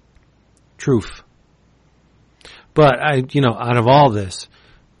 Truth. But out of all this,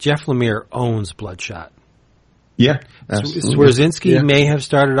 Jeff Lemire owns Bloodshot. Yeah, absolutely. Swarzynski may have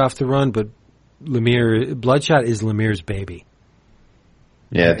started off the run, but Bloodshot is Lemire's baby.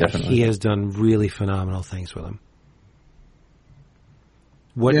 Yeah, definitely. He has done really phenomenal things with him.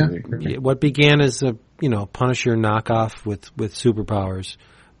 What began as a Punisher knockoff with superpowers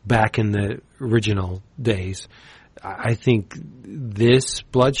back in the original days, I think this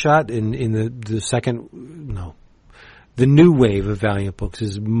Bloodshot in the new wave of Valiant books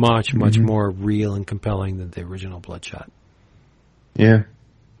is much more real and compelling than the original Bloodshot. Yeah,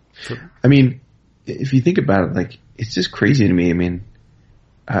 I mean, if you think about it, it's just crazy to me. I mean.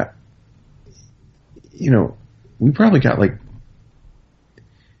 We probably got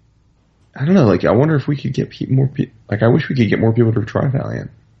I don't know, I wonder if we could get more people, I wish we could get more people to try Valiant.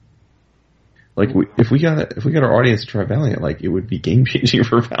 If we got our audience to try Valiant, it would be game changing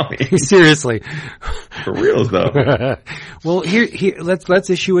for Valiant. Seriously. For reals though. Well, here, let's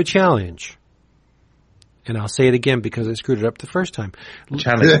issue a challenge. And I'll say it again because I screwed it up the first time.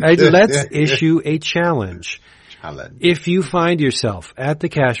 Let's issue a challenge. If you find yourself at the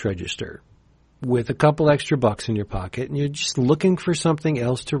cash register with a couple extra bucks in your pocket and you're just looking for something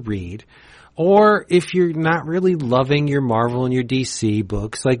else to read, or if you're not really loving your Marvel and your DC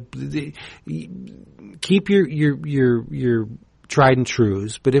books, keep your tried and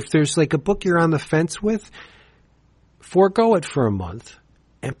trues. But if there's a book you're on the fence with, forego it for a month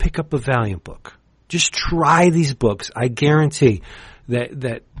and pick up a Valiant book. Just try these books. I guarantee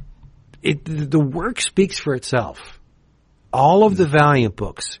that the work speaks for itself. All of the Valiant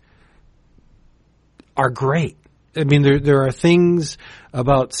books are great. I mean, there are things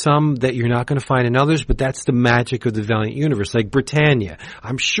about some that you're not going to find in others, but that's the magic of the Valiant universe. Like Britannia.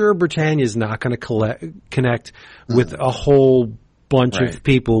 I'm sure Britannia is not going to connect with a whole bunch of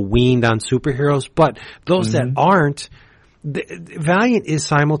people weaned on superheroes, but those that aren't, Valiant is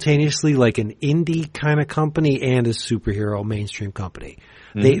simultaneously like an indie kind of company and a superhero mainstream company.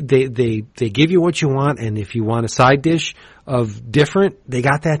 They give you what you want, and if you want a side dish of different, they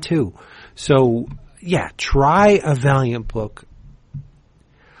got that too. So yeah, try a Valiant book.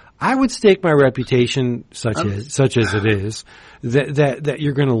 I would stake my reputation, such as it is, that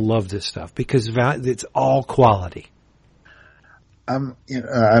you're going to love this stuff because it's all quality. I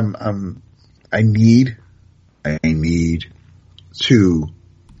need I need to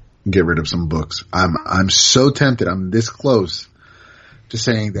get rid of some books. I'm so tempted. I'm this close to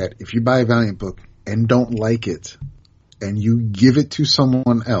saying that if you buy a Valiant book and don't like it and you give it to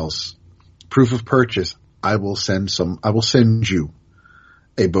someone else, proof of purchase, I will send you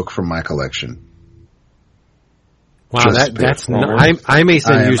a book from my collection. Wow, that's I may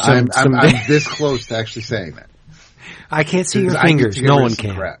send you some. I'm this close to actually saying that. I can't see your fingers. No one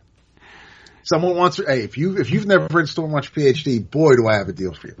can. Crap. Someone wants to, hey, if you've never read Stormwatch PhD, boy, do I have a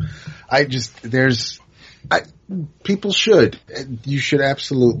deal for you. People should. You should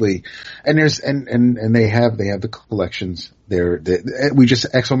absolutely. And they have the collections.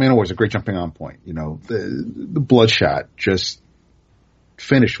 Exo Manowar is a great jumping on point. You know, the Bloodshot just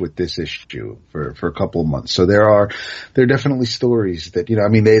finished with this issue for a couple of months. So there are definitely stories that, you know, I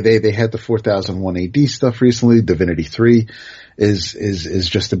mean, they had the 4001 AD stuff recently. Divinity 3 is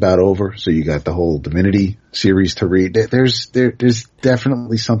just about over. So you got the whole Divinity series to read. There's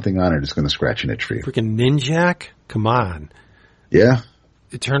definitely something on it that's going to scratch an itch for you. Freaking Ninjak? Come on. Yeah.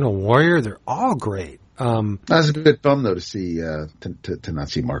 Eternal Warrior? They're all great. That's a bit bum though to see, to not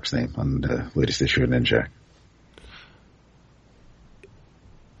see Mark's name on the latest issue of Ninjak.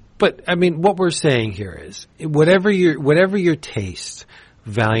 But I mean, what we're saying here is, whatever your taste,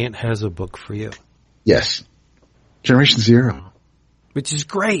 Valiant has a book for you. Yes, Generation Zero, which is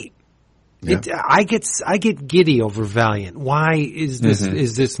great. Yeah. I get giddy over Valiant. Why is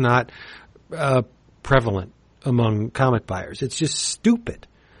this not prevalent among comic buyers? It's just stupid.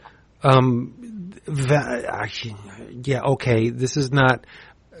 Yeah, okay, this is not.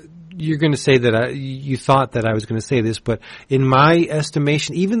 You're going to say that you thought that I was going to say this, but in my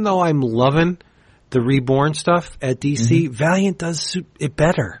estimation, even though I'm loving the Reborn stuff at DC, Valiant does it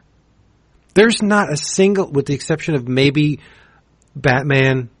better. There's not a single, with the exception of maybe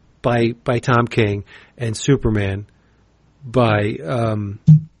Batman by Tom King and Superman by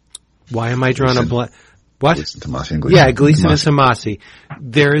why am I drawing a blank? What? Gleason and Tomasi.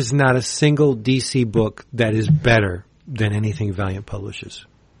 There is not a single DC book that is better than anything Valiant publishes.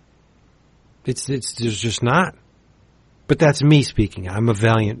 There's just not. But that's me speaking. I'm a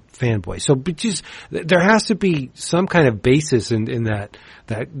Valiant fanboy. So, but just, there has to be some kind of basis in that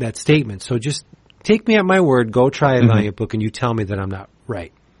statement. So just take me at my word, go try a Valiant book, and you tell me that I'm not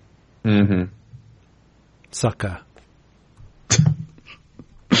right. Mm-hmm. Sucker.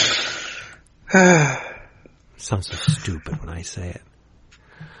 Sounds so stupid when I say it.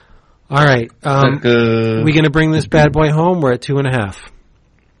 All right. We going to bring this bad boy home? We're at 2.5.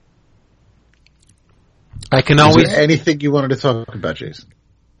 I can always. Is there anything you wanted to talk about, Jason?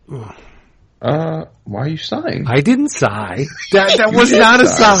 Why are you sighing? I didn't sigh. That was not a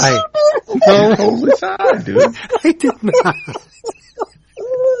sigh. No, totally sigh, dude. I did not.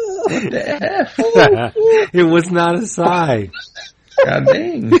 What the F? It was not a sigh. God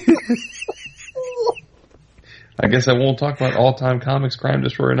dang. I guess I won't talk about all-time comics Crime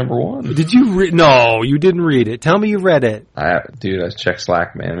Destroyer #1. Did you read? No, you didn't read it. Tell me you read it. Dude, I checked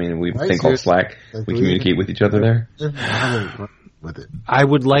Slack, man. I mean, we think called Slack. We communicate with each other there. With it. I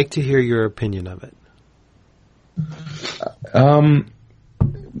would like to hear your opinion of it. Well,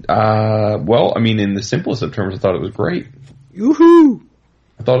 I mean, in the simplest of terms, I thought it was great. Yoo-hoo!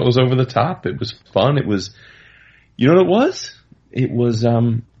 I thought it was over the top. It was fun. It was, you know what it was? It was,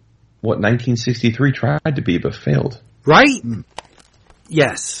 what 1963 tried to be but failed. Right?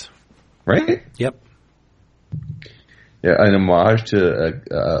 Yes. Right? Yep. Yeah, an homage to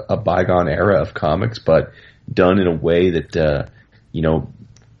a bygone era of comics, but done in a way that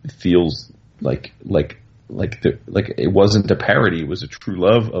feels like it wasn't a parody. It was a true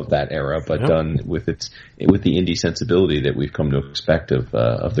love of that era, but done with the indie sensibility that we've come to expect of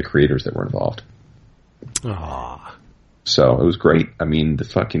the creators that were involved. Aww. So it was great. I mean, the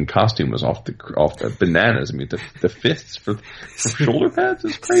fucking costume was off the bananas. I mean, the fists for shoulder pads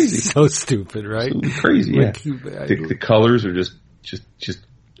is crazy. So stupid, right? Absolutely crazy. Yeah. The colors are just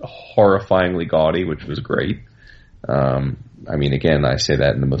horrifyingly gaudy, which was great. I mean, again, I say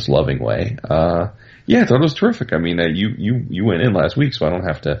that in the most loving way. Yeah, I thought it was terrific. I mean, you went in last week, so I don't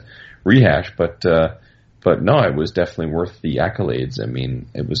have to rehash, but no, it was definitely worth the accolades. I mean,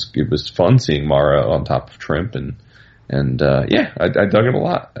 it was fun seeing Mara on top of Trimp and yeah, I dug it a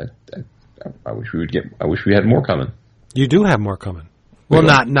lot. I wish we had more coming. You do have more coming. Well,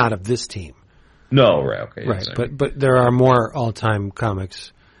 not of this team. No, right, okay. Right, but there are more all-time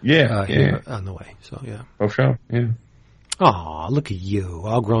comics here on the way, so yeah. Oh, sure, yeah. Aw, look at you,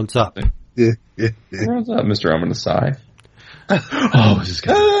 all grown up. Yeah. Grown up, Mr. I'm going to sigh. Oh, this is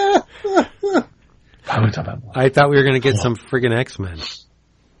good. I thought we were going to get some friggin' X-Men.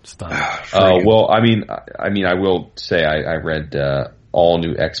 stuff. Well, I mean, I will say I read All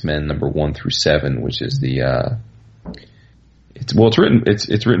New X-Men number 1 through 7, which is the it's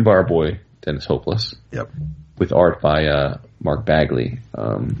written by our boy Dennis Hopeless. Yep. With art by Mark Bagley.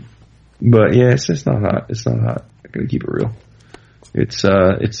 But yeah, it's not hot. It's not hot. I'm gonna keep it real. It's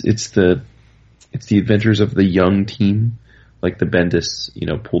the adventures of the young team, like the Bendis,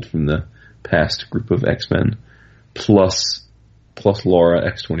 pulled from the past group of X-Men, plus Laura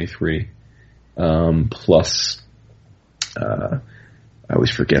X-23, plus I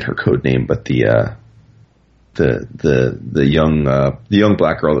always forget her code name, but the young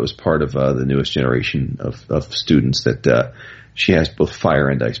black girl that was part of the newest generation of students that she has both fire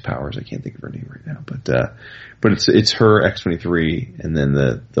and ice powers. I can't think of her name right now, but it's her X-23 and then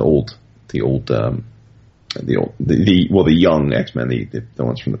the young X-Men, the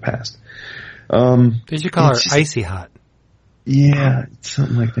ones from the past. They should call her Icy Hot. Yeah,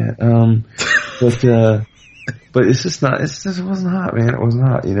 something like that. But it's just not. It wasn't hot, man. It wasn't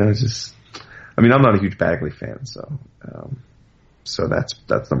hot. I'm not a huge Bagley fan, so that's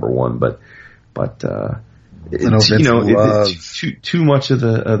number one. But it's too much of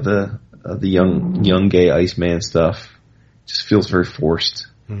the young gay Iceman stuff. Just feels very forced.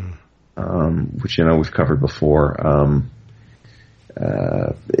 Which we've covered before.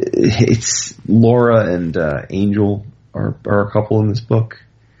 It's Laura and Angel are a couple in this book,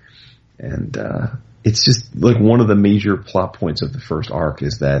 and it's just like one of the major plot points of the first arc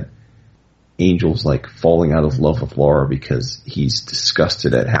is that Angel's like falling out of love with Laura because he's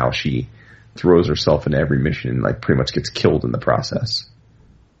disgusted at how she throws herself into every mission and like pretty much gets killed in the process.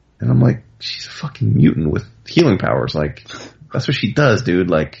 And I'm like, she's a fucking mutant with healing powers. Like, that's what she does, dude.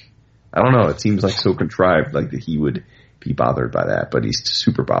 Like, I don't know. It seems like so contrived, like that he would be bothered by that, but he's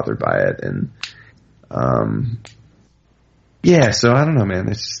super bothered by it. And, yeah, so I don't know, man.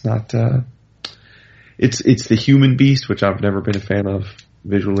 It's just not, it's the human beast, which I've never been a fan of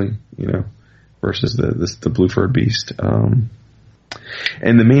visually, versus the Blue Furred Beast. And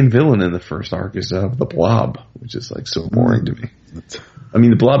the main villain in the first arc is the Blob, which is like so boring to me. I mean,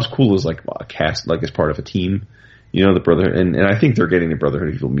 the Blob's cool as like a cast, like as part of a team, the brother, and I think they're getting the Brotherhood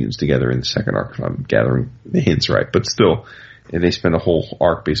of Evil Mutants together in the second arc, if I'm gathering the hints right. But still, and they spend a whole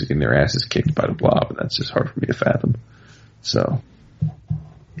arc basically in their asses kicked by the Blob, and that's just hard for me to fathom. So,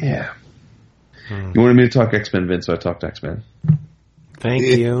 yeah. You wanted me to talk X-Men, Vince, so I talked X-Men. Thank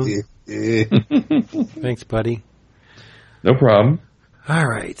you. Thanks, buddy. No problem. All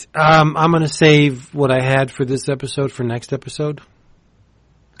right. I'm going to save what I had for this episode for next episode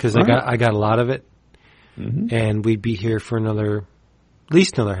because I got a lot of it, and we'd be here for at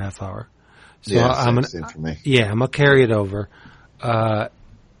least another half hour. So yeah, I'm gonna, same for me. I'm gonna carry it over.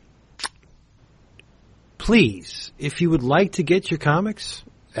 Please, if you would like to get your comics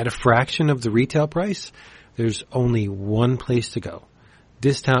at a fraction of the retail price, there's only one place to go.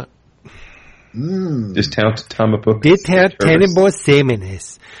 Discount comic book service.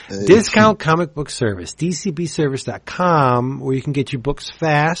 Discount comic book service, dcbservice.com, where you can get your books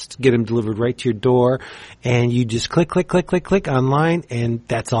fast, get them delivered right to your door, and you just click online, and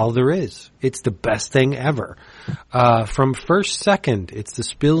that's all there is. It's the best thing ever. From First Second, it's the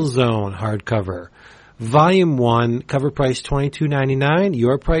Spill Zone hardcover. Volume 1, cover price $22.99,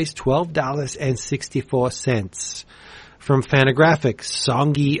 your price $12.64. From Fantagraphics,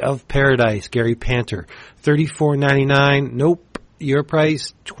 Songi of Paradise, Gary Panter, $34.99. Nope, your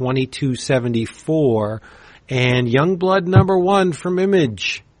price $22.74. And Youngblood #1 from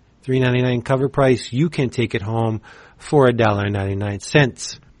Image, $3.99 cover price. You can take it home for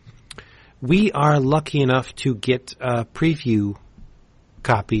 $1.99. We are lucky enough to get preview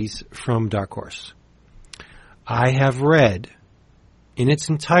copies from Dark Horse. I have read in its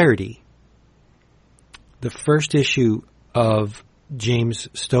entirety the first issue of James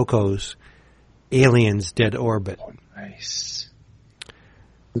Stokoe's Aliens Dead Orbit. Oh, nice.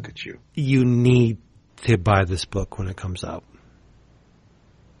 Look at you. You need to buy this book when it comes out.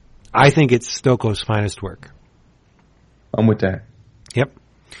 I think it's Stokoe's finest work. I'm with that. Yep.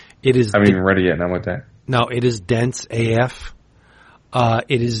 It is. I haven't even read it yet, and I'm with that. No, it is dense AF.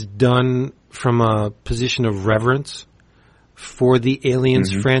 It is done from a position of reverence for the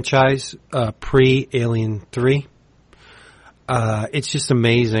Aliens franchise, pre-Alien 3. It's just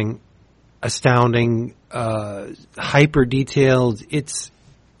amazing, astounding, hyper detailed. It's,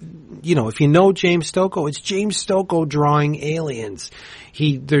 if you know James Stokoe, it's James Stokoe drawing aliens.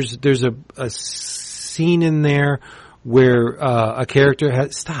 There's a scene in there where a character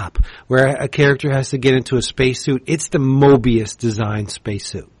has to get into a spacesuit. It's the Mobius designed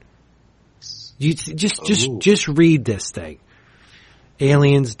spacesuit. You just read this thing.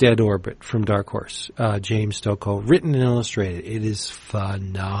 Aliens Dead Orbit from Dark Horse, James Stokoe, written and illustrated. It is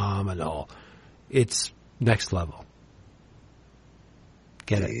phenomenal. It's next level.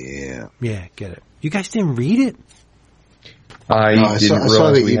 Get it? Yeah, get it. You guys didn't read it? I didn't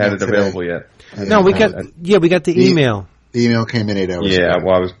realize we had it available yet. No, we got the email. The email came in 8 hours ago. Yeah,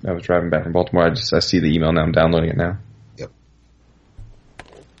 well, I was driving back from Baltimore. I see the email now. I'm downloading it now. Yep.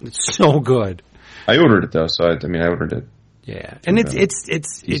 It's so good. I ordered it though, so I ordered it. Yeah, and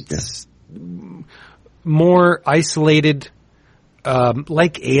it's more isolated,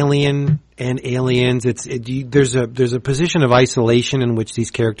 like Alien and Aliens. There's a position of isolation in which these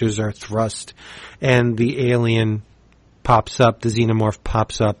characters are thrust, and the alien pops up, the xenomorph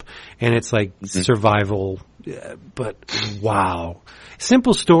pops up, and it's like survival. But wow,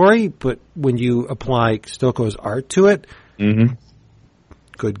 simple story, but when you apply Stokoe's art to it,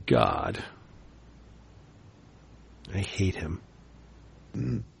 good God. I hate him.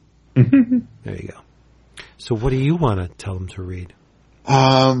 There you go. So what do you want to tell them to read?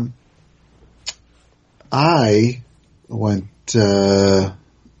 I went through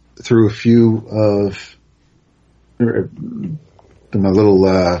a few of my little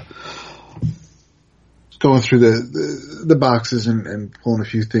going through the boxes and pulling a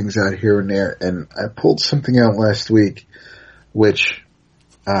few things out here and there, and I pulled something out last week, which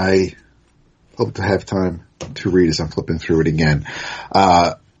I hope to have time to read as I'm flipping through it again.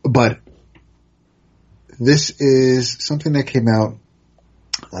 But this is something that came out,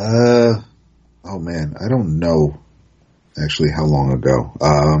 I don't know actually how long ago.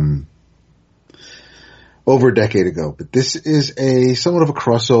 Over a decade ago. But this is somewhat of a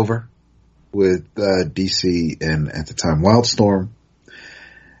crossover with DC and at the time Wildstorm.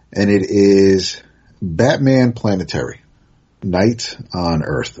 And it is Batman Planetary, Night on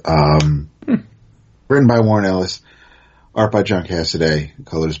Earth. Written by Warren Ellis, art by John Cassaday,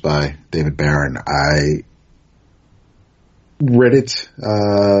 colors by David Barron. I read it.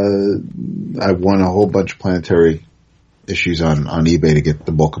 I won a whole bunch of Planetary issues on eBay to get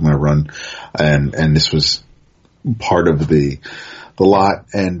the bulk of my run, and this was part of the lot.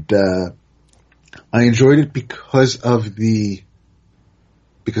 And I enjoyed it because of the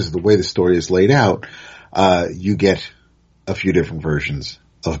way the story is laid out. You get a few different versions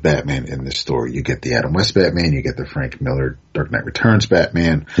of Batman in this story. You get the Adam West Batman, you get the Frank Miller Dark Knight Returns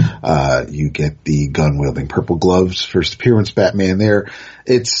Batman, you get the gun-wielding purple gloves first appearance Batman there.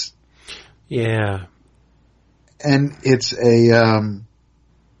 It's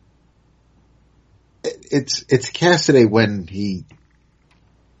Cassaday when he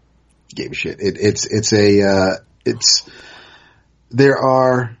gave a shit. There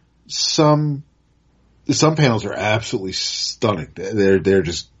are some panels are absolutely stunning. They're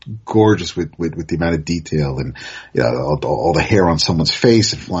just gorgeous with the amount of detail and all the hair on someone's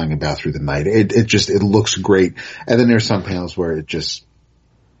face and flying about through the night. It looks great. And then there's some panels where it just,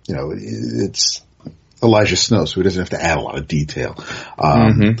 it's Elijah Snow, so he doesn't have to add a lot of detail.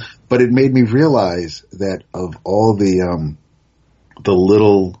 But it made me realize that of all the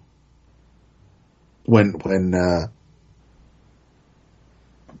little, when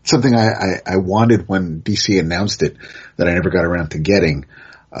something I wanted when DC announced it that I never got around to getting,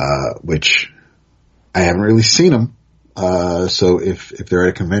 which I haven't really seen them. So if they're at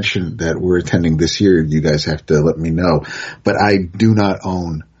a convention that we're attending this year, you guys have to let me know. But I do not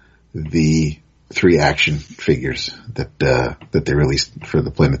own the 3 action figures that they released for the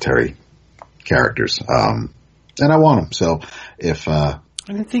Planetary characters. And I want them. So if, I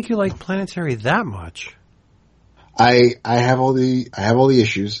didn't think you liked Planetary that much. I have all the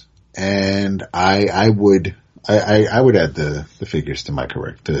issues, and I would add the figures to my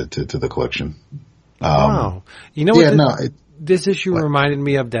to the collection. Wow. You know what? This issue reminded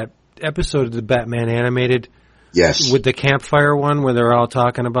me of that episode of the Batman animated. Yes. With the campfire one where they're all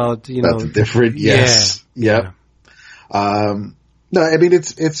talking about, about the different, yes. Yeah. Yep. No, I mean,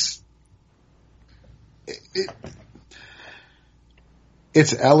 it's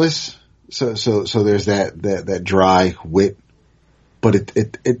Ellis. So there's that dry wit, but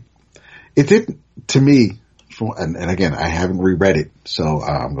it didn't, to me, and again, I haven't reread it, so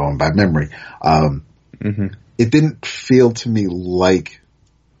I'm going by memory. It didn't feel to me like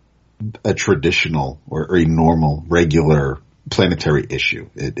a traditional or a normal, regular Planetary issue.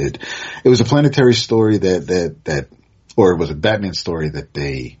 It was a Planetary story or it was a Batman story that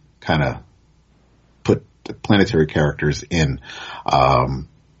they kind of put the Planetary characters in. I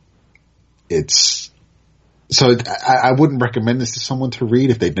wouldn't recommend this to someone to read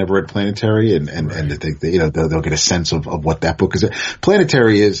if they've never read Planetary and to think that, they'll get a sense of what that book is.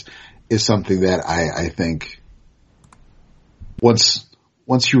 Planetary is something that I think once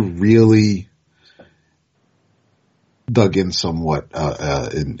once you really dug in somewhat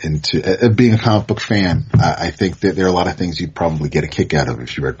into being a comic book fan, I think that there are a lot of things you'd probably get a kick out of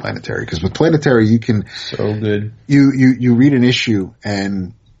if you read Planetary. Because with Planetary, you can so good. You read an issue,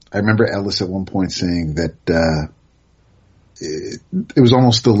 and I remember Ellis at one point saying that it was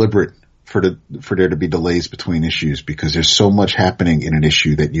almost deliberate for there to be delays between issues, because there's so much happening in an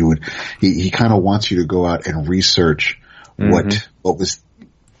issue that he kind of wants you to go out and research what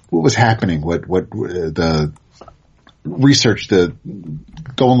was happening, what the research,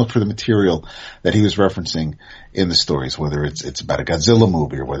 go and look for the material that he was referencing in the stories, whether it's about a Godzilla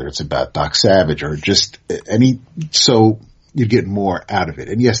movie or whether it's about Doc Savage or just so you get more out of it.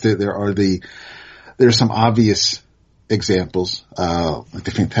 And yes, there are some obvious examples, like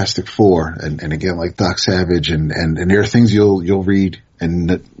the Fantastic Four and again, like Doc Savage and there are things you'll read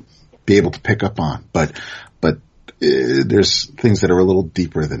and be able to pick up on, but there's things that are a little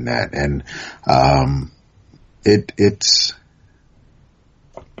deeper than that. And,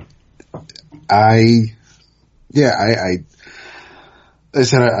 I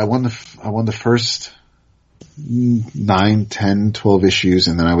said I won the first 9, 10, 12 issues,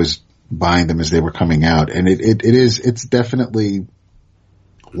 and then I was buying them as they were coming out, and it's definitely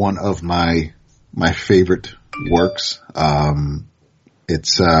one of my favorite works. So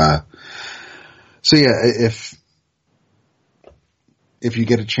yeah, if you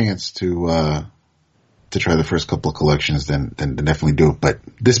get a chance to try the first couple of collections, then definitely do it. But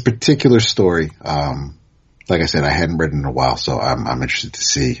this particular story, like I said, I hadn't read it in a while, so I'm interested to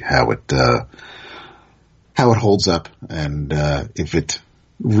see how it holds up and if it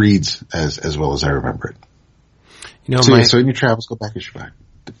reads as well as I remember it. So in your travels, go back issue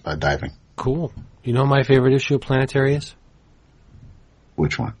by diving. Cool. You know my favorite issue of Planetary is?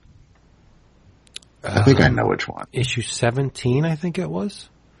 Which one? I think I know which one. Issue 17, I think it was.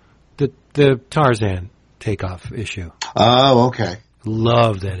 The Tarzan takeoff issue. Oh, okay.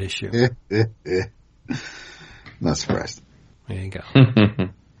 Love that issue. Not surprised. There you go.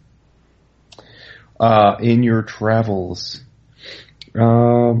 In your travels,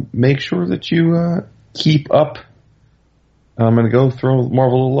 make sure that you keep up. I'm going to go throw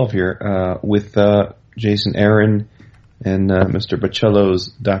Marvel a little love here with Jason Aaron and Mr. Bocello's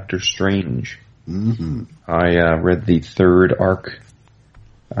Doctor Strange. Mm-hmm. I read the third arc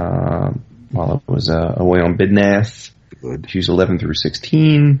while I was away on Bidnath. Good. Issues 11 through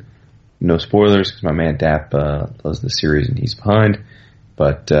 16. No spoilers because my man Dap loves the series and he's behind.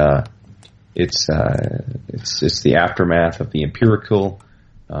 But it's the aftermath of the Empirical.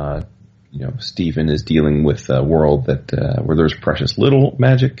 Stephen is dealing with a world that where there's precious little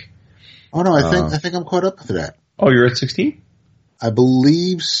magic. Oh no, I think I'm caught up with that. Oh, you're at 16? I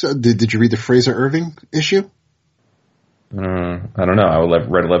believe so. Did you read the Fraser Irving issue? I don't know. I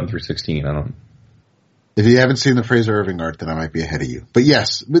read 11 through 16. I don't. If you haven't seen the Fraser Irving art, then I might be ahead of you. But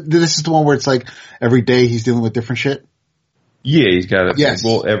yes, this is the one where it's like every day he's dealing with different shit. Yeah, he's got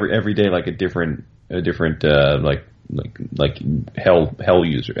every day like a different like hell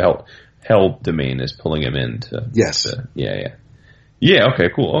user hell domain is pulling him into. Yes. Yeah. Okay.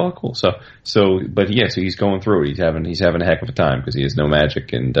 Cool. Oh, cool. So he's going through it. He's having a heck of a time because he has no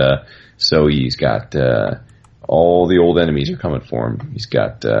magic, and so he's got all the old enemies are coming for him. He's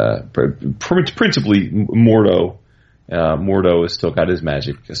got principally Mordo. Mordo has still got his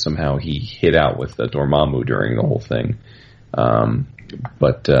magic because somehow he hid out with Dormammu during the whole thing.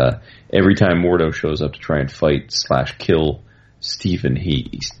 But every time Mordo shows up to try and fight / kill Stephen,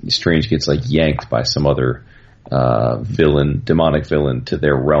 Strange gets like yanked by some other demonic villain to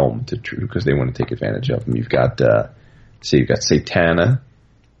their realm because they want to take advantage of him. You've got Satana,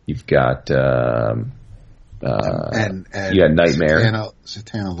 you've got and you got Nightmare.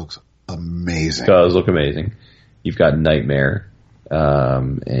 Satana looks amazing. Does look amazing. You've got Nightmare,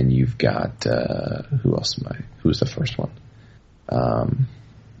 and you've got who else who's the first one?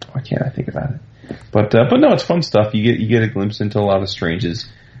 Why can't I think about it? But no, it's fun stuff. You get a glimpse into a lot of Strange's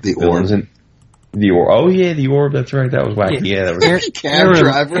villains. The orb. Oh yeah, the orb. That's right. That was wacky. Yeah, that was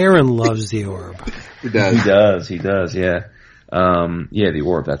Aaron loves the orb. He does. He does. Yeah. The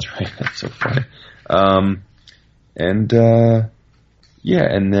orb. That's right. That's so funny. And then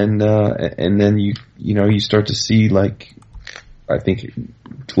you start to see like I think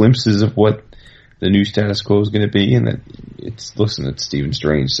glimpses of what the new status quo is going to be, and that it's Stephen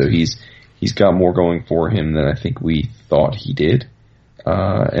Strange, so he's got more going for him than I think we thought he did.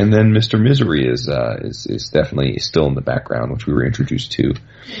 And then Mr. Misery is definitely still in the background, which we were introduced to,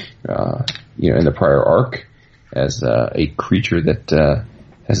 in the prior arc as a creature that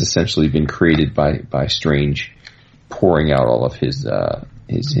has essentially been created by Strange, pouring out all of his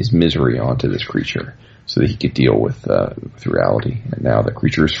his misery onto this creature so that he could deal with reality. And now the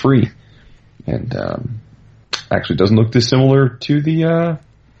creature is free, and actually doesn't look dissimilar to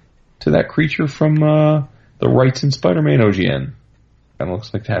that creature from the Rights in Spider-Man OGN. Kind of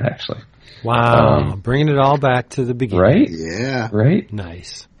looks like that, actually. Wow, bringing it all back to the beginning. Right? Yeah. Right?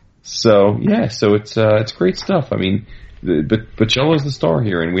 Nice. So it's great stuff. I mean, but Bocello's the star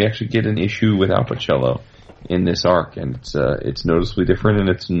here, and we actually get an issue without Bocello in this arc, and it's noticeably different, and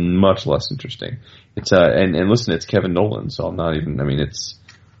it's much less interesting. It's and listen, it's Kevin Nolan, so I'm not even. I mean, it's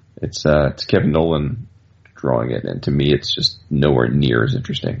Kevin Nolan drawing it, and to me, it's just nowhere near as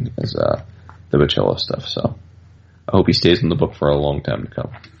interesting as the Bocello stuff. So I hope he stays in the book for a long time to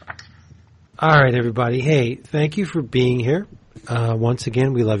come. All right, everybody. Hey, thank you for being here. Once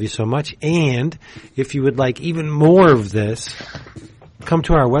again, we love you so much. And if you would like even more of this, come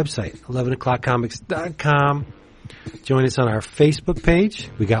to our website, 11o'clockcomics.com. Join us on our Facebook page.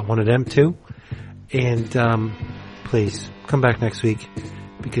 We got one of them too. And please come back next week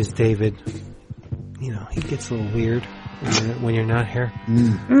because David, he gets a little weird when you're not here.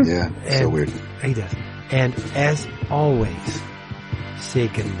 Yeah, so weird. He does. And as always, say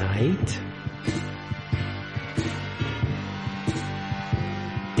goodnight.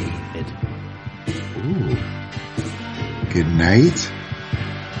 Ooh. Good night,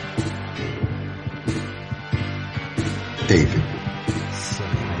 David.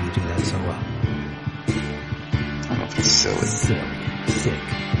 Silly how you do that so well. I don't know if it's silly. Sick.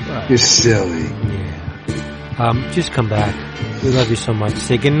 Right. You're silly. Yeah. Just come back. We love you so much.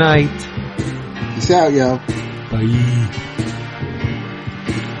 Say good night. Peace out, yo. Bye.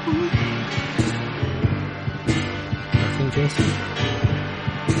 Nothing, Jason?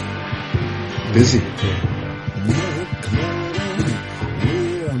 Busy. Yeah.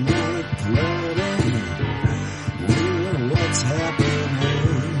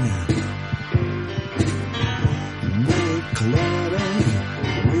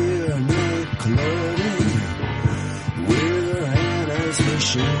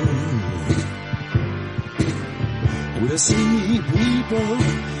 We see people,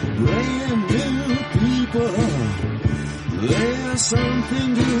 brand new people. There's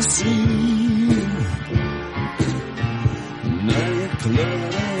something to see. Night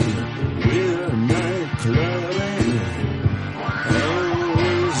clubbing.